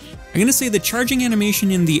 I'm gonna say the charging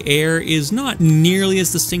animation in the air is not nearly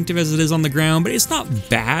as distinctive as it is on the ground, but it's not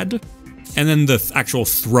bad. And then the actual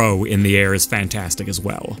throw in the air is fantastic as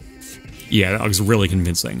well. Yeah, that looks really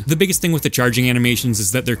convincing. The biggest thing with the charging animations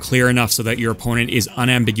is that they're clear enough so that your opponent is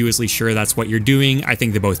unambiguously sure that's what you're doing. I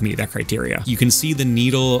think they both meet that criteria. You can see the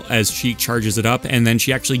needle as she charges it up, and then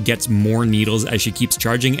she actually gets more needles as she keeps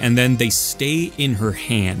charging, and then they stay in her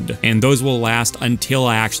hand. And those will last until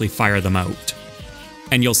I actually fire them out.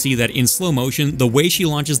 And you'll see that in slow motion, the way she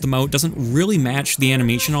launches them out doesn't really match the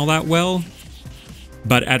animation all that well.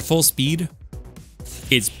 But at full speed,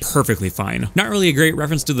 it's perfectly fine. Not really a great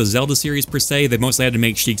reference to the Zelda series per se. They mostly had to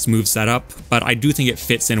make Sheik's move set up, but I do think it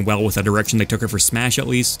fits in well with the direction they took her for Smash at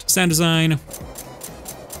least. Sound design.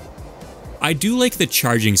 I do like the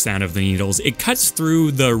charging sound of the needles. It cuts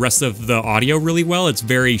through the rest of the audio really well. It's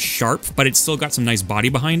very sharp, but it's still got some nice body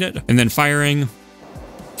behind it. And then firing.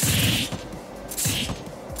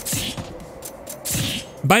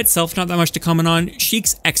 By itself, not that much to comment on.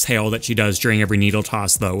 Sheik's exhale that she does during every needle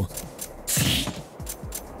toss though.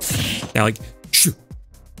 Yeah, like, shoo,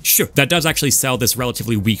 shoo. That does actually sell this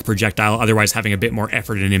relatively weak projectile, otherwise having a bit more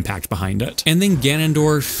effort and impact behind it. And then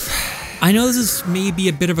Ganondorf. I know this is maybe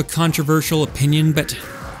a bit of a controversial opinion, but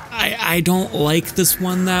I don't like this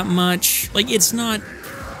one that much. Like, it's not...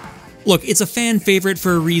 Look, it's a fan favorite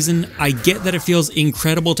for a reason. I get that it feels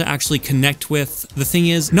incredible to actually connect with. The thing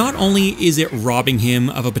is, not only is it robbing him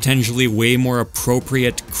of a potentially way more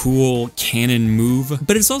appropriate, cool canon move,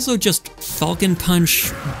 but it's also just Falcon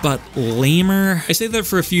Punch, but lamer. I say that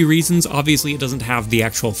for a few reasons. Obviously, it doesn't have the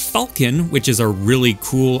actual Falcon, which is a really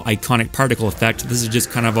cool, iconic particle effect. This is just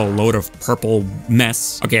kind of a load of purple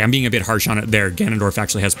mess. Okay, I'm being a bit harsh on it there. Ganondorf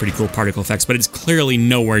actually has pretty cool particle effects, but it's clearly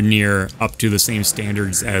nowhere near up to the same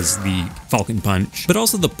standards as the Falcon Punch. But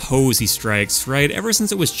also the pose he strikes, right? Ever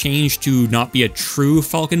since it was changed to not be a true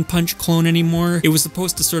Falcon Punch clone anymore, it was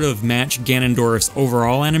supposed to sort of match Ganondorf's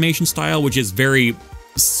overall animation style, which is very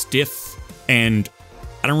stiff, and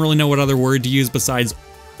I don't really know what other word to use besides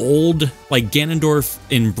old. Like, Ganondorf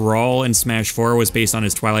in Brawl and Smash 4 was based on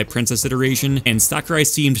his Twilight Princess iteration, and Sakurai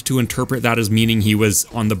seemed to interpret that as meaning he was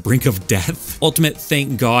on the brink of death. Ultimate,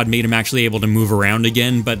 thank God, made him actually able to move around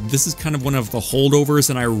again, but this is kind of one of the holdovers,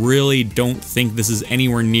 and I really don't think this is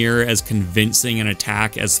anywhere near as convincing an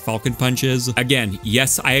attack as Falcon Punch is. Again,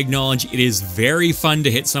 yes, I acknowledge it is very fun to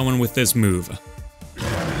hit someone with this move.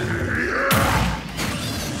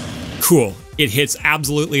 Cool. It hits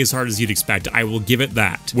absolutely as hard as you'd expect. I will give it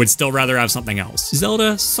that. Would still rather have something else.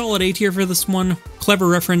 Zelda, solid A tier for this one. Clever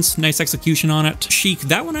reference, nice execution on it. Sheik,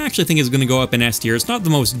 that one I actually think is going to go up in S tier. It's not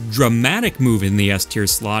the most dramatic move in the S tier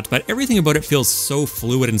slot, but everything about it feels so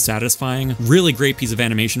fluid and satisfying. Really great piece of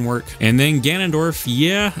animation work. And then Ganondorf,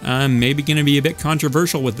 yeah, I'm maybe going to be a bit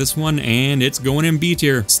controversial with this one, and it's going in B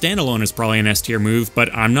tier. Standalone is probably an S tier move,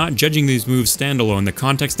 but I'm not judging these moves standalone. The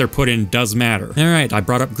context they're put in does matter. All right, I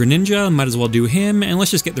brought up Greninja, might as well do him, and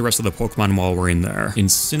let's just get the rest of the Pokemon while we're in there.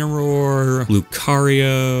 Incineroar,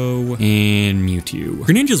 Lucario, and Mewtwo.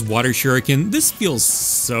 Greninja's Water Shuriken, this feels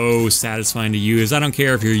so satisfying to use. I don't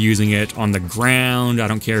care if you're using it on the ground, I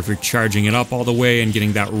don't care if you're charging it up all the way and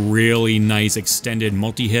getting that really nice extended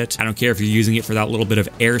multi-hit. I don't care if you're using it for that little bit of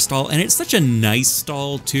air stall, and it's such a nice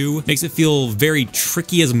stall too. Makes it feel very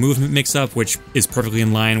tricky as a movement mix-up, which is perfectly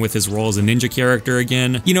in line with his role as a ninja character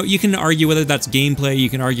again. You know, you can argue whether that's gameplay, you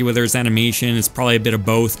can argue whether it's animation, it's probably a bit of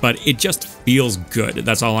both, but it just feels good.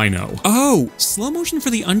 That's all I know. Oh, slow motion for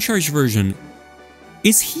the uncharged version.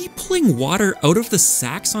 Is he pulling water out of the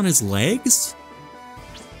sacks on his legs?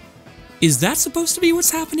 Is that supposed to be what's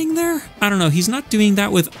happening there? I don't know, he's not doing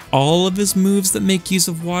that with all of his moves that make use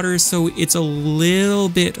of water, so it's a little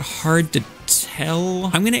bit hard to tell. tell.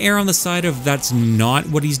 I'm gonna err on the side of that's not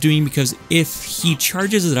what he's doing, because if he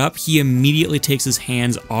charges it up, he immediately takes his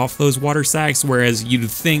hands off those water sacks, whereas you'd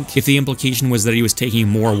think if the implication was that he was taking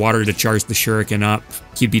more water to charge the shuriken up,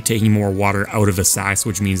 he'd be taking more water out of the sacks,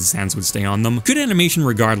 which means his hands would stay on them. Good animation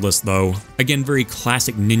regardless though. Again, very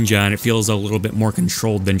classic ninja, and it feels a little bit more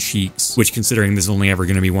controlled than Sheik's, which considering there's only ever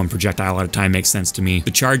going to be one projectile at a time makes sense to me.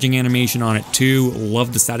 The charging animation on it too,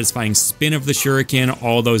 love the satisfying spin of the shuriken,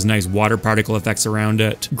 all those nice water particle effects around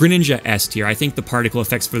it. Greninja S tier. I think the particle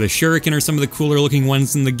effects for the shuriken are some of the cooler looking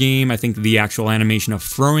ones in the game. I think the actual animation of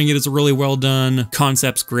throwing it is really well done.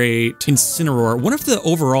 Concept's great. Incineroar, one of the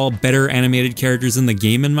overall better animated characters in the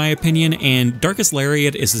game in my opinion, and Darkest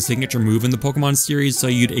Lariat is a signature move in the Pokemon series, so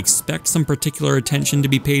you'd expect some particular attention to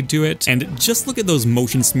be paid to it. And just look at those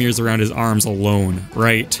motion smears around his arms alone,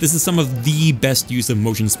 right? This is some of the best use of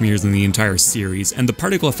motion smears in the entire series, and the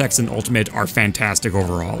particle effects in Ultimate are fantastic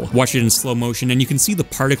overall. Watch it in slow motion and you can see the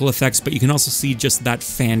particle effects, but you can also see just that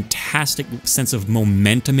fantastic sense of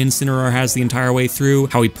momentum Incineroar has the entire way through,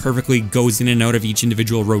 how he perfectly goes in and out of each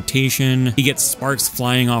individual rotation. He gets sparks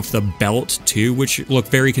flying off the belt too, which look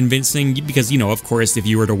very convincing because, you know, of course, if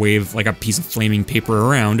you were to wave like a piece of flaming paper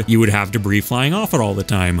around, you would have debris flying off it all the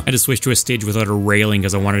time. I just switched to a stage without a railing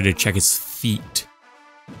because I wanted to check his feet.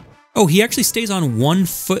 Oh, he actually stays on one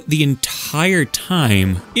foot the entire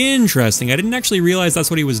time. Interesting, I didn't actually realize that's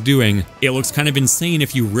what he was doing. It looks kind of insane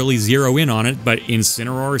if you really zero in on it, but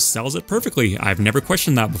Incineroar sells it perfectly. I've never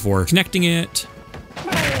questioned that before. Connecting it.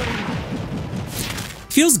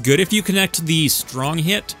 Feels good if you connect the strong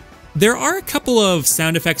hit. There are a couple of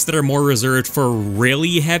sound effects that are more reserved for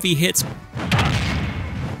really heavy hits.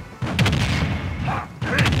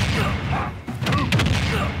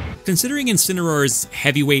 Considering Incineroar's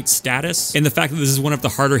heavyweight status and the fact that this is one of the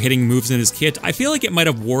harder hitting moves in his kit, I feel like it might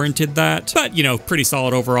have warranted that, but you know, pretty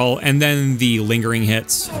solid overall. And then the lingering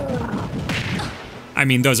hits. I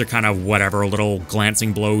mean, those are kind of whatever little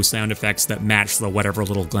glancing blow sound effects that match the whatever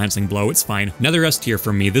little glancing blow. It's fine. Another S tier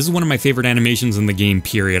from me. This is one of my favorite animations in the game,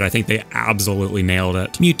 period. I think they absolutely nailed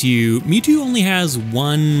it. Mewtwo. Mewtwo only has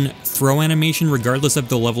one throw animation regardless of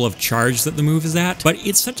the level of charge that the move is at, but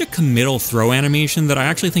it's such a committal throw animation that I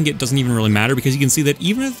actually think it doesn't even really matter, because you can see that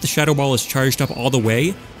even if the Shadow Ball is charged up all the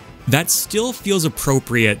way, that still feels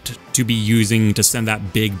appropriate to be using to send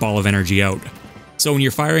that big ball of energy out. So when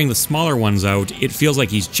you're firing the smaller ones out, it feels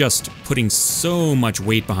like he's just putting so much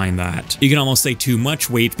weight behind that. You can almost say too much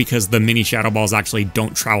weight because the mini Shadow Balls actually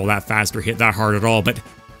don't travel that fast or hit that hard at all, but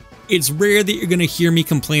it's rare that you're gonna hear me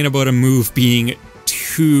complain about a move being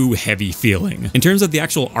too heavy feeling. In terms of the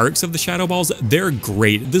actual arcs of the Shadow Balls, they're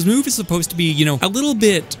great. This move is supposed to be, you know, a little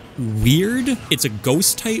bit weird. It's a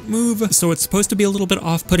ghost type move, so it's supposed to be a little bit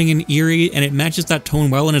off-putting and eerie, and it matches that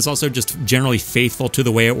tone well, and it's also just generally faithful to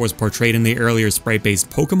the way it was portrayed in the earlier sprite-based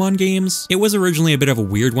Pokemon games. It was originally a bit of a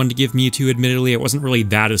weird one to give Mewtwo, admittedly. It wasn't really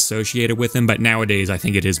that associated with him, but nowadays I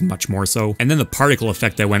think it is much more so. And then the particle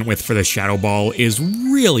effect I went with for the Shadow Ball is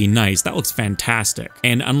really nice. That looks fantastic.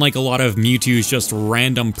 And unlike a lot of Mewtwo's just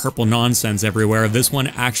random purple nonsense everywhere, this one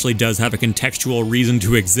actually does have a contextual reason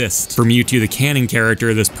to exist. For Mewtwo, the canon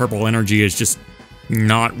character, this purple energy is just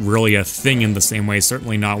not really a thing in the same way,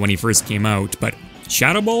 certainly not when he first came out, but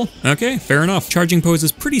Shadow Ball? Okay, fair enough. Charging pose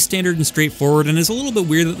is pretty standard and straightforward, and it's a little bit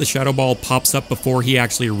weird that the Shadow Ball pops up before he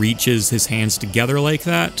actually reaches his hands together like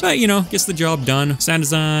that, but you know, gets the job done. Sound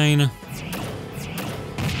design.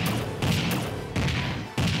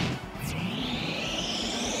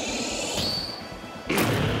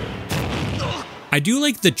 I do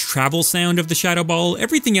like the travel sound of the Shadow Ball.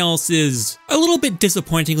 Everything else is a little bit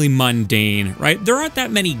disappointingly mundane, right? There aren't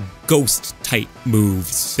that many ghost-type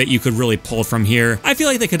moves that you could really pull from here. I feel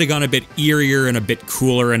like they could have gone a bit eerier and a bit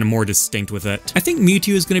cooler and more distinct with it. I think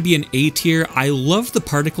Mewtwo is going to be an A tier. I love the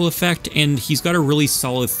particle effect, and he's got a really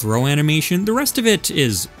solid throw animation. The rest of it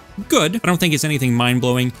is good. I don't think it's anything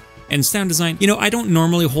mind-blowing. And sound design, you know, I don't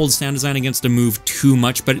normally hold sound design against a move too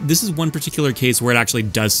much, but this is one particular case where it actually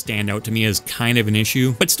does stand out to me as kind of an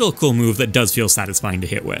issue, but still a cool move that does feel satisfying to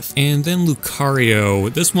hit with. And then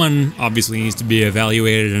Lucario. This one obviously needs to be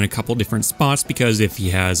evaluated in a couple different spots, because if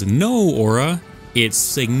he has no aura, it's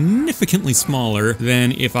significantly smaller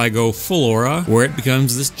than if I go full aura, where it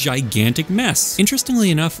becomes this gigantic mess. Interestingly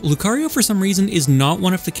enough, Lucario for some reason is not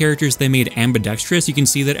one of the characters they made ambidextrous. You can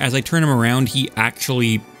see that as I turn him around, he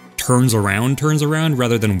actually turns around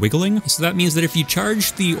rather than wiggling. So that means that if you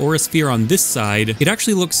charge the Aura Sphere on this side, it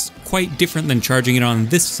actually looks quite different than charging it on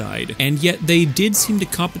this side. And yet they did seem to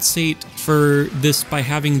compensate for this by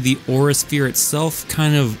having the aura sphere itself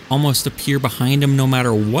kind of almost appear behind him no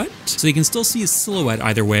matter what. So you can still see his silhouette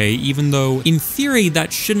either way, even though in theory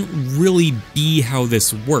that shouldn't really be how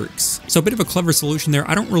this works. So a bit of a clever solution there.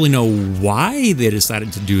 I don't really know why they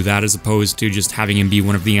decided to do that as opposed to just having him be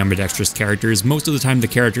one of the ambidextrous characters. Most of the time the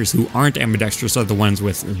characters who aren't ambidextrous are the ones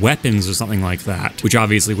with weapons or something like that, which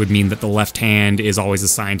obviously would mean that the left hand is always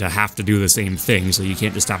assigned to have to do the same thing, so you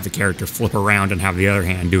can't just have the character flip around and have the other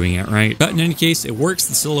hand doing it, right? But in any case, it works.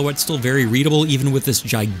 The silhouette's still very readable even with this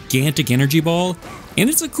gigantic energy ball. And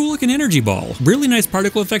it's a cool looking energy ball. Really nice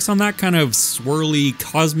particle effects on that, kind of swirly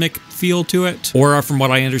cosmic feel to it. Aura, from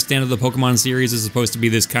what I understand of the Pokemon series, is supposed to be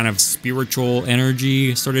this kind of spiritual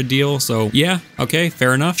energy sort of deal. So yeah, okay,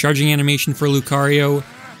 fair enough. Charging animation for Lucario.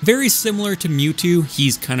 Very similar to Mewtwo.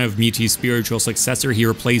 He's kind of Mewtwo's spiritual successor. He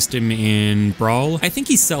replaced him in Brawl. I think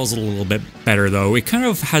he sells a little bit better though. It kind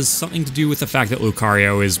of has something to do with the fact that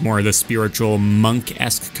Lucario is more the spiritual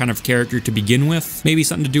monk-esque kind of character to begin with. Maybe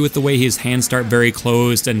something to do with the way his hands start very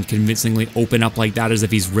closed and convincingly open up like that as if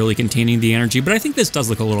he's really containing the energy, but I think this does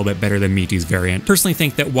look a little bit better than Mewtwo's variant. Personally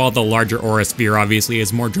think that while the larger aura sphere obviously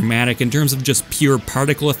is more dramatic in terms of just pure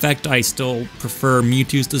particle effect, I still prefer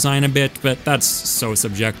Mewtwo's design a bit, but that's so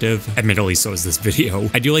subjective. Admittedly, so is this video.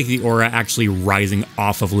 I do like the aura actually rising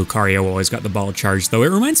off of Lucario while he's got the ball charged, though. It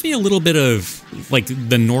reminds me a little bit of, like,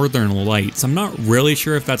 the Northern Lights. I'm not really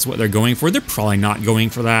sure if that's what they're going for. They're probably not going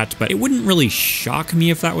for that, but it wouldn't really shock me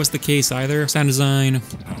if that was the case either. Sound design.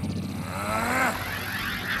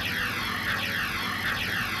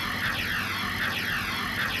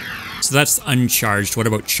 So that's uncharged. What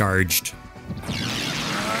about charged?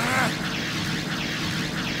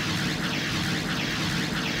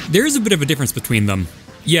 There is a bit of a difference between them.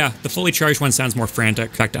 Yeah, the fully charged one sounds more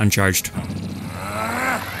frantic. Back to uncharged.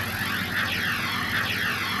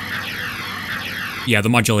 Yeah, the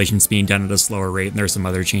modulation's being done at a slower rate, and there's some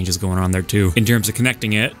other changes going on there too. In terms of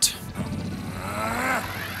connecting it,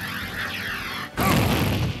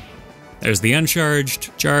 there's the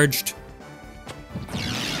uncharged, charged.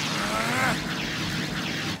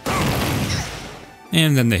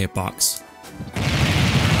 And then the hitbox.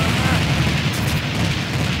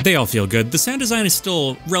 They all feel good. The sound design is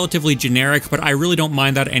still relatively generic, but I really don't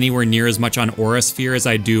mind that anywhere near as much on Aura Sphere as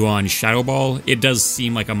I do on Shadow Ball. It does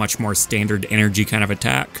seem like a much more standard energy kind of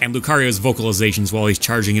attack. And Lucario's vocalizations while he's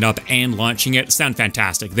charging it up and launching it sound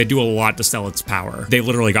fantastic. They do a lot to sell its power. They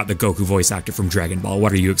literally got the Goku voice actor from Dragon Ball.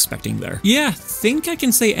 What are you expecting there? Yeah, think I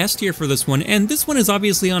can say S tier for this one, and this one is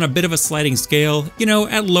obviously on a bit of a sliding scale. You know,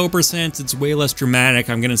 at low percents, it's way less dramatic.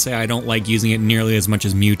 I'm gonna say I don't like using it nearly as much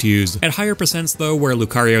as Mewtwo's. At higher percents though, where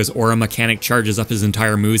Lucario's aura mechanic charges up his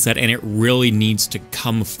entire moveset and it really needs to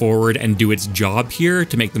come forward and do its job here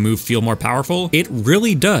to make the move feel more powerful, it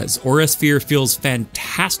really does. Aura Sphere feels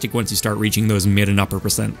fantastic once you start reaching those mid and upper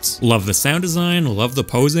percents. Love the sound design, love the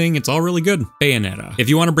posing, it's all really good. Bayonetta. If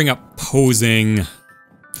you want to bring up posing,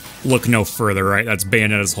 look no further, right? That's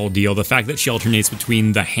Bayonetta's whole deal. The fact that she alternates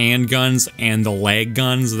between the handguns and the leg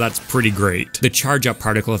guns, that's pretty great. The charge up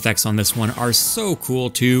particle effects on this one are so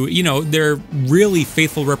cool too. You know, they're really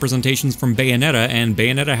faithful representations from Bayonetta, and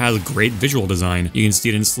Bayonetta has great visual design. You can see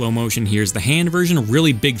it in slow motion. Here's the hand version, a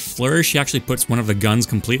really big flourish. She actually puts one of the guns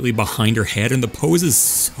completely behind her head, and the pose is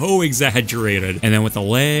so exaggerated. And then with the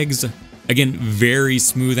legs, again, very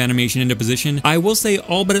smooth animation into position. I will say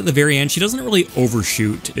all but at the very end, she doesn't really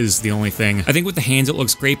overshoot is the only thing. I think with the hands it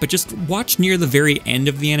looks great, but just watch near the very end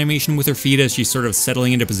of the animation with her feet as she's sort of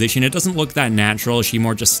settling into position. It doesn't look that natural. She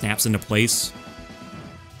more just snaps into place.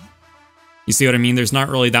 You see what I mean? There's not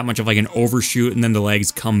really that much of like an overshoot and then the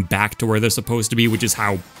legs come back to where they're supposed to be, which is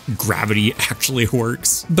how gravity actually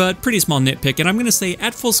works. But pretty small nitpick, and I'm gonna say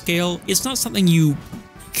at full scale, it's not something you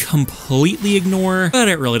completely ignore, but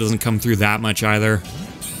it really doesn't come through that much either.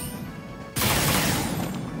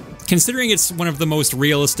 Considering it's one of the most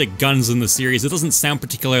realistic guns in the series, it doesn't sound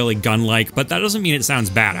particularly gun-like, but that doesn't mean it sounds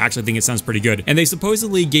bad. I actually think it sounds pretty good. And they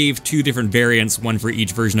supposedly gave 2 different variants, one for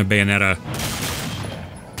each version of Bayonetta.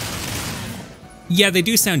 Yeah, they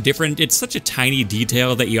do sound different. It's such a tiny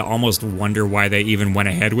detail that you almost wonder why they even went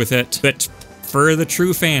ahead with it, but for the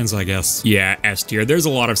true fans, I guess. Yeah, S tier. There's a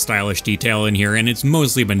lot of stylish detail in here, and it's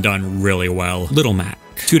mostly been done really well. Little Mac.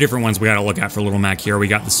 2 different ones we gotta look at for Little Mac here. We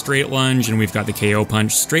got the straight lunge, and we've got the KO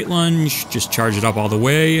punch. Straight lunge, just charge it up all the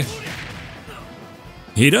way.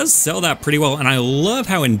 He does sell that pretty well, and I love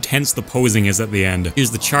how intense the posing is at the end.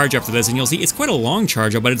 Here's the charge after this, and you'll see it's quite a long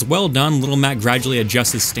charge up, but it's well done. Little Mac gradually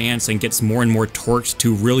adjusts his stance and gets more and more torqued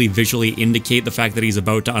to really visually indicate the fact that he's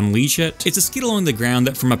about to unleash it. It's a skid along the ground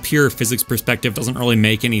that from a pure physics perspective doesn't really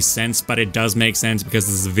make any sense, but it does make sense because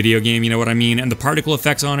this is a video game, you know what I mean? And the particle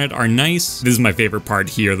effects on it are nice. This is my favorite part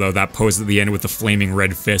here though, that pose at the end with the flaming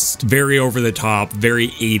red fist. Very over the top, very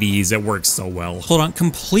 80s, it works so well. Hold on,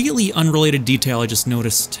 completely unrelated detail I just noticed.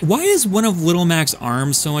 Why is one of Little Mac's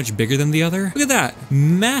arms so much bigger than the other? Look at that,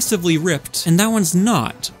 massively ripped, and that one's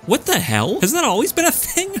not. What the hell? Has that always been a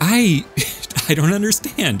thing? I don't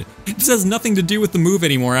understand. This has nothing to do with the move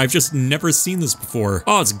anymore. I've just never seen this before.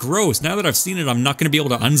 Oh, it's gross. Now that I've seen it, I'm not gonna be able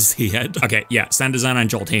to unsee it. Okay, yeah, sound design on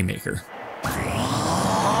Jolt Haymaker.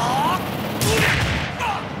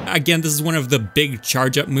 Again, this is one of the big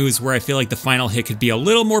charge up moves where I feel like the final hit could be a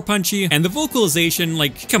little more punchy, and the vocalization,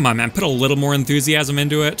 like, come on man, put a little more enthusiasm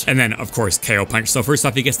into it. And then, of course, KO punch. So first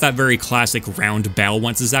off, he gets that very classic round bell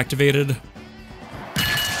once it's activated.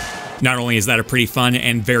 Not only is that a pretty fun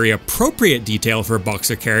and very appropriate detail for a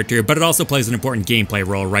boxer character, but it also plays an important gameplay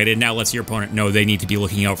role, right? It now lets your opponent know they need to be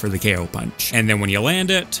looking out for the KO punch. And then when you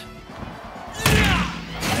land it,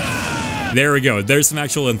 there we go. There's some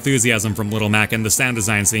actual enthusiasm from Little Mac, and the sound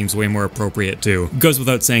design seems way more appropriate too. Goes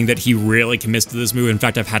without saying that he really commits to this move. In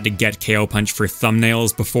fact, I've had to get KO punch for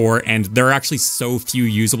thumbnails before, and there are actually so few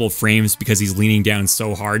usable frames because he's leaning down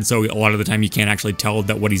so hard, so a lot of the time you can't actually tell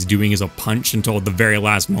that what he's doing is a punch until the very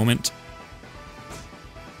last moment.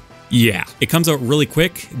 Yeah, it comes out really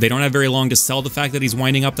quick. They don't have very long to sell the fact that he's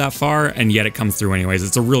winding up that far, and yet it comes through anyways.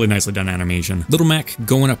 It's a really nicely done animation. Little Mac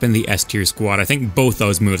going up in the S tier squad. I think both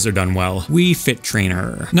those moves are done well. Wii Fit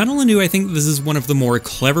Trainer. Not only do I think this is one of the more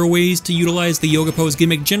clever ways to utilize the yoga pose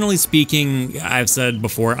gimmick, generally speaking, I've said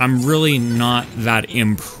before, I'm really not that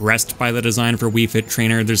impressed by the design for Wii Fit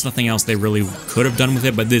Trainer. There's nothing else they really could have done with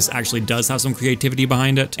it, but this actually does have some creativity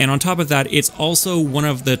behind it. And on top of that, it's also one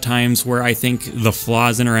of the times where I think the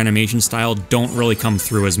flaws in her animation style don't really come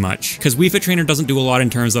through as much. Because Wii Fit Trainer doesn't do a lot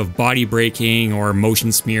in terms of body breaking or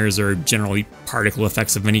motion smears or generally particle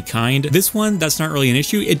effects of any kind. This one, that's not really an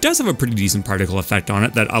issue. It does have a pretty decent particle effect on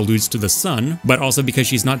it that alludes to the sun, but also because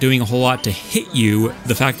she's not doing a whole lot to hit you,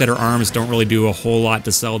 the fact that her arms don't really do a whole lot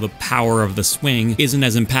to sell the power of the swing isn't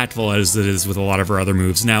as impactful as it is with a lot of her other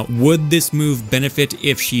moves. Now, would this move benefit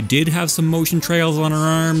if she did have some motion trails on her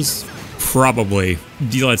arms? Probably.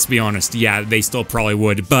 Let's be honest, yeah, they still probably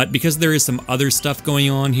would, but because there is some other stuff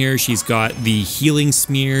going on here, she's got the healing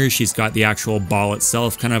smear, she's got the actual ball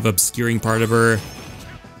itself kind of obscuring part of her,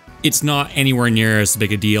 it's not anywhere near as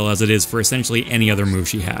big a deal as it is for essentially any other move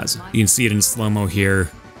she has. You can see it in slow-mo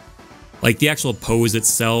here. Like, the actual pose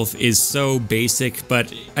itself is so basic,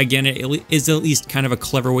 but again, it is at least kind of a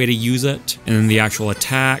clever way to use it. And then the actual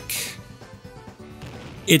attack,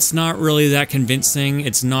 it's not really that convincing.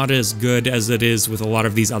 It's not as good as it is with a lot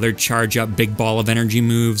of these other charge up big ball of energy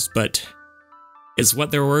moves, but it's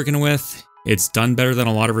what they're working with. It's done better than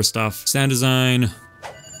a lot of her stuff. Sound design,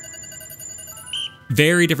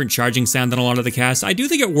 very different charging sound than a lot of the cast. I do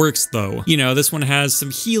think it works though. You know, this one has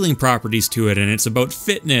some healing properties to it, and it's about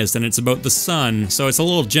fitness, and it's about the sun, so it's a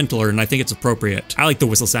little gentler, and I think it's appropriate. I like the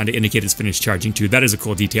whistle sound to indicate it's finished charging too. That is a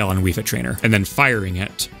cool detail on Wii Fit Trainer. And then firing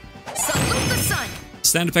it. Salute the sun.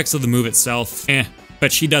 Sound effects of the move itself,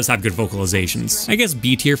 but she does have good vocalizations. I guess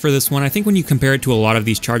B tier for this one. I think when you compare it to a lot of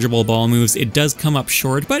these chargeable ball moves, it does come up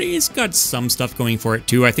short, but it's got some stuff going for it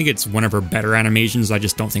too. I think it's one of her better animations. I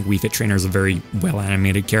just don't think Wii Fit Trainer is a very well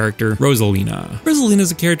animated character. Rosalina. Rosalina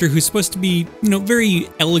is a character who's supposed to be, you know, very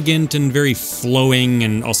elegant and very flowing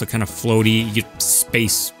and also kind of floaty,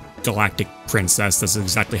 space galactic princess. That's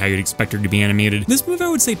exactly how you'd expect her to be animated. This move, I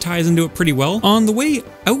would say, ties into it pretty well. On the way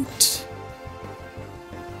out,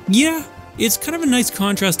 yeah, it's kind of a nice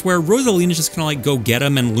contrast where Rosalina's just kind of like go get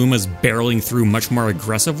him and Luma's barreling through much more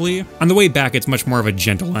aggressively. On the way back, it's much more of a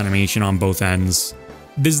gentle animation on both ends.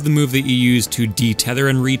 This is the move that you use to detether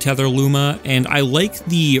and retether Luma, and I like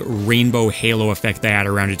the rainbow halo effect they add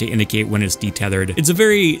around it to indicate when it's detethered. It's a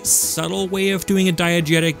very subtle way of doing a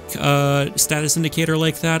diegetic status indicator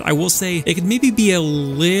like that. I will say it could maybe be a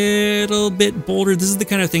little bit bolder. This is the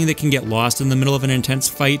kind of thing that can get lost in the middle of an intense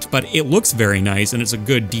fight, but it looks very nice and it's a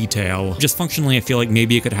good detail. Just functionally, I feel like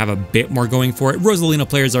maybe it could have a bit more going for it. Rosalina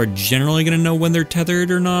players are generally going to know when they're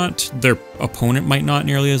tethered or not. Their opponent might not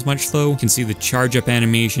nearly as much though. You can see the charge up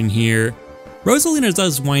animation here. Rosalina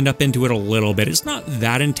does wind up into it a little bit. It's not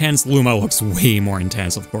that intense. Luma looks way more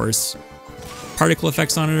intense, of course. Particle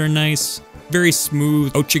effects on it are nice. Very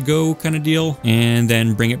smooth, out you go kind of deal. And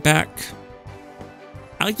then bring it back.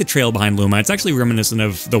 I like the trail behind Luma. It's actually reminiscent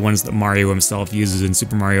of the ones that Mario himself uses in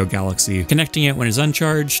Super Mario Galaxy. Connecting it when it's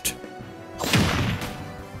uncharged.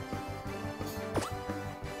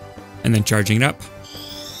 And then charging it up.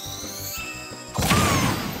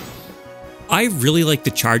 I really like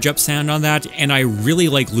the charge up sound on that, and I really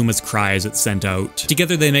like Luma's cry as it's sent out.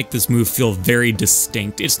 Together they make this move feel very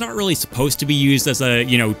distinct. It's not really supposed to be used as a,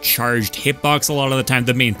 charged hitbox a lot of the time.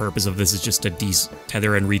 The main purpose of this is just to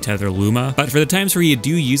de-tether and retether Luma. But for the times where you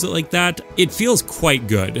do use it like that, it feels quite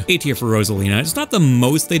good. A tier for Rosalina. It's not the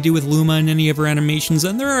most they do with Luma in any of her animations,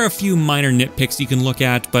 and there are a few minor nitpicks you can look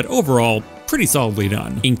at, but overall, pretty solidly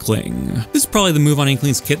done. Inkling. This is probably the move on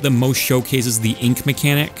Inkling's kit that most showcases the ink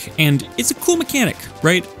mechanic, and it's a cool mechanic,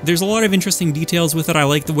 right? There's a lot of interesting details with it. I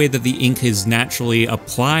like the way that the ink is naturally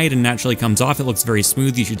applied and naturally comes off. It looks very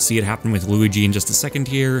smooth. You should see it happen with Luigi in just a second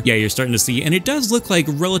here. Yeah, you're starting to see, and it does look like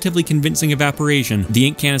relatively convincing evaporation. The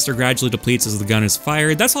ink canister gradually depletes as the gun is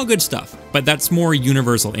fired. That's all good stuff, but that's more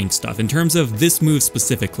universal ink stuff. In terms of this move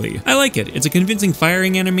specifically, I like it. It's a convincing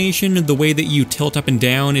firing animation. The way that you tilt up and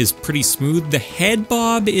down is pretty smooth. The head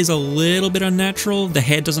bob is a little bit unnatural. The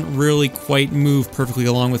head doesn't really quite move perfectly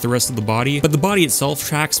along with the rest of the body, but the body itself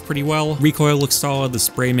tracks pretty well. Recoil looks solid, the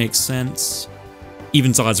spray makes sense.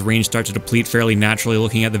 Even saw its range start to deplete fairly naturally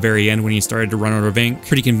looking at the very end when he started to run out of ink.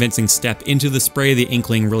 Pretty convincing step into the spray. The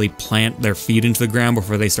Inkling really plant their feet into the ground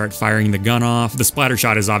before they start firing the gun off. The splatter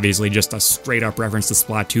shot is obviously just a straight up reference to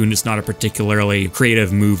Splatoon. It's not a particularly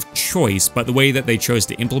creative move choice, but the way that they chose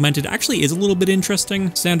to implement it actually is a little bit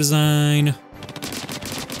interesting. Sound design.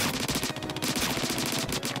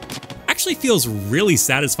 Actually feels really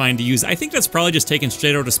satisfying to use. I think that's probably just taken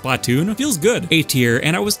straight out of Splatoon. It feels good. A tier,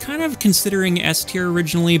 and I was kind of considering S tier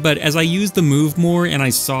originally, but as I used the move more and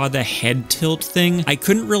I saw the head tilt thing, I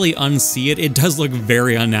couldn't really unsee it. It does look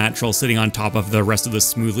very unnatural sitting on top of the rest of the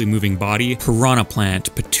smoothly moving body. Piranha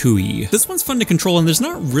Plant, Patooey. This one's fun to control, and there's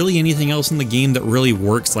not really anything else in the game that really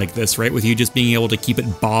works like this, right? With you just being able to keep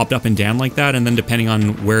it bobbed up and down like that, and then depending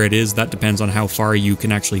on where it is, that depends on how far you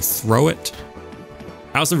can actually throw it.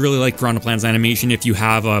 I also really like Piranha Plant's animation if you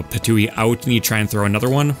have a Patooey out and you try and throw another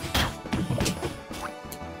one.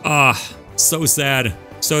 Ah, so sad,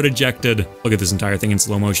 so dejected. Look at this entire thing in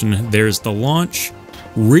slow motion. There's the launch,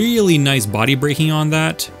 really nice body breaking on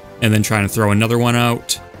that, and then trying to throw another one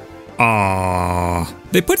out. Ah,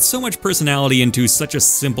 they put so much personality into such a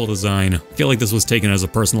simple design. I feel like this was taken as a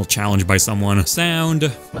personal challenge by someone.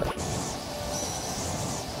 Sound.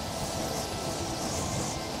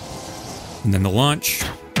 And then the launch.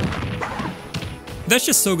 That's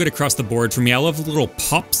just so good across the board for me. I love the little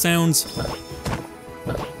pop sounds.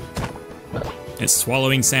 And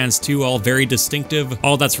swallowing sounds too, all very distinctive.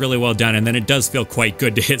 All that's really well done, and then it does feel quite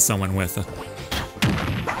good to hit someone with.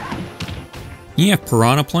 Yeah,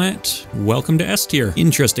 Piranha Plant, welcome to S tier.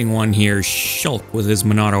 Interesting one here, Shulk with his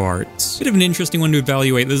Monado arts. Bit of an interesting one to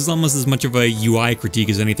evaluate. This is almost as much of a UI critique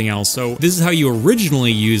as anything else. So this is how you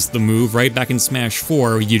originally used the move, right? Back in Smash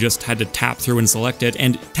 4, you just had to tap through and select it,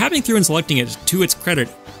 and tapping through and selecting it, to its credit,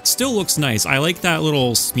 still looks nice. I like that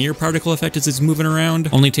little smear particle effect as it's moving around.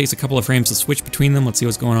 Only takes a couple of frames to switch between them. Let's see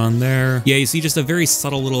what's going on there. Yeah, you see just a very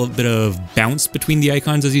subtle little bit of bounce between the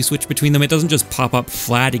icons as you switch between them. It doesn't just pop up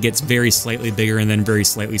flat, it gets very slightly bigger and then very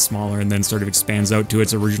slightly smaller and then sort of expands out to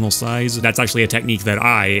its original size. That's actually a technique that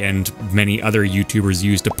I and many other YouTubers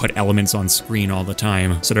use to put elements on screen all the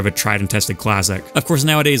time. Sort of a tried and tested classic. Of course,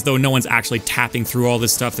 nowadays though, no one's actually tapping through all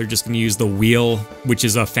this stuff. They're just going to use the wheel, which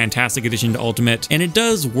is a fantastic addition to Ultimate. And it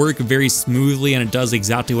does work very smoothly and it does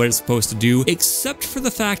exactly what it's supposed to do, except for the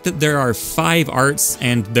fact that there are 5 arts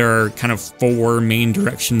and there are kind of 4 main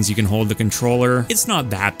directions you can hold the controller. It's not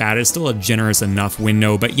that bad. It's still a generous enough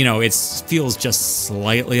window, but you know, it feels just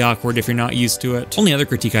slightly awkward if you're not used to it. Only other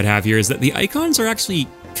critique I'd have here is that the icons are actually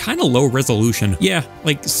kind of low resolution. Yeah,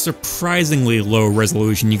 like surprisingly low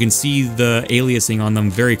resolution. You can see the aliasing on them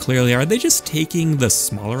very clearly. Are they just taking the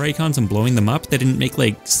smaller icons and blowing them up? They didn't make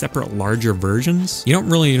like separate larger versions? You don't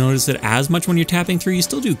really notice it as much when you're tapping through. You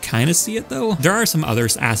still do kind of see it though. There are some other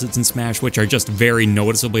assets in Smash which are just very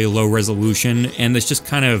noticeably low resolution, and it's just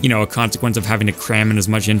kind of, you know, a consequence of having to cram in as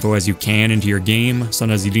much info as you can into your game.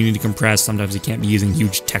 Sometimes you do need to compress, sometimes you can't be using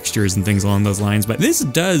huge textures and things along those lines, but this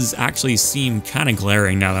does actually seem kind of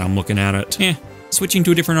glaring now that I'm looking at it. Switching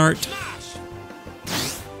to a different art.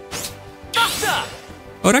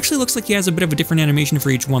 Oh, it actually looks like he has a bit of a different animation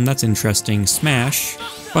for each one. That's interesting. Smash,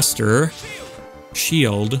 Buster,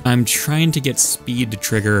 Shield. I'm trying to get speed to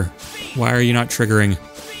trigger. Why are you not triggering?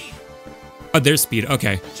 Oh, there's speed.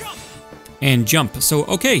 Okay. and jump. So,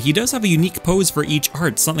 okay, he does have a unique pose for each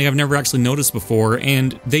art, something I've never actually noticed before,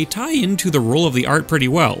 and they tie into the role of the art pretty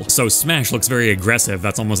well. So Smash looks very aggressive.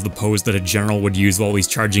 That's almost the pose that a general would use while he's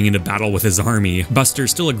charging into battle with his army.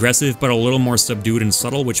 Buster's still aggressive, but a little more subdued and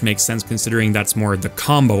subtle, which makes sense considering that's more the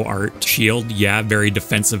combo art. Shield, yeah, very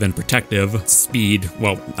defensive and protective. Speed,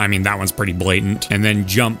 well, I mean, that one's pretty blatant. And then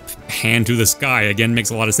jump, hand to the sky, again, makes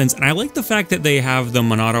a lot of sense. And I like the fact that they have the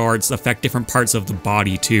Monado arts affect different parts of the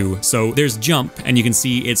body too. So there's jump, and you can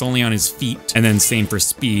see it's only on his feet. And then same for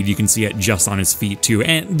speed, you can see it just on his feet too.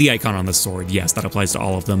 And the icon on the sword, yes, that applies to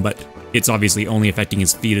all of them, but it's obviously only affecting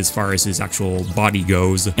his feet as far as his actual body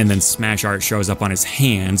goes. And then Smash art shows up on his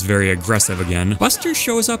hands, very aggressive again. Buster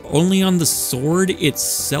shows up only on the sword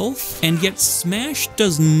itself, and yet Smash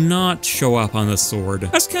does not show up on the sword.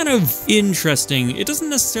 That's kind of interesting. It doesn't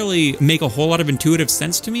necessarily make a whole lot of intuitive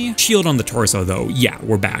sense to me. Shield on the torso though, yeah,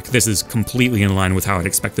 we're back. This is completely in line with how I'd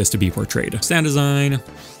expect this to be portrayed. Sound design.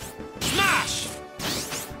 Smash!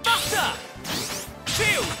 Buster!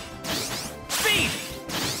 Shield! Speed!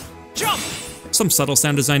 Jump! Some subtle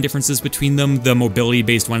sound design differences between them. The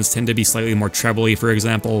mobility-based ones tend to be slightly more trebly, for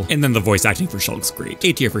example, and then the voice acting for Shulk's great.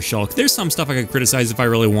 A tier for Shulk. There's some stuff I could criticize if I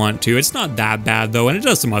really want to. It's not that bad though, and it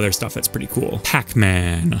does some other stuff that's pretty cool.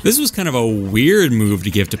 Pac-Man. This was kind of a weird move to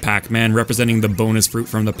give to Pac-Man, representing the bonus fruit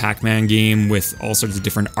from the Pac-Man game with all sorts of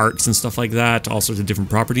different arcs and stuff like that, all sorts of different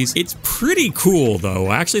properties. It's pretty cool though.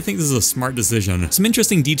 I actually think this is a smart decision. Some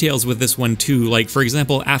interesting details with this one too, like for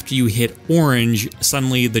example, after you hit orange,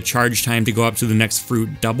 suddenly the charge time to go up to the next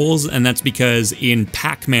fruit doubles, and that's because in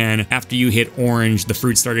Pac-Man, after you hit orange, the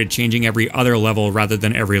fruit started changing every other level rather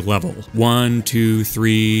than every level. 1, 2,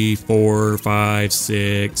 3, 4, 5,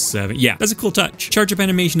 6, 7. Yeah, that's a cool touch. Charge up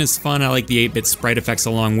animation is fun. I like the 8-bit sprite effects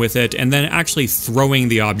along with it, and then actually throwing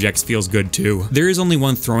the objects feels good too. There is only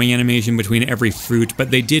one throwing animation between every fruit,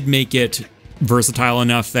 but they did make it versatile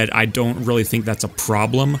enough that I don't really think that's a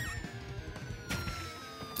problem.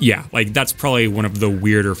 Yeah, like that's probably one of the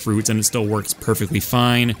weirder fruits and it still works perfectly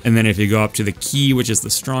fine. And then if you go up to the key, which is the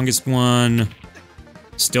strongest one,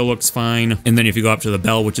 still looks fine. And then if you go up to the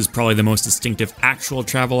bell, which is probably the most distinctive actual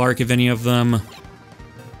travel arc of any of them,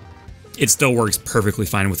 it still works perfectly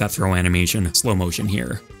fine with that throw animation. Slow motion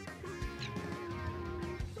here.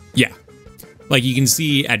 Yeah. Like you can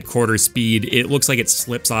see at quarter speed, it looks like it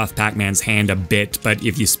slips off Pac-Man's hand a bit, but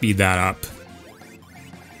if you speed that up,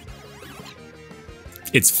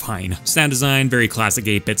 it's fine. Sound design, very classic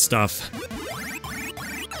 8-bit stuff.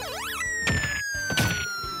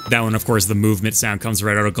 That one, of course, the movement sound comes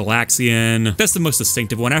right out of Galaxian. That's the most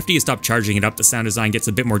distinctive one. After you stop charging it up, the sound design gets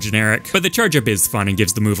a bit more generic, but the charge up is fun and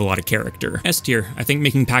gives the move a lot of character. S tier. I think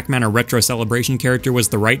making Pac-Man a retro celebration character was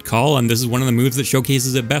the right call, and this is one of the moves that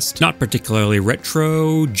showcases it best. Not particularly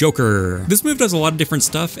retro. Joker. This move does a lot of different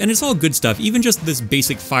stuff, and it's all good stuff. Even just this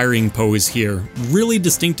basic firing pose here. Really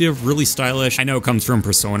distinctive, really stylish. I know it comes from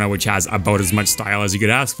Persona, which has about as much style as you could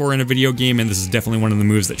ask for in a video game, and this is definitely one of the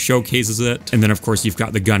moves that showcases it. And then, of course, you've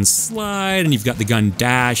got the gun slide, and you've got the gun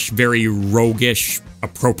dash, very roguish,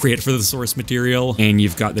 appropriate for the source material. And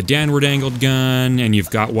you've got the downward angled gun, and you've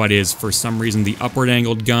got what is, for some reason, the upward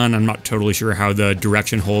angled gun. I'm not totally sure how the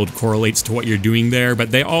direction hold correlates to what you're doing there, but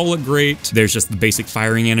they all look great. There's just the basic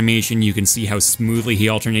firing animation. You can see how smoothly he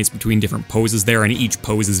alternates between different poses there, and each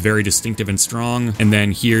pose is very distinctive and strong. And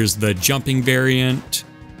then here's the jumping variant.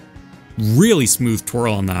 Really smooth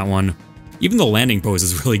twirl on that one. Even the landing pose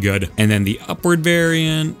is really good. And then the upward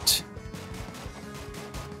variant.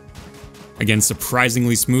 Again,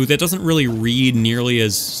 surprisingly smooth. It doesn't really read nearly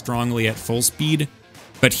as strongly at full speed,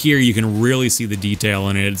 but here you can really see the detail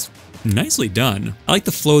in it. It's nicely done. I like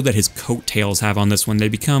the flow that his coattails have on this one. They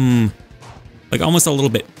become like almost a little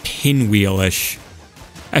bit pinwheel-ish.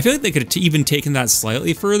 I feel like they could have even taken that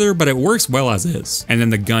slightly further, but it works well as is. And then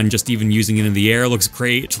the gun, just even using it in the air, looks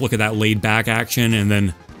great. Look at that laid back action, and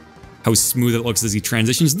then how smooth it looks as he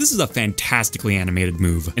transitions. This is a fantastically animated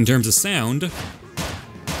move. In terms of sound,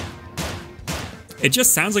 it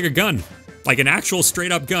just sounds like a gun. Like an actual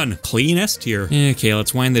straight up gun. Clean S tier. Okay,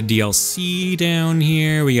 let's wind the DLC down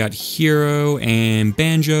here. We got Hero and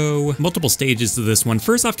Banjo. Multiple stages to this one.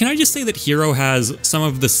 First off, can I just say that Hero has some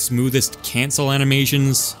of the smoothest cancel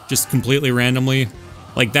animations, just completely randomly.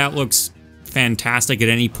 Like that looks fantastic at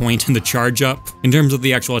any point in the charge up. In terms of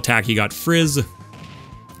the actual attack, you got Frizz,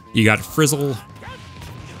 you got Frizzle,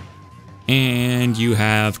 and you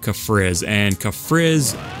have Kafrizz. And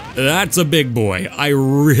Kafrizz, that's a big boy. I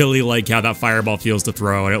really like how that fireball feels to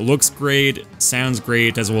throw, and it looks great, sounds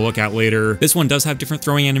great, as we'll look at later. This one does have different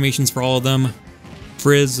throwing animations for all of them.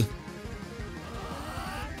 Frizz,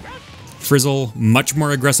 Frizzle, much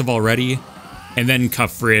more aggressive already. And then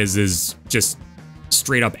Frizz is just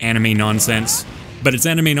straight up anime nonsense. But it's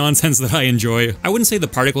anime nonsense that I enjoy. I wouldn't say the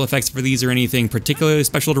particle effects for these are anything particularly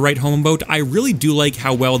special to write home about. I really do like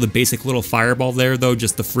how well the basic little fireball there, though,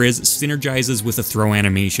 just the Frizz, synergizes with the throw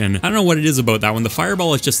animation. I don't know what it is about that one. The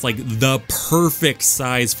fireball is just like the perfect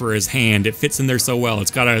size for his hand. It fits in there so well.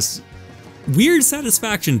 It's got a weird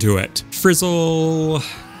satisfaction to it. Frizzle.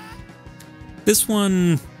 This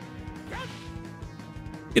one,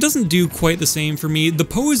 it doesn't do quite the same for me. The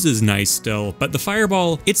pose is nice still, but the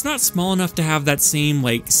fireball, it's not small enough to have that same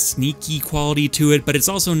like sneaky quality to it, but it's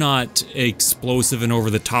also not explosive and over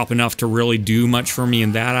the top enough to really do much for me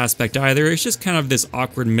in that aspect either. It's just kind of this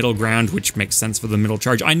awkward middle ground, which makes sense for the middle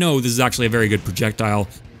charge. I know this is actually a very good projectile.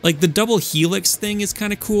 Like the double helix thing is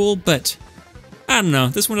kind of cool, but I don't know.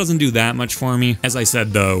 This one doesn't do that much for me. As I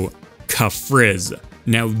said though, Frizz.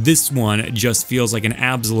 Now this one just feels like an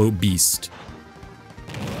absolute beast.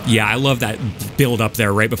 Yeah, I love that build up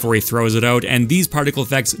there right before he throws it out. And these particle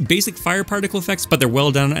effects, basic fire particle effects, but they're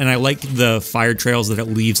well done. And I like the fire trails that it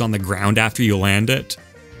leaves on the ground after you land it.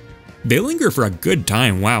 They linger for a good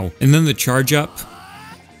time, wow. And then the charge up.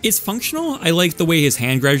 It's functional. I like the way his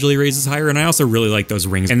hand gradually raises higher, and I also really like those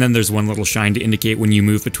rings. And then there's one little shine to indicate when you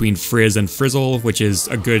move between Frizz and Frizzle, which is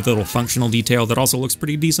a good little functional detail that also looks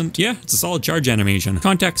pretty decent. Yeah, it's a solid charge animation.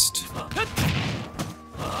 Context.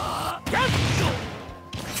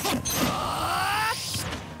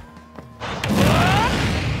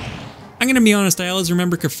 I'm gonna be honest, I always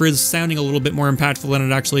remember Frizz sounding a little bit more impactful than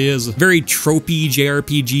it actually is. Very tropey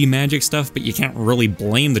JRPG magic stuff, but you can't really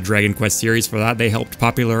blame the Dragon Quest series for that. They helped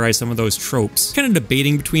popularize some of those tropes. Kind of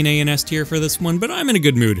debating between A and S tier for this one, but I'm in a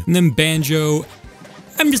good mood. And then Banjo,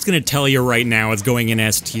 I'm just gonna tell you right now it's going in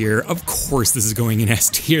S tier. Of course this is going in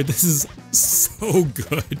S tier. This is so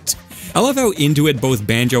good. I love how into it both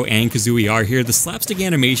Banjo and Kazooie are here. The slapstick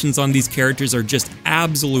animations on these characters are just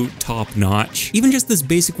absolute top notch. Even just this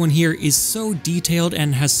basic one here is so detailed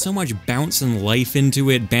and has so much bounce and life into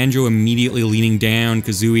it. Banjo immediately leaning down,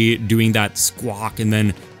 Kazooie doing that squawk and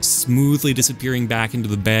then smoothly disappearing back into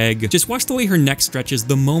the bag. Just watch the way her neck stretches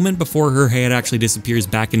the moment before her head actually disappears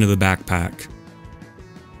back into the backpack.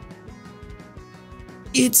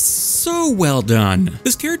 It's so well done.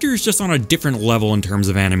 This character is just on a different level in terms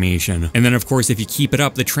of animation. And then of course, if you keep it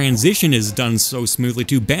up, the transition is done so smoothly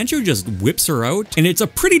too. Banjo just whips her out, and it's a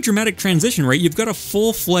pretty dramatic transition, right? You've got a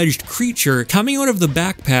full-fledged creature coming out of the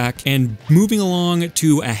backpack and moving along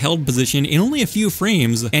to a held position in only a few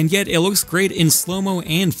frames, and yet it looks great in slow-mo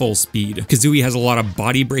and full speed. Kazooie has a lot of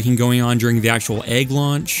body breaking going on during the actual egg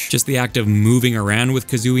launch. Just the act of moving around with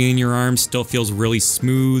Kazooie in your arms still feels really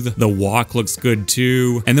smooth. The walk looks good too.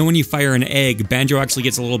 And then when you fire an egg, Banjo actually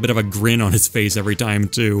gets a little bit of a grin on his face every time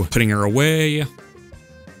too. Putting her away.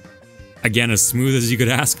 Again, as smooth as you could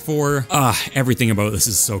ask for. Everything about this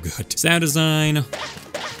is so good. Sound design.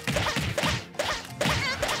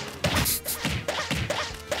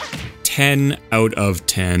 10 out of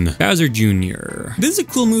 10. Bowser Jr. This is a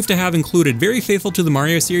cool move to have included, very faithful to the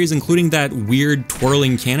Mario series, including that weird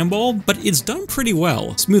twirling cannonball, but it's done pretty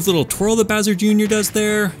well. Smooth little twirl that Bowser Jr. does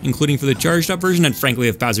there, including for the charged up version, and frankly,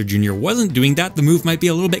 if Bowser Jr. wasn't doing that, the move might be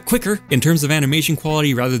a little bit quicker in terms of animation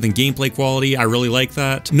quality rather than gameplay quality. I really like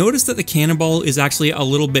that. Notice that the cannonball is actually a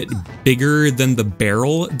little bit bigger than the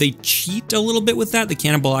barrel. They cheat a little bit with that. The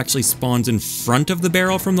cannonball actually spawns in front of the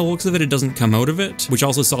barrel from the looks of it. It doesn't come out of it, which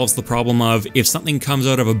also solves the problem of if something comes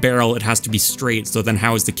out of a barrel, it has to be straight, so then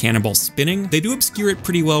how is the cannonball spinning? They do obscure it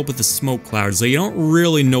pretty well with the smoke cloud, so you don't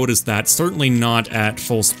really notice that, certainly not at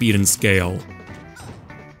full speed and scale.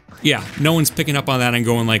 Yeah, no one's picking up on that and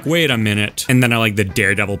going like, wait a minute. And then I like the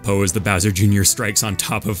daredevil pose that Bowser Jr. strikes on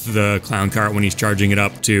top of the clown cart when he's charging it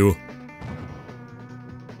up too.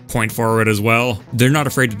 Point forward as well. They're not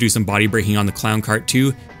afraid to do some body breaking on the clown cart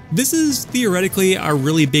too. This is theoretically a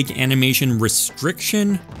really big animation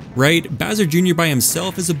restriction, right? Bowser Jr. by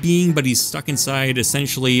himself is a being, but he's stuck inside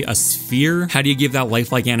essentially a sphere. How do you give that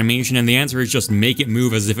lifelike animation? And the answer is just make it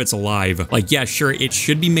move as if it's alive. Like, yeah, sure, it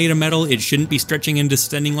should be made of metal. It shouldn't be stretching and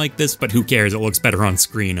distending like this, but who cares? It looks better on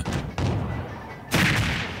screen.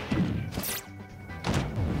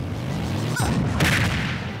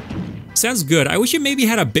 Sounds good. I wish it maybe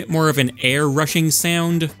had a bit more of an air rushing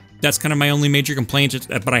sound. That's kind of my only major complaint,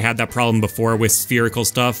 but I had that problem before with spherical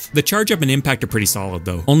stuff. The charge up and impact are pretty solid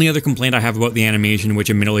though. Only other complaint I have about the animation,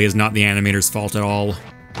 which admittedly is not the animator's fault at all.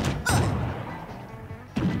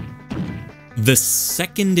 The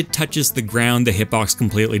second it touches the ground, the hitbox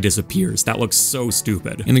completely disappears. That looks so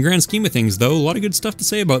stupid. In the grand scheme of things, though, a lot of good stuff to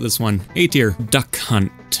say about this one. A tier, Duck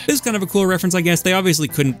Hunt. This is kind of a cool reference, I guess. They obviously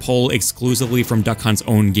couldn't pull exclusively from Duck Hunt's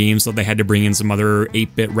own game, so they had to bring in some other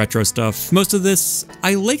 8-bit retro stuff. Most of this,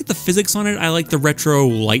 I like the physics on it. I like the retro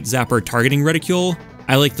light zapper targeting reticule.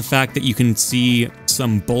 I like the fact that you can see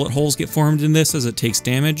some bullet holes get formed in this as it takes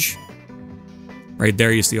damage. Right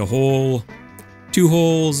there, you see a hole, 2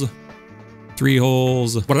 holes, 3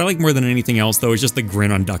 holes. What I like more than anything else, though, is just the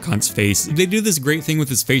grin on Duck Hunt's face. They do this great thing with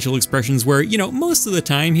his facial expressions where, you know, most of the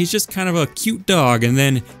time he's just kind of a cute dog, and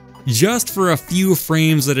then just for a few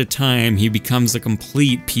frames at a time, he becomes a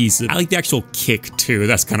complete piece of... I like the actual kick, too.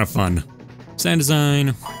 That's kind of fun. Sound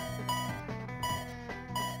design.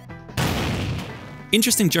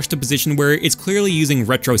 Interesting juxtaposition where it's clearly using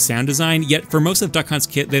retro sound design, yet for most of Duck Hunt's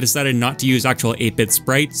kit, they decided not to use actual 8-bit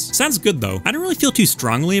sprites. Sounds good though. I don't really feel too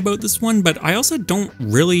strongly about this one, but I also don't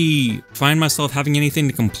really find myself having anything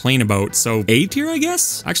to complain about, so A tier, I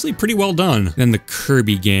guess? Actually pretty well done. Then the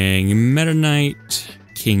Kirby gang, Meta Knight,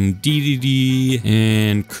 King DDD,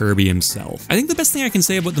 and Kirby himself. I think the best thing I can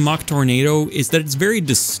say about the Mock Tornado is that it's very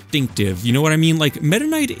distinctive. You know what I mean? Like, Meta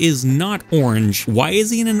Knight is not orange. Why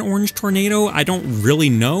is he in an orange tornado? I don't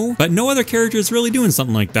really know, but no other character is really doing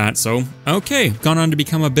something like that, so okay. Gone on to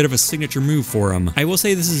become a bit of a signature move for him. I will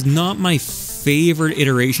say this is not my favorite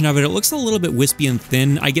iteration of it. It looks a little bit wispy and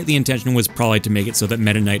thin. I get the intention was probably to make it so that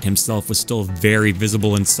Meta Knight himself was still very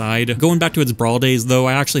visible inside. Going back to its Brawl days though,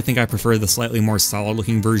 I actually think I prefer the slightly more solid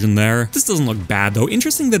looking version there. This doesn't look bad though.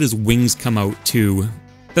 Interesting that his wings come out too.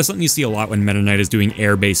 That's something you see a lot when Meta Knight is doing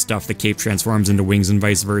air-based stuff. The cape transforms into wings and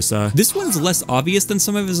vice versa. This one's less obvious than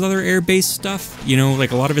some of his other air-based stuff. You know,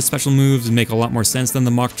 like a lot of his special moves make a lot more sense than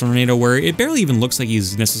the Mock Tornado, where it barely even looks like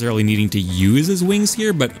he's necessarily needing to use his wings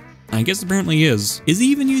here, but I guess apparently he is. Is he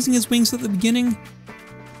even using his wings at the beginning?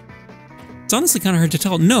 It's honestly kind of hard to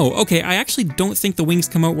tell. No, okay, I actually don't think the wings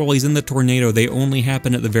come out while he's in the tornado. They only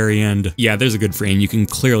happen at the very end. Yeah, there's a good frame. You can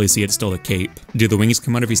clearly see it's still a cape. Do the wings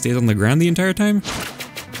come out if he stays on the ground the entire time?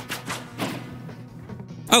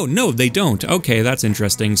 Oh, no, they don't. Okay, that's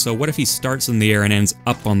interesting. So what if he starts in the air and ends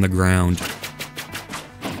up on the ground?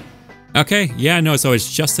 Okay, yeah, no, so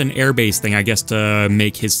it's just an air-based thing, I guess, to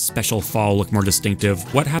make his special fall look more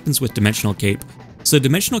distinctive. What happens with Dimensional Cape? So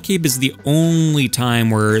Dimensional Cape is the only time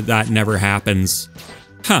where that never happens.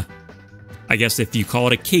 Huh. I guess if you call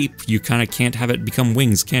it a cape, you kind of can't have it become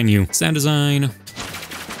wings, can you? Sound design.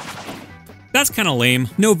 That's kind of lame.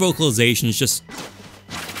 No vocalizations, just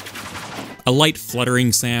a light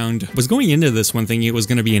fluttering sound. Was going into this one thinking it was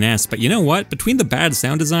going to be an S, but you know what? Between the bad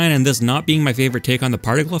sound design and this not being my favorite take on the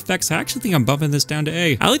particle effects, I actually think I'm bumping this down to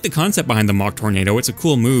A. I like the concept behind the Mock Tornado. It's a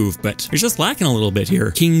cool move, but it's just lacking a little bit here.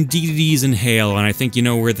 King DDD's Inhale, and I think you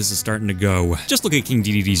know where this is starting to go. Just look at King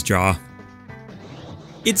DDD's jaw.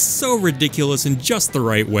 It's so ridiculous in just the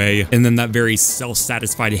right way. And then that very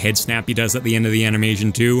self-satisfied head snap he does at the end of the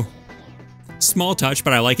animation too. Small touch,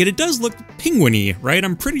 but I like it. It does look penguin-y, right?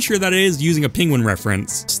 I'm pretty sure that it is using a penguin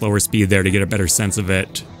reference. Slower speed there to get a better sense of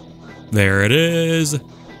it. There it is.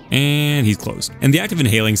 And he's closed. And the act of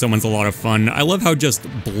inhaling someone's a lot of fun. I love how just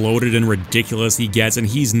bloated and ridiculous he gets, and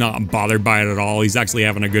he's not bothered by it at all. He's actually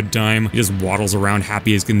having a good time. He just waddles around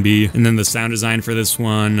happy as can be. And then the sound design for this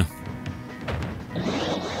one.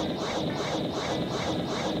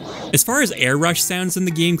 As far as air rush sounds in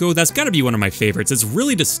the game go, that's gotta be one of my favorites. It's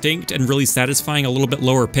really distinct and really satisfying, a little bit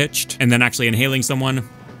lower pitched, and then actually inhaling someone.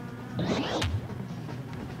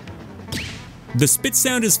 The spit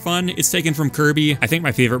sound is fun. It's taken from Kirby. I think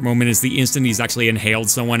my favorite moment is the instant he's actually inhaled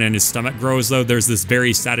someone and his stomach grows though. There's this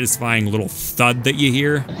very satisfying little thud that you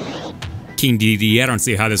hear. King DD, I don't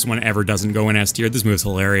see how this one ever doesn't go in S tier. This move's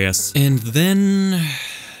hilarious. And then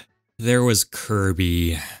there was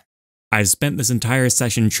Kirby. I've spent this entire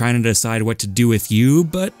session trying to decide what to do with you,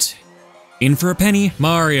 but in for a penny.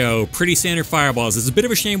 Mario, pretty standard fireballs. It's a bit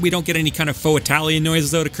of a shame we don't get any kind of faux Italian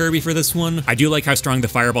noises out of Kirby for this one. I do like how strong the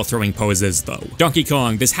fireball throwing pose is though. Donkey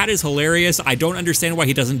Kong, this hat is hilarious. I don't understand why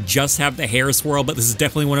he doesn't just have the hair swirl, but this is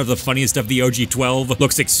definitely one of the funniest of the OG 12.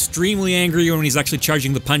 Looks extremely angry when he's actually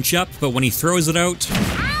charging the punch up, but when he throws it out,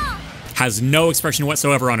 has no expression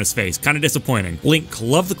whatsoever on his face. Kind of disappointing. Link,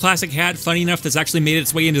 love the classic hat. Funny enough, that's actually made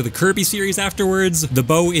its way into the Kirby series afterwards. The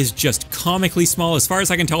bow is just comically small. As far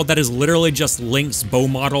as I can tell, that is literally just Link's bow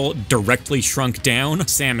model directly shrunk down.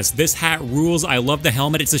 Samus, this hat rules. I love the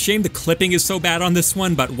helmet. It's a shame the clipping is so bad on this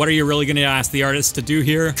one, but what are you really going to ask the artist to do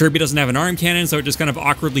here? Kirby doesn't have an arm cannon, so it just kind of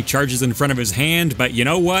awkwardly charges in front of his hand, but you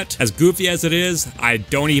know what? As goofy as it is, I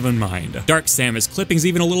don't even mind. Dark Samus, clipping's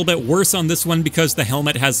even a little bit worse on this one because the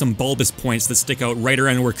helmet has some bulbous those points that stick out right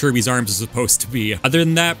around where Kirby's arms are supposed to be. Other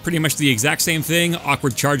than that, pretty much the exact same thing,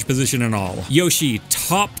 awkward charge position and all. Yoshi,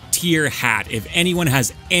 top tier hat. If anyone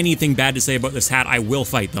has anything bad to say about this hat, I will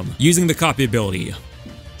fight them. Using the copy ability.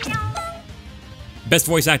 Best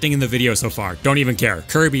voice acting in the video so far. Don't even care.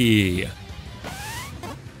 Kirby.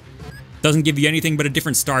 Doesn't give you anything but a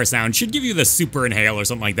different star sound. Should give you the super inhale or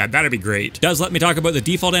something like that. That'd be great. Does let me talk about the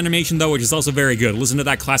default animation though, which is also very good. Listen to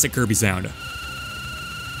that classic Kirby sound.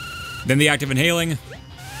 Then the active inhaling.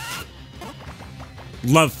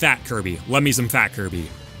 Love fat Kirby. Love me some fat Kirby.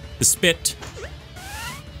 The spit.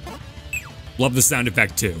 Love the sound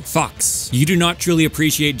effect too. Fox. You do not truly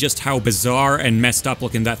appreciate just how bizarre and messed up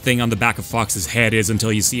looking that thing on the back of Fox's head is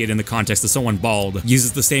until you see it in the context of someone bald.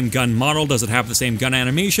 Uses the same gun model. Does it have the same gun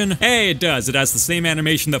animation? Hey, it does. It has the same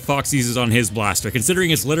animation that Fox uses on his blaster.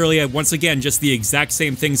 Considering it's literally, once again, just the exact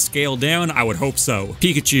same thing scaled down, I would hope so.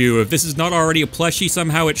 Pikachu. If this is not already a plushie,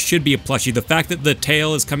 somehow it should be a plushie. The fact that the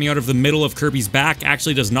tail is coming out of the middle of Kirby's back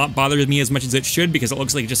actually does not bother me as much as it should because it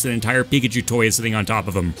looks like just an entire Pikachu toy is sitting on top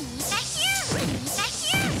of him.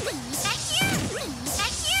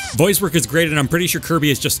 Voice work is great, and I'm pretty sure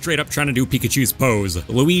Kirby is just straight up trying to do Pikachu's pose.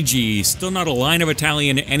 Luigi, still not a line of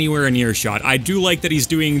Italian anywhere in earshot. I do like that he's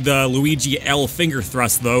doing the Luigi L finger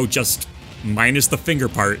thrust though, just minus the finger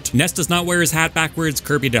part. Ness does not wear his hat backwards,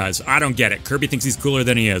 Kirby does. I don't get it. Kirby thinks he's cooler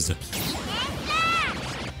than he is.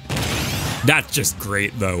 That's just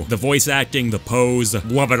great though. The voice acting, the pose,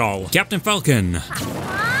 love it all. Captain Falcon.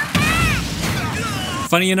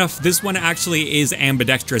 Funny enough, this one actually is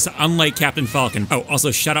ambidextrous, unlike Captain Falcon. Oh,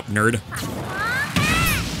 also shut up, nerd.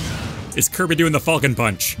 Is Kirby doing the Falcon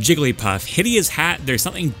Punch. Jigglypuff. Hideous hat. There's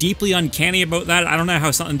something deeply uncanny about that. I don't know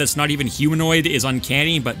how something that's not even humanoid is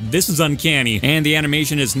uncanny, but this is uncanny. And the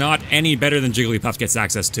animation is not any better than Jigglypuff gets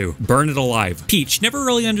access to. Burn it alive. Peach. Never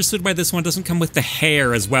really understood why this one doesn't come with the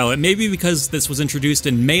hair as well. It may be because this was introduced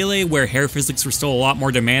in Melee, where hair physics were still a lot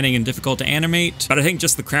more demanding and difficult to animate. But I think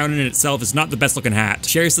just the crown in itself is not the best looking hat.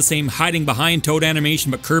 Shares the same hiding behind Toad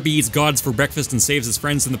animation, but Kirby eats gods for breakfast and saves his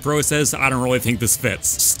friends in the process. I don't really think this fits.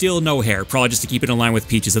 Still no hair, probably just to keep it in line with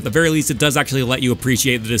Peach's. At the very least, it does actually let you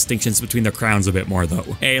appreciate the distinctions between the crowns a bit more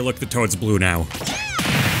though. Hey, look, the Toad's blue now.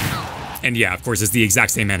 And yeah, of course, it's the exact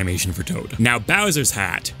same animation for Toad. Now, Bowser's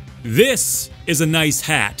hat. This is a nice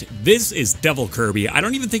hat. This is Devil Kirby. I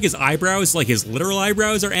don't even think his eyebrows, like his literal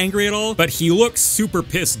eyebrows, are angry at all, but he looks super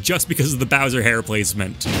pissed just because of the Bowser hair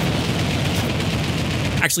placement.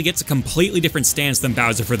 Actually gets a completely different stance than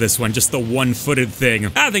Bowser for this one, just the one-footed thing.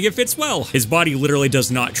 I think it fits well. His body literally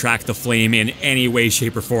does not track the flame in any way,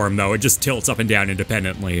 shape, or form though. It just tilts up and down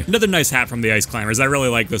independently. Another nice hat from the Ice Climbers. I really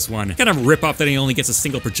like this one. Kind of rip off that he only gets a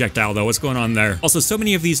single projectile though. What's going on there? Also, so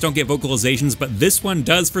many of these don't get vocalizations, but this one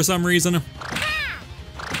does for some reason.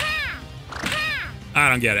 I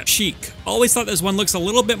don't get it. Chic. Always thought this one looks a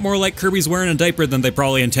little bit more like Kirby's wearing a diaper than they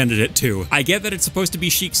probably intended it to. I get that it's supposed to be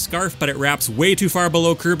Chic's scarf, but it wraps way too far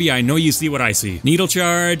below Kirby. I know you see what I see. Needle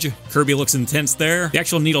charge. Kirby looks intense there. The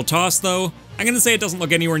actual needle toss, though, I'm gonna say it doesn't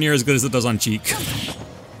look anywhere near as good as it does on Chic.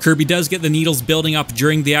 Kirby does get the needles building up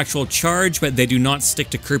during the actual charge, but they do not stick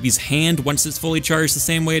to Kirby's hand once it's fully charged the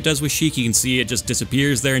same way it does with Chic. You can see it just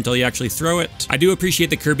disappears there until you actually throw it. I do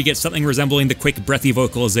appreciate that Kirby gets something resembling the quick, breathy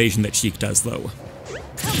vocalization that Chic does, though.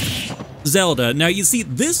 Zelda. Now you see,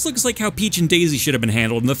 this looks like how Peach and Daisy should have been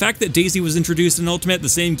handled, and the fact that Daisy was introduced in Ultimate, the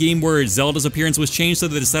same game where Zelda's appearance was changed so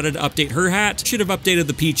they decided to update her hat, should have updated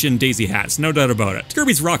the Peach and Daisy hats, no doubt about it.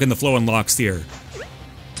 Kirby's rocking the flowing locks here.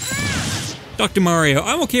 Dr. Mario.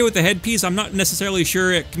 I'm okay with the headpiece. I'm not necessarily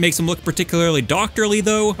sure it makes him look particularly doctorly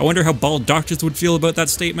though. I wonder how bald doctors would feel about that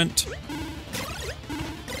statement.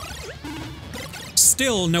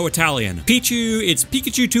 Still no Italian. Pichu, it's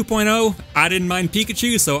Pikachu 2.0. I didn't mind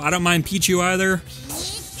Pikachu, so I don't mind Pichu either.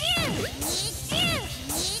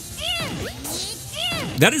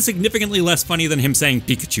 That is significantly less funny than him saying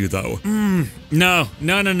Pikachu, though. No,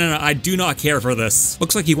 I do not care for this.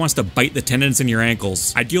 Looks like he wants to bite the tendons in your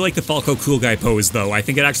ankles. I do like the Falco cool guy pose, though. I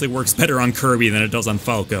think it actually works better on Kirby than it does on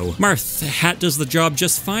Falco. Marth, the hat does the job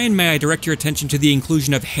just fine. May I direct your attention to the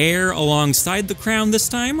inclusion of hair alongside the crown this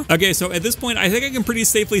time? Okay, so at this point, I think I can pretty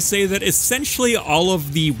safely say that essentially all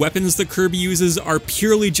of the weapons that Kirby uses are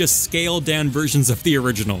purely just scaled down versions of the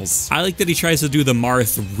originals. I like that he tries to do the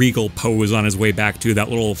Marth regal pose on his way back to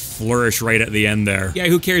that little flourish right at the end there. Yeah,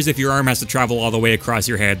 who cares if your arm has to travel all the way across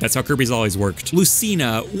your head? That's how Kirby's always worked.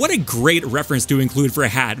 Lucina, what a great reference to include for a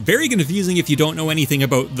hat. Very confusing if you don't know anything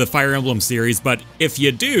about the Fire Emblem series, but if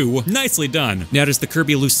you do, nicely done. Now, does the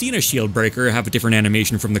Kirby Lucina shield breaker have a different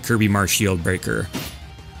animation from the Kirby Marsh shield breaker?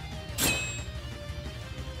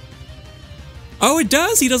 Oh, it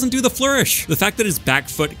does! He doesn't do the flourish! The fact that his back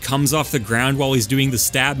foot comes off the ground while he's doing the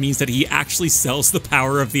stab means that he actually sells the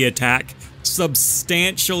power of the attack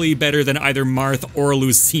substantially better than either Marth or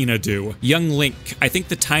Lucina do. Young Link. I think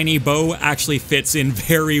the tiny bow actually fits in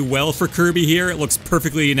very well for Kirby here. It looks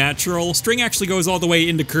perfectly natural. String actually goes all the way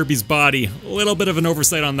into Kirby's body. A little bit of an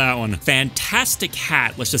oversight on that one. Fantastic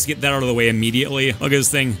hat. Let's just get that out of the way immediately. Look at this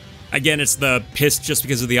thing. Again, it's the piss just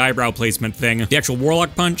because of the eyebrow placement thing. The actual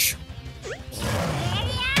Warlock punch.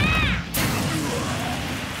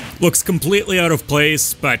 Looks completely out of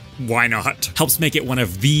place, but why not? Helps make it one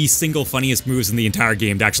of the single funniest moves in the entire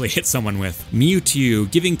game to actually hit someone with.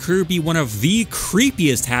 Mewtwo, giving Kirby one of the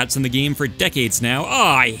creepiest hats in the game for decades now. Oh,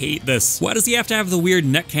 I hate this. Why does he have to have the weird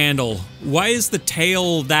neck handle? Why is the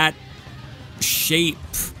tail that shape?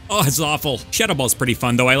 Oh, it's awful. Shadow Ball's pretty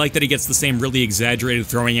fun though. I like that he gets the same really exaggerated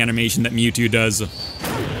throwing animation that Mewtwo does.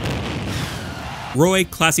 Roy,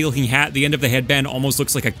 classy looking hat. The end of the headband almost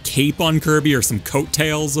looks like a cape on Kirby or some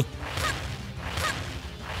coattails.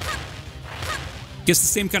 Gets the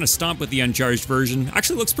same kind of stomp with the uncharged version.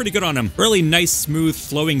 Actually looks pretty good on him. Really nice, smooth,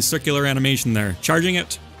 flowing circular animation there. Charging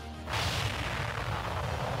it.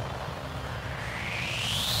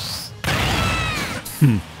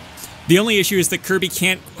 The only issue is that Kirby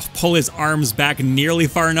can't pull his arms back nearly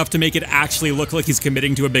far enough to make it actually look like he's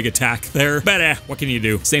committing to a big attack there. But what can you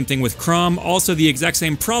do? Same thing with Chrom. Also the exact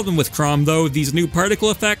same problem with Chrom though. These new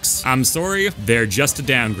particle effects, I'm sorry, they're just a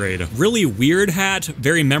downgrade. Really weird hat,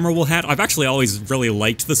 very memorable hat. I've actually always really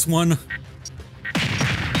liked this one.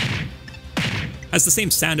 Has the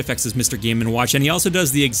same sound effects as Mr. Game & Watch, and he also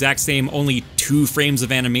does the exact same, only 2 frames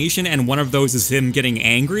of animation, and one of those is him getting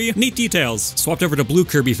angry. Neat details. Swapped over to Blue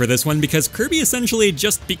Kirby for this one because Kirby essentially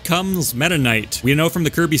just becomes Meta Knight. We know from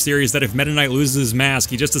the Kirby series that if Meta Knight loses his mask,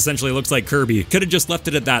 he just essentially looks like Kirby. Could have just left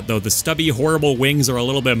it at that though. The stubby, horrible wings are a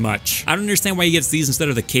little bit much. I don't understand why he gets these instead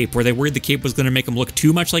of the cape. Were they worried the cape was going to make him look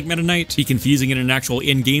too much like Meta Knight? Be confusing in an actual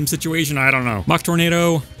in-game situation? I don't know. Mock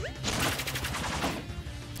Tornado.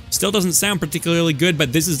 Still doesn't sound particularly good,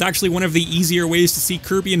 but this is actually one of the easier ways to see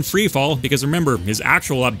Kirby in freefall, because remember, his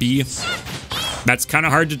actual up B, that's kind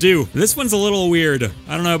of hard to do. This one's a little weird.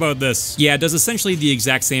 I don't know about this. Yeah, it does essentially the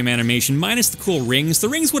exact same animation, minus the cool rings. The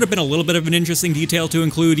rings would have been a little bit of an interesting detail to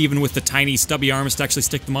include, even with the tiny stubby arms to actually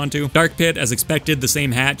stick them onto. Dark Pit, as expected, the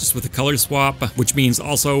same hat, just with a color swap, which means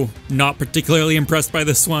also not particularly impressed by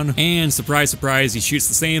this one. And surprise, surprise, he shoots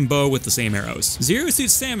the same bow with the same arrows. Zero Suit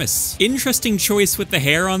Samus. Interesting choice with the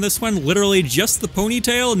hair on this one. Literally just the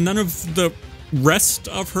ponytail, none of the rest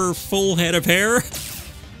of her full head of hair.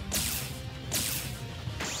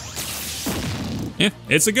 Yeah,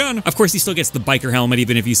 it's a gun. Of course, he still gets the biker helmet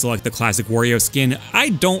even if you select the classic Wario skin. I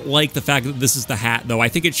don't like the fact that this is the hat, though. I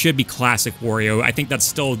think it should be classic Wario. I think that's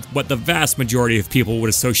still what the vast majority of people would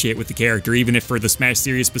associate with the character, even if for the Smash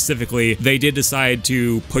series specifically, they did decide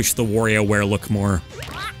to push the WarioWare look more.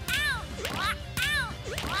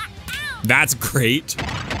 That's great.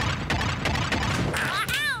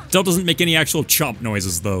 Still doesn't make any actual chomp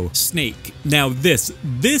noises though. Snake. Now this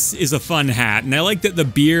is a fun hat, and I like that the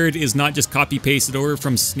beard is not just copy pasted over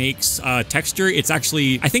from Snake's texture. It's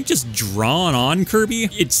actually, I think, just drawn on Kirby.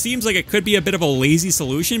 It seems like it could be a bit of a lazy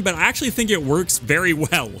solution, but I actually think it works very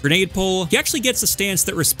well. Grenade pull. He actually gets a stance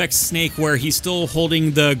that respects Snake where he's still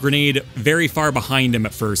holding the grenade very far behind him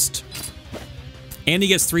at first. And he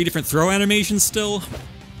gets 3 different throw animations still.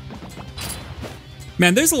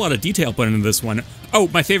 Man, there's a lot of detail put into this one. Oh,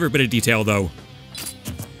 my favorite bit of detail, though.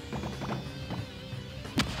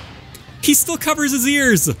 He still covers his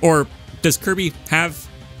ears! Or does Kirby have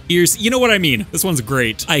ears? You know what I mean. This one's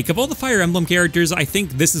great. Like, of all the Fire Emblem characters, I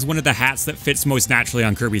think this is one of the hats that fits most naturally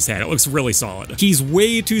on Kirby's head. It looks really solid. He's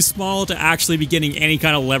way too small to actually be getting any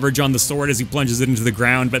kind of leverage on the sword as he plunges it into the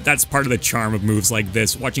ground, but that's part of the charm of moves like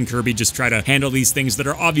this, watching Kirby just try to handle these things that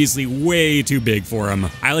are obviously way too big for him.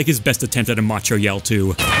 I like his best attempt at a macho yell,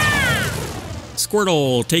 too.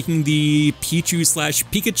 Squirtle, taking the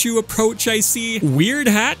Pichu/Pikachu approach, I see. Weird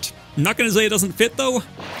hat. I'm not gonna say it doesn't fit, though.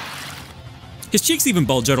 His cheeks even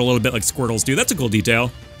bulge out a little bit like Squirtle's do. That's a cool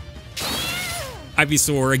detail.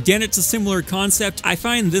 Ivysaur, again, it's a similar concept. I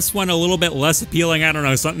find this one a little bit less appealing. I don't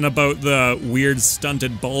know, something about the weird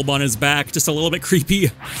stunted bulb on his back, just a little bit creepy.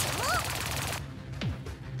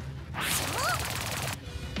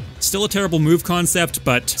 Still a terrible move concept,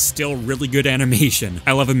 but still really good animation.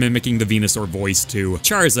 I love him mimicking the Venusaur voice too.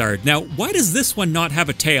 Charizard. Now, why does this one not have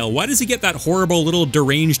a tail? Why does he get that horrible little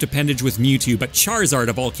deranged appendage with Mewtwo, but Charizard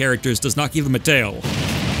of all characters does not give him a tail?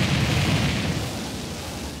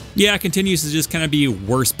 Yeah, continues to just kind of be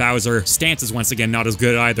worse Bowser. Stance is once again not as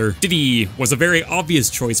good either. Diddy was a very obvious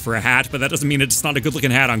choice for a hat, but that doesn't mean it's not a good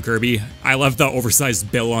looking hat on Kirby. I love the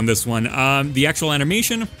oversized bill on this one. The actual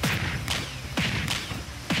animation,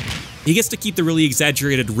 he gets to keep the really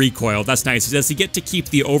exaggerated recoil. That's nice. Does he get to keep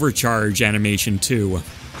the overcharge animation too?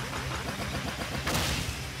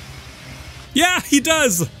 Yeah, he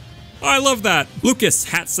does! I love that. Lucas,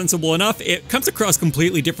 hat's sensible enough. It comes across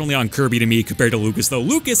completely differently on Kirby to me compared to Lucas, though.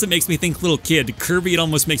 Lucas, it makes me think little kid. Kirby, it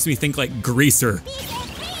almost makes me think like Greaser.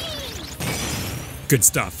 Good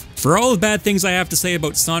stuff. For all the bad things I have to say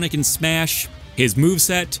about Sonic and Smash, his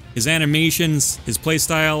moveset, his animations, his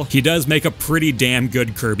playstyle, he does make a pretty damn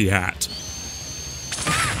good Kirby hat.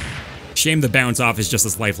 Shame the bounce off is just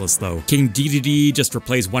as lifeless, though. King Dedede just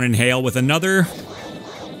replaced one inhale with another.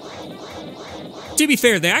 To be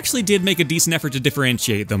fair, they actually did make a decent effort to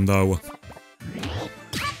differentiate them, though.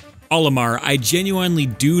 Olimar, I genuinely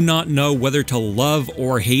do not know whether to love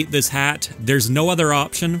or hate this hat. There's no other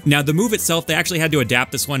option. Now, the move itself, they actually had to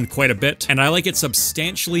adapt this one quite a bit, and I like it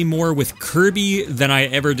substantially more with Kirby than I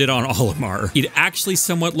ever did on Olimar. It actually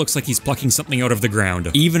somewhat looks like he's plucking something out of the ground.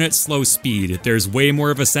 Even at slow speed, there's way more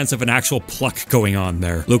of a sense of an actual pluck going on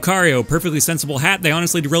there. Lucario, perfectly sensible hat. They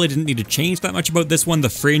honestly really didn't need to change that much about this one. The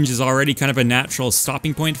fringe is already kind of a natural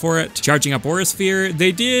stopping point for it. Charging up Aura Sphere,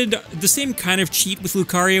 they did the same kind of cheat with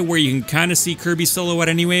Lucario where you can kind of see Kirby's silhouette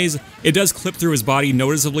anyways. It does clip through his body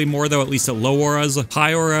noticeably more though, at least at low auras.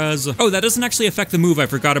 High auras. Oh, that doesn't actually affect the move. I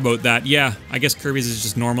forgot about that. Yeah, I guess Kirby's is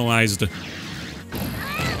just normalized.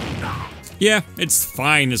 Yeah, it's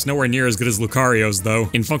fine. It's nowhere near as good as Lucario's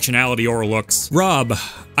though, in functionality or looks. Rob,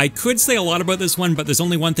 I could say a lot about this one, but there's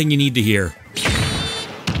only one thing you need to hear.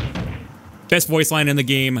 Best voice line in the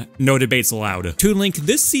game, no debates allowed. Toon Link,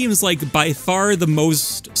 this seems like by far the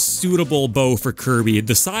most suitable bow for Kirby.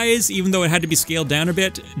 The size, even though it had to be scaled down a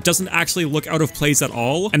bit, doesn't actually look out of place at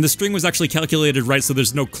all, and the string was actually calculated right so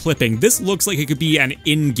there's no clipping. This looks like it could be an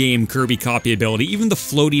in-game Kirby copy ability. Even the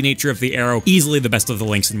floaty nature of the arrow, easily the best of the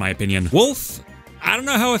links in my opinion. Wolf? I don't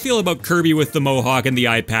know how I feel about Kirby with the Mohawk and the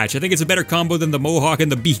eye patch. I think it's a better combo than the Mohawk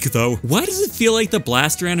and the beak, though. Why does it feel like the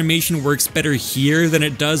blaster animation works better here than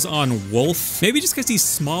it does on Wolf? Maybe just because he's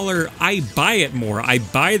smaller, I buy it more. I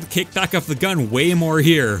buy the kickback off the gun way more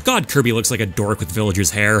here. God, Kirby looks like a dork with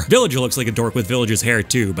Villager's hair. Villager looks like a dork with Villager's hair,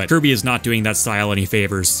 too, but Kirby is not doing that style any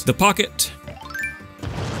favors. The pocket.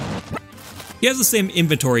 He has the same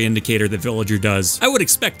inventory indicator that Villager does. I would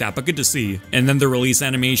expect that, but good to see. And then the release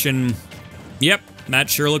animation. Yep, that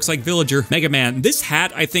sure looks like Villager. Mega Man, this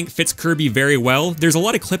hat I think fits Kirby very well. There's a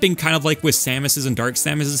lot of clipping kind of like with Samus's and Dark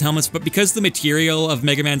Samus's helmets, but because the material of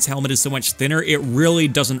Mega Man's helmet is so much thinner, it really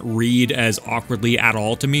doesn't read as awkwardly at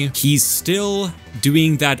all to me. He's still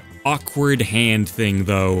doing that awkward hand thing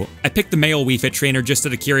though. I picked the male Wii Fit trainer just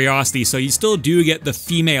out of curiosity, so you still do get the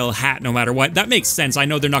female hat no matter what. That makes sense. I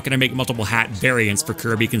know they're not going to make multiple hat variants for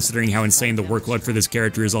Kirby considering how insane the workload for this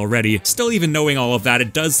character is already. Still, even knowing all of that,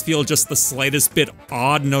 it does feel just the slightest bit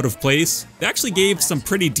odd and out of place. They actually gave some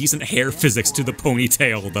pretty decent hair physics to the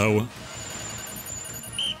ponytail though.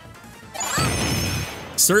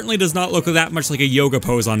 Certainly does not look that much like a yoga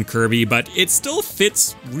pose on Kirby, but it still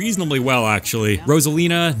fits reasonably well, actually.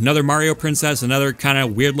 Rosalina, another Mario princess, another kind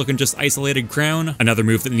of weird looking just isolated crown. Another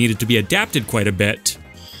move that needed to be adapted quite a bit.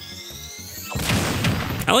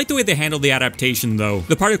 I like the way they handled the adaptation though.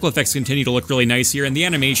 The particle effects continue to look really nice here, and the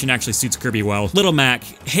animation actually suits Kirby well. Little Mac,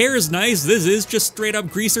 hair is nice. This is just straight up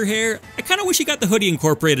greaser hair. I kind of wish he got the hoodie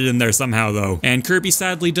incorporated in there somehow though. And Kirby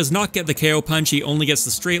sadly does not get the KO punch, he only gets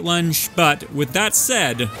the straight lunge. But with that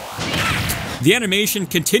said, the animation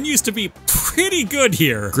continues to be pretty good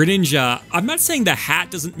here. Greninja, I'm not saying the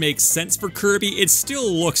hat doesn't make sense for Kirby, it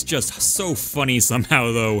still looks just so funny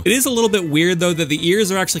somehow though. It is a little bit weird though that the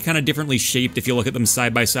ears are actually kind of differently shaped if you look at them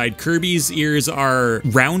side by side. Kirby's ears are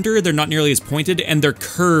rounder, they're not nearly as pointed, and they're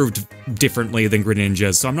curved differently than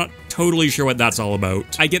Greninja's, so I'm not totally sure what that's all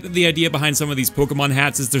about. I get that the idea behind some of these Pokemon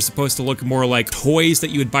hats is they're supposed to look more like toys that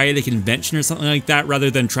you would buy at a convention or something like that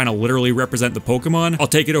rather than trying to literally represent the Pokemon. I'll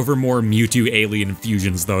take it over more Mewtwo alien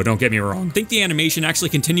fusions though, don't get me wrong. I think the animation actually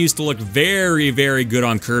continues to look very, very good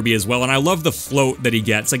on Kirby as well, and I love the float that he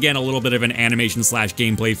gets. Again, a little bit of an animation slash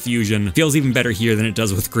gameplay fusion. Feels even better here than it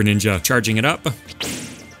does with Greninja. Charging it up.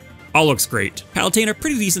 All looks great. Palutena,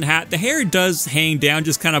 pretty decent hat. The hair does hang down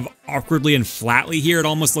just kind of awkwardly and flatly here. It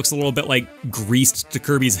almost looks a little bit like greased to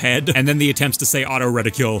Kirby's head. And then the attempts to say auto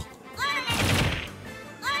reticule.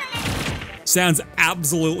 Sounds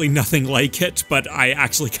absolutely nothing like it, but I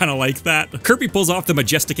actually kind of like that. Kirby pulls off the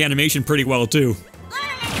majestic animation pretty well too.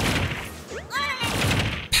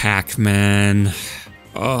 Pac-Man.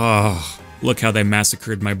 Oh. Look how they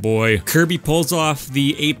massacred my boy. Kirby pulls off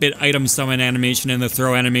the 8-bit item summon animation and the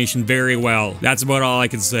throw animation very well. That's about all I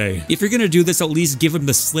can say. If you're gonna do this, at least give him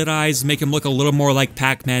the slit eyes, make him look a little more like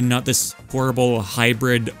Pac-Man, not this horrible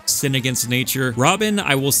hybrid sin against nature. Robin,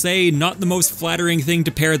 I will say, not the most flattering thing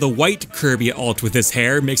to pair the white Kirby alt with his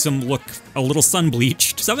hair. Makes him look a little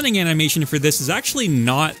sun-bleached. Summoning animation for this is actually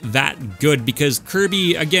not that good because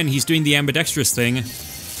Kirby, again, he's doing the ambidextrous thing.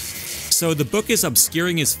 So the book is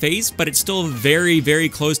obscuring his face, but it's still very, very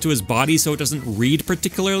close to his body, so it doesn't read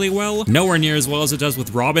particularly well. Nowhere near as well as it does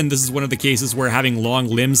with Robin. This is one of the cases where having long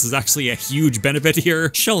limbs is actually a huge benefit here.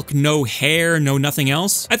 Shulk, no hair, no nothing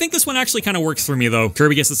else. I think this one actually kind of works for me though.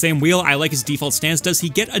 Kirby gets the same wheel. I like his default stance. Does he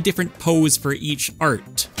get a different pose for each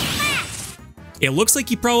art? It looks like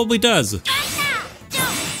he probably does.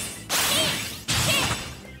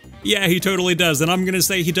 Yeah, he totally does, and I'm gonna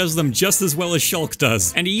say he does them just as well as Shulk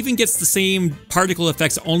does. And he even gets the same particle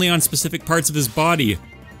effects only on specific parts of his body.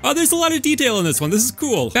 Oh, there's a lot of detail in this one. This is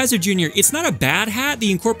cool. Bowser Jr., it's not a bad hat. The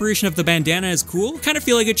incorporation of the bandana is cool. Kind of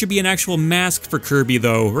feel like it should be an actual mask for Kirby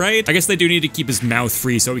though, right? I guess they do need to keep his mouth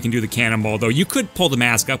free so he can do the cannonball though. You could pull the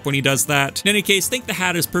mask up when he does that. In any case, think the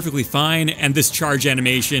hat is perfectly fine, and this charge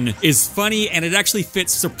animation is funny, and it actually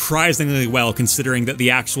fits surprisingly well considering that the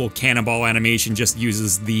actual cannonball animation just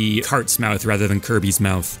uses the cart's mouth rather than Kirby's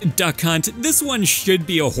mouth. Duck Hunt, this one should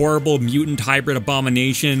be a horrible mutant hybrid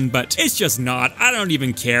abomination, but it's just not. I don't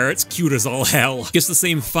even care. It's cute as all hell. Gets the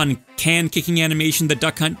same fun can kicking animation that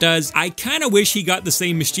Duck Hunt does. I kind of wish he got the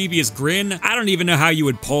same mischievous grin. I don't even know how you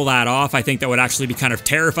would pull that off. I think that would actually be kind of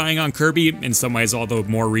terrifying on Kirby. In some ways, all the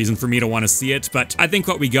more reason for me to want to see it, but I think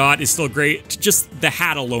what we got is still great. Just the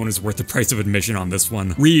hat alone is worth the price of admission on this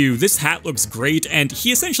one. Ryu, this hat looks great, and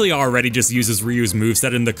he essentially already just uses Ryu's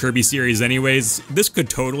moveset in the Kirby series anyways. This could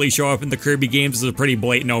totally show up in the Kirby games as a pretty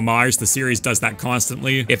blatant homage. The series does that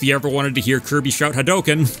constantly. If you ever wanted to hear Kirby shout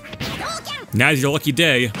Hadouken, now's your lucky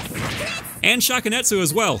day. And Shakunetsu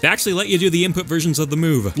as well. They actually let you do the input versions of the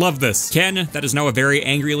move. Love this. Ken, that is now a very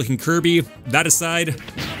angry looking Kirby. That aside,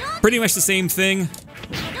 pretty much the same thing.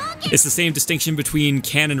 It's the same distinction between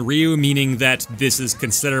Ken and Ryu, meaning that this is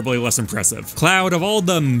considerably less impressive. Cloud, of all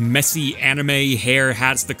the messy anime hair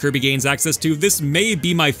hats that Kirby gains access to, this may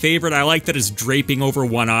be my favorite. I like that it's draping over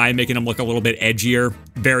one eye, making him look a little bit edgier.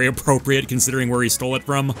 Very appropriate considering where he stole it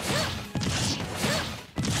from.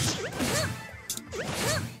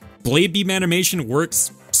 Blade Beam animation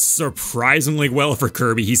works surprisingly well for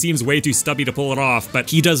Kirby. He seems way too stubby to pull it off, but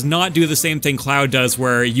he does not do the same thing Cloud does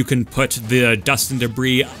where you can put the dust and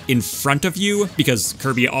debris in front of you, because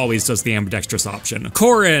Kirby always does the ambidextrous option.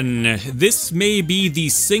 Corrin, this may be the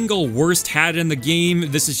single worst hat in the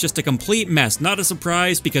game. This is just a complete mess. Not a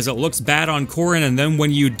surprise because it looks bad on Corrin, and then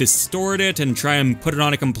when you distort it and try and put it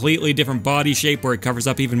on a completely different body shape where it covers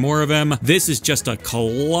up even more of him, this is just a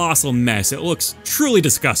colossal mess. It looks truly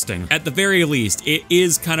disgusting. At the very least, it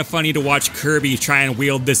is kind of funny to watch Kirby try and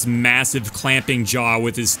wield this massive clamping jaw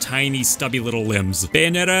with his tiny stubby little limbs.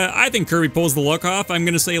 Bayonetta, I think Kirby pulls the look off. I'm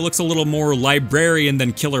gonna say it looks a little more librarian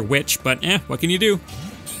than Killer Witch, but what can you do?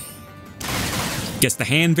 Gets the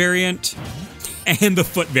hand variant and the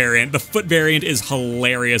foot variant. The foot variant is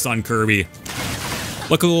hilarious on Kirby.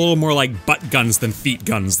 Look a little more like butt guns than feet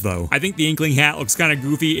guns, though. I think the Inkling hat looks kind of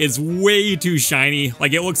goofy. It's way too shiny.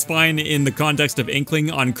 Like, it looks fine in the context of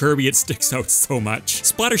Inkling. On Kirby, it sticks out so much.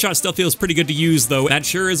 Splattershot still feels pretty good to use, though. That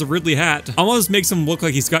sure is a Ridley hat. Almost makes him look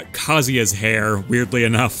like he's got Kazuya's hair, weirdly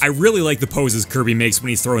enough. I really like the poses Kirby makes when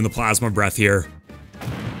he's throwing the plasma breath here.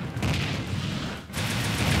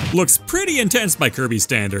 Looks pretty intense by Kirby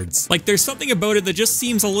standards. Like, there's something about it that just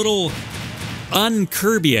seems a little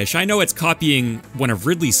un-Kirby-ish. I know it's copying one of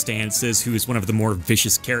Ridley's stances, who's one of the more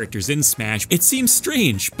vicious characters in Smash. It seems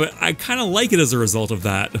strange, but I kind of like it as a result of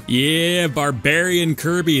that. Yeah, Barbarian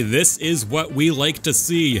Kirby, this is what we like to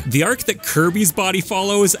see. The arc that Kirby's body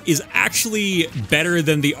follows is actually better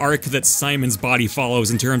than the arc that Simon's body follows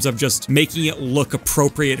in terms of just making it look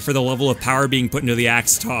appropriate for the level of power being put into the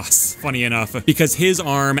axe toss, funny enough, because his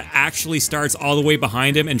arm actually starts all the way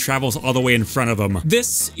behind him and travels all the way in front of him.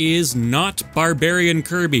 This is not Barbarian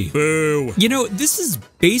Kirby. Boo. You know, this is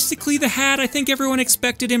basically the hat I think everyone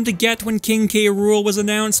expected him to get when King K. Rool was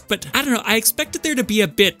announced, but I don't know, I expected there to be a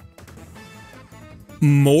bit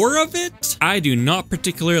more of it. I do not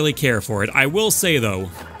particularly care for it. I will say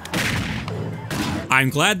though,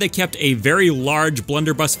 I'm glad they kept a very large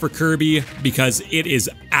blunderbuss for Kirby because it is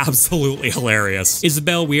absolutely hilarious.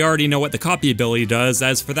 Isabelle, we already know what the copy ability does.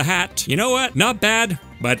 As for the hat, you know what? Not bad.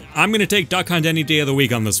 but I'm gonna take Duck Hunt any day of the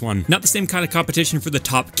week on this one. Not the same kind of competition for the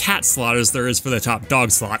top cat slot as there is for the top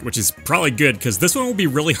dog slot, which is probably good because this one will be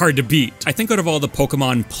really hard to beat. I think out of all the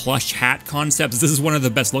Pokemon plush hat concepts, this is one of the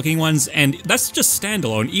best looking ones, and that's just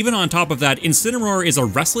standalone. Even on top of that, Incineroar is a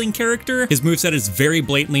wrestling character. His moveset is very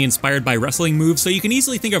blatantly inspired by wrestling moves, so you can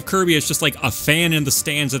easily think of Kirby as just like a fan in the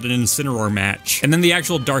stands at an Incineroar match. And then the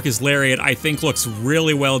actual Darkest Lariat, I think, looks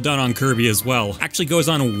really well done on Kirby as well. Actually goes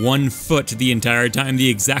on 1 foot the entire time, the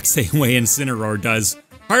exact same way Incineroar does.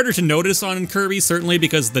 Harder to notice on Kirby, certainly,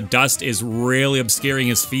 because the dust is really obscuring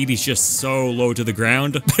his feet. He's just so low to the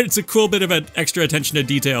ground, but it's a cool bit of an extra attention to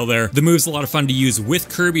detail there. The move's a lot of fun to use with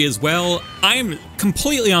Kirby as well. I'm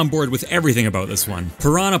completely on board with everything about this one.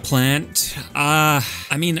 Piranha Plant, I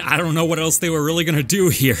mean, I don't know what else they were really gonna do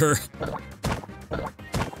here.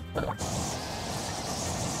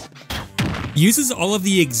 Uses all of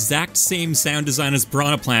the exact same sound design as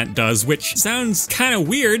Piranha Plant does, which sounds kind of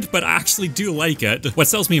weird, but I actually do like it. What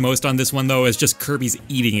sells me most on this one, though, is just Kirby's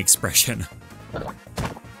eating expression.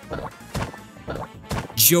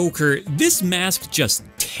 Joker, this mask just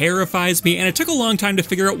terrifies me, and it took a long time to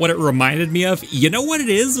figure out what it reminded me of. You know what it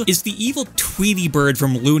is? It's the evil Tweety Bird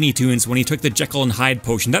from Looney Tunes when he took the Jekyll and Hyde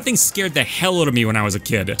potion. That thing scared the hell out of me when I was a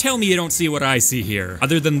kid. Tell me you don't see what I see here.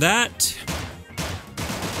 Other than that,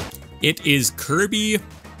 it is Kirby,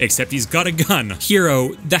 except he's got a gun.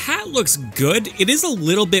 Hero, the hat looks good. It is a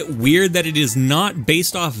little bit weird that it is not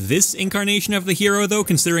based off this incarnation of the hero, though,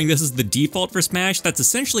 considering this is the default for Smash. That's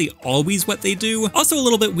essentially always what they do. Also a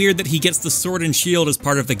little bit weird that he gets the sword and shield as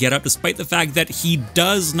part of the getup, despite the fact that he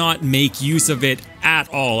does not make use of it at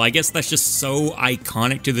all. I guess that's just so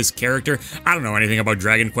iconic to this character. I don't know anything about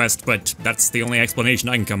Dragon Quest, but that's the only explanation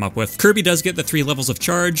I can come up with. Kirby does get the 3 levels of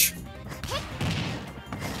charge.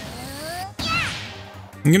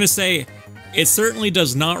 I'm gonna say, it certainly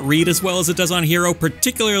does not read as well as it does on Hero,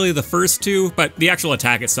 particularly the first 2, but the actual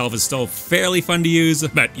attack itself is still fairly fun to use.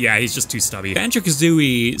 But yeah, he's just too stubby.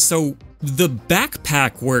 Banjo-Kazooie, so the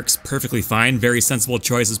backpack works perfectly fine, very sensible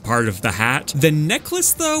choice as part of the hat. The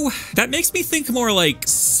necklace, though, that makes me think more like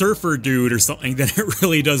Surfer Dude or something than it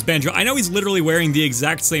really does Banjo. I know he's literally wearing the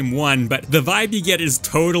exact same one, but the vibe you get is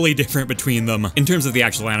totally different between them. In terms of the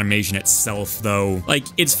actual animation itself, though, like,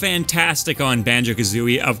 it's fantastic on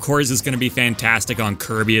Banjo-Kazooie. Of course, it's gonna be fantastic on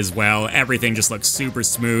Kirby as well. Everything just looks super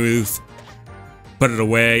smooth. Put it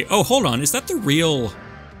away. Oh, hold on, is that the real...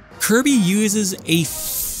 Kirby uses a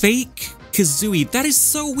fake Kazooie. That is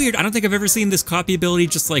so weird. I don't think I've ever seen this copy ability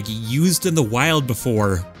just like used in the wild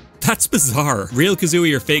before. That's bizarre. Real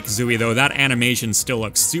Kazooie or fake Kazooie though, that animation still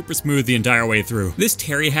looks super smooth the entire way through. This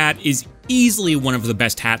Terry hat is easily one of the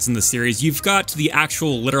best hats in the series. You've got the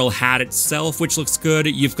actual literal hat itself, which looks good.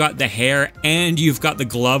 You've got the hair and you've got the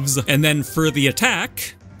gloves. And then for the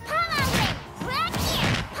attack,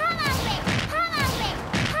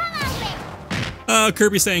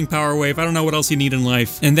 Kirby saying Power Wave, I don't know what else you need in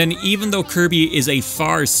life. And then even though Kirby is a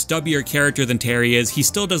far stubbier character than Terry is, he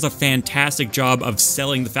still does a fantastic job of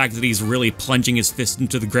selling the fact that he's really plunging his fist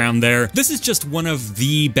into the ground there. This is just one of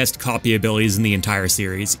the best copy abilities in the entire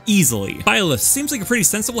series, easily. Byleth seems like a pretty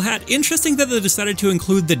sensible hat. Interesting that they decided to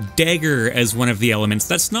include the dagger as one of the elements.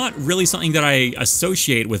 That's not really something that I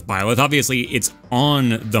associate with Byleth. Obviously, it's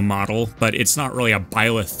on the model, but it's not really a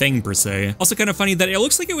Byleth thing per se. Also kind of funny that it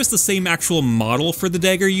looks like it was the same actual model for the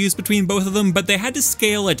dagger used between both of them, but they had to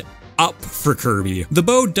scale it up for Kirby. The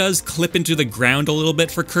bow does clip into the ground a little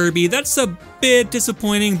bit for Kirby. That's a bit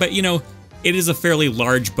disappointing, but you know, it is a fairly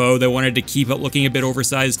large bow. They wanted to keep it looking a bit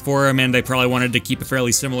oversized for him, and they probably wanted to keep a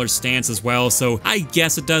fairly similar stance as well, so I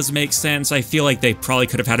guess it does make sense. I feel like they probably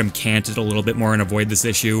could have had him canted a little bit more and avoid this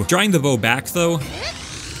issue. Drawing the bow back though,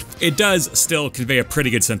 it does still convey a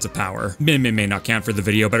pretty good sense of power. May not count for the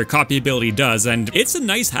video, but her copy ability does, and it's a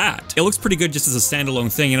nice hat. It looks pretty good just as a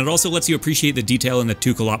standalone thing, and it also lets you appreciate the detail in the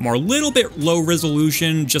toque a lot more. Little bit low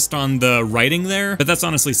resolution just on the writing there, but that's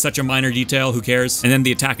honestly such a minor detail, who cares? And then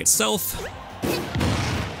the attack itself,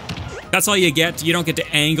 that's all you get. You don't get to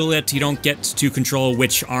angle it, you don't get to control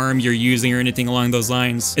which arm you're using or anything along those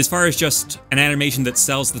lines. As far as just an animation that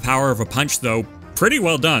sells the power of a punch though, pretty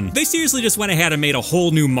well done. They seriously just went ahead and made a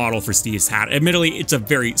whole new model for Steve's hat. Admittedly, it's a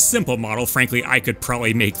very simple model. Frankly, I could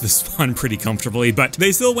probably make this one pretty comfortably, but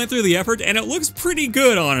they still went through the effort and it looks pretty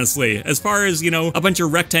good, honestly. As far as, you know, a bunch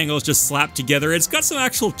of rectangles just slapped together, it's got some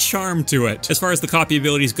actual charm to it. As far as the copy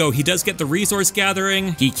abilities go, he does get the resource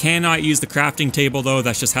gathering. He cannot use the crafting table though.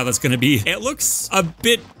 That's just how that's gonna be. It looks a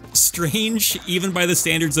bit strange, even by the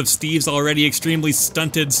standards of Steve's already extremely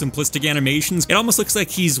stunted, simplistic animations. It almost looks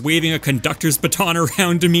like he's waving a conductor's baton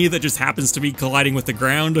around to me that just happens to be colliding with the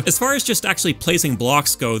ground. As far as just actually placing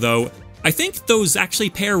blocks go though, I think those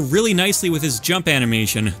actually pair really nicely with his jump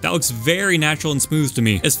animation. That looks very natural and smooth to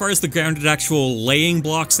me. As far as the grounded actual laying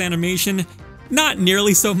blocks animation, not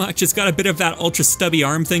nearly so much. It's got a bit of that ultra stubby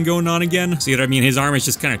arm thing going on again. See what I mean? His arm is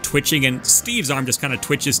just kind of twitching, and Steve's arm just kind of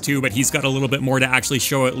twitches too, but he's got a little bit more to actually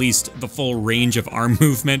show at least the full range of arm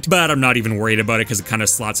movement. But I'm not even worried about it because it kind of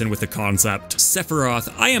slots in with the concept.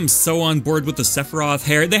 Sephiroth. I am so on board with the Sephiroth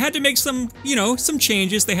hair. They had to make some, you know, some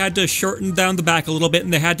changes. They had to shorten down the back a little bit,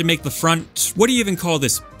 and they had to make the front, what do you even call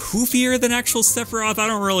this, poofier than actual Sephiroth? I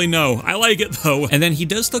don't really know. I like it though. And then he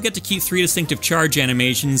does still get to keep 3 distinctive charge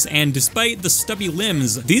animations, and despite the stubby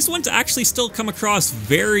limbs, these ones actually still come across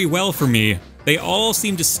very well for me. They all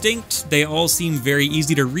seem distinct, they all seem very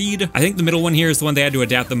easy to read. I think the middle one here is the one they had to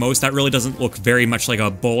adapt the most. That really doesn't look very much like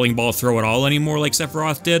a bowling ball throw at all anymore like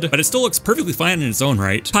Sephiroth did, but it still looks perfectly fine in its own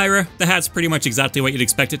right. Pyra, the hat's pretty much exactly what you'd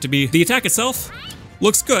expect it to be. The attack itself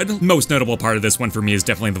looks good. Most notable part of this one for me is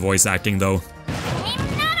definitely the voice acting though.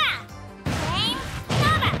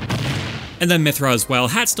 And then Mithra as well.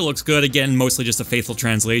 Hat still looks good, again, mostly just a faithful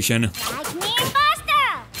translation.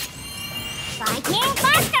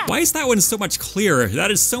 Why is that one so much clearer? That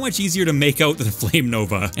is so much easier to make out than Flame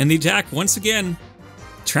Nova. And the attack, once again,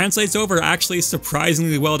 translates over actually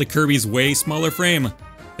surprisingly well to Kirby's way smaller frame.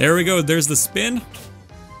 There we go, there's the spin.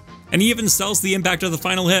 And he even sells the impact of the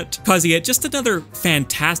final hit. Kazuya, just another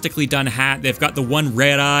fantastically done hat. They've got the one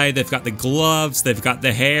red eye, they've got the gloves, they've got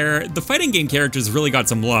the hair. The fighting game characters really got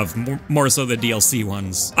some love, more so the DLC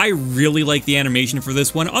ones. I really like the animation for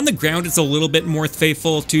this one. On the ground, it's a little bit more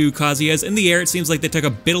faithful to Kazuya's. In the air, it seems like they took a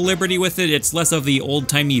bit of liberty with it. It's less of the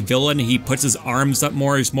old-timey villain. He puts his arms up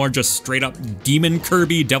more. It's more just straight up Demon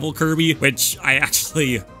Kirby, Devil Kirby, which I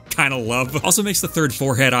actually kind of love. Also makes the third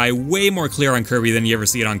forehead eye way more clear on Kirby than you ever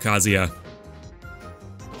see it on Kazuya.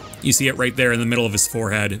 You see it right there in the middle of his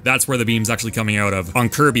forehead. That's where the beam's actually coming out of. On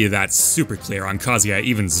Kirby, that's super clear. On Kazuya,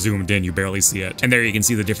 even zoomed in, you barely see it. And there you can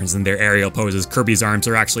see the difference in their aerial poses. Kirby's arms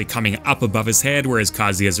are actually coming up above his head, whereas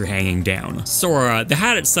Kazuya's are hanging down. Sora, the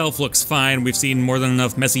hat itself looks fine. We've seen more than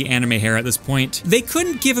enough messy anime hair at this point. They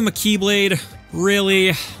couldn't give him a Keyblade,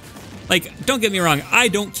 really. Like, don't get me wrong, I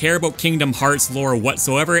don't care about Kingdom Hearts lore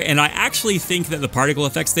whatsoever, and I actually think that the particle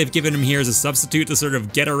effects they've given him here as a substitute to sort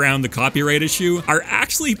of get around the copyright issue are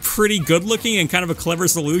actually pretty good looking and kind of a clever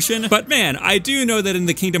solution. But man, I do know that in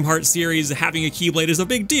the Kingdom Hearts series, having a Keyblade is a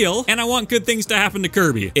big deal, and I want good things to happen to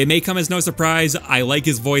Kirby. It may come as no surprise, I like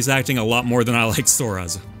his voice acting a lot more than I like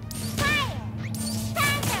Sora's.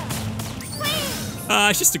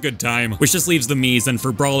 It's just a good time. Which just leaves the Miis, and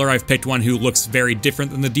for Brawler, I've picked one who looks very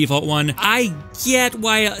different than the default one. I get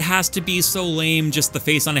why it has to be so lame, just the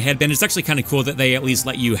face on a headband. It's actually kind of cool that they at least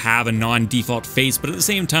let you have a non-default face, but at the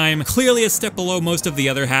same time, clearly a step below most of the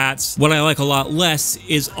other hats. What I like a lot less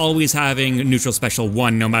is always having neutral special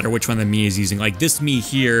 1, no matter which one the Mii is using. Like this Mii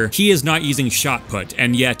here, he is not using shot put,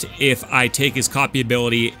 and yet if I take his copy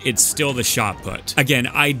ability, it's still the shot put. Again,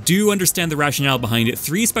 I do understand the rationale behind it.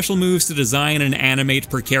 3 special moves to design and animate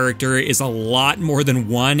per character is a lot more than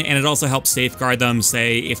 1, and it also helps safeguard them,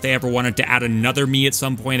 say, if they ever wanted to add another Mii at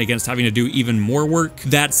some point against having to do even more work.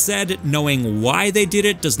 That said, knowing why they did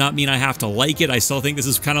it does not mean I have to like it. I still think this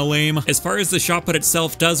is kind of lame. As far as the shot put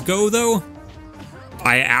itself does go, though,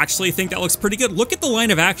 I actually think that looks pretty good. Look at the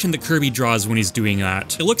line of action that Kirby draws when he's doing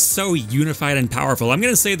that. It looks so unified and powerful. I'm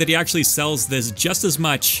gonna say that he actually sells this just as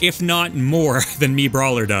much, if not more, than Mii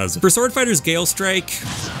Brawler does. For Sword Fighter's Gale Strike,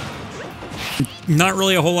 not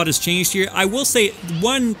really a whole lot has changed here. I will say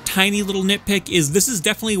one tiny little nitpick is this is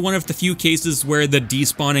definitely one of the few cases where the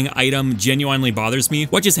despawning item genuinely bothers me.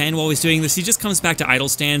 Watch his hand while he's doing this. He just comes back to idle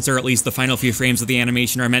stance, or at least the final few frames of the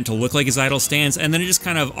animation are meant to look like his idle stance, and then it just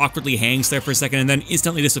kind of awkwardly hangs there for a second and then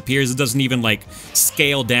instantly disappears. It doesn't even like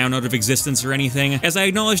scale down out of existence or anything. As I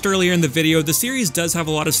acknowledged earlier in the video, the series does have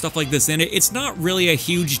a lot of stuff like this in it. It's not really a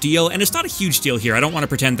huge deal, and it's not a huge deal here. I don't want to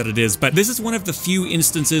pretend that it is, but this is one of the few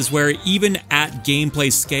instances where even at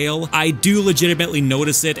gameplay scale, I do legitimately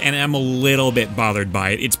notice it and am a little bit bothered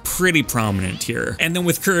by it. It's pretty prominent here. And then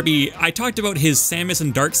with Kirby, I talked about his Samus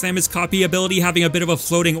and Dark Samus copy ability having a bit of a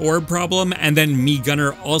floating orb problem, and then Mii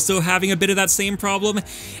Gunner also having a bit of that same problem.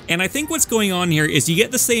 And I think what's going on here is you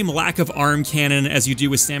get the same lack of arm cannon as you do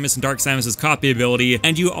with Samus and Dark Samus's copy ability,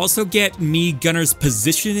 and you also get Mii Gunner's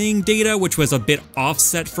positioning data, which was a bit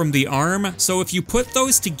offset from the arm. So if you put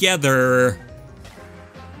those together,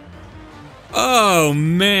 oh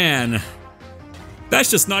man,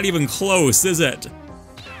 that's just not even close, is it?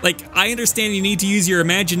 Like, I understand you need to use your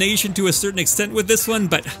imagination to a certain extent with this one,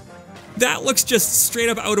 but that looks just straight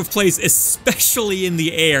up out of place, especially in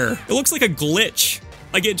the air. It looks like a glitch.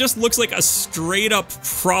 Like, it just looks like a straight up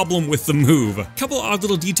problem with the move. A couple odd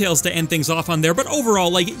little details to end things off on there, but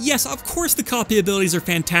overall, like, yes, of course the copy abilities are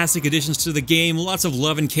fantastic additions to the game. Lots of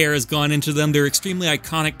love and care has gone into them. They're extremely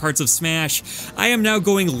iconic parts of Smash. I am now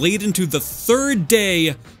going late into the 3rd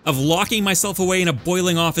day of locking myself away in a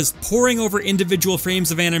boiling office, poring over individual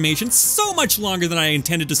frames of animation, so much longer than I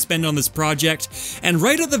intended to spend on this project. And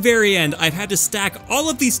right at the very end, I've had to stack all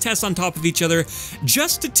of these tests on top of each other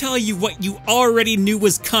just to tell you what you already knew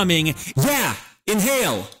was coming. Yeah,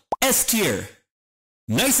 inhale, S tier.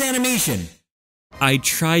 Nice animation. I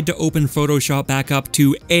tried to open Photoshop back up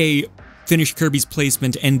to A, finish Kirby's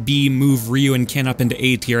placement, and B, move Ryu and Ken up into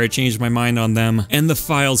A tier. I changed my mind on them, and the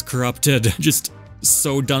file's corrupted. Just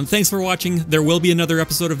so done. Thanks for watching. There will be another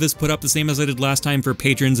episode of this put up the same as I did last time for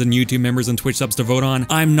patrons and YouTube members and Twitch subs to vote on.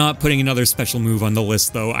 I'm not putting another special move on the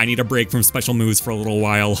list though. I need a break from special moves for a little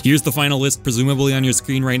while. Here's the final list, presumably on your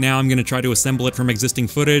screen right now. I'm gonna try to assemble it from existing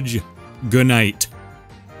footage. Good night.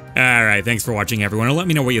 Alright, thanks for watching everyone, and let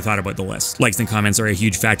me know what you thought about the list. Likes and comments are a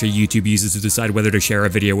huge factor YouTube uses to decide whether to share a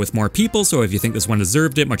video with more people, so if you think this one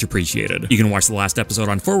deserved it, much appreciated. You can watch the last episode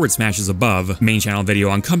on Forward Smashes above, main channel video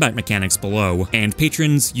on combat mechanics below, and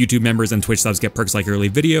patrons, YouTube members, and Twitch subs get perks like early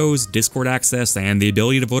videos, Discord access, and the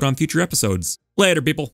ability to vote on future episodes. Later, people.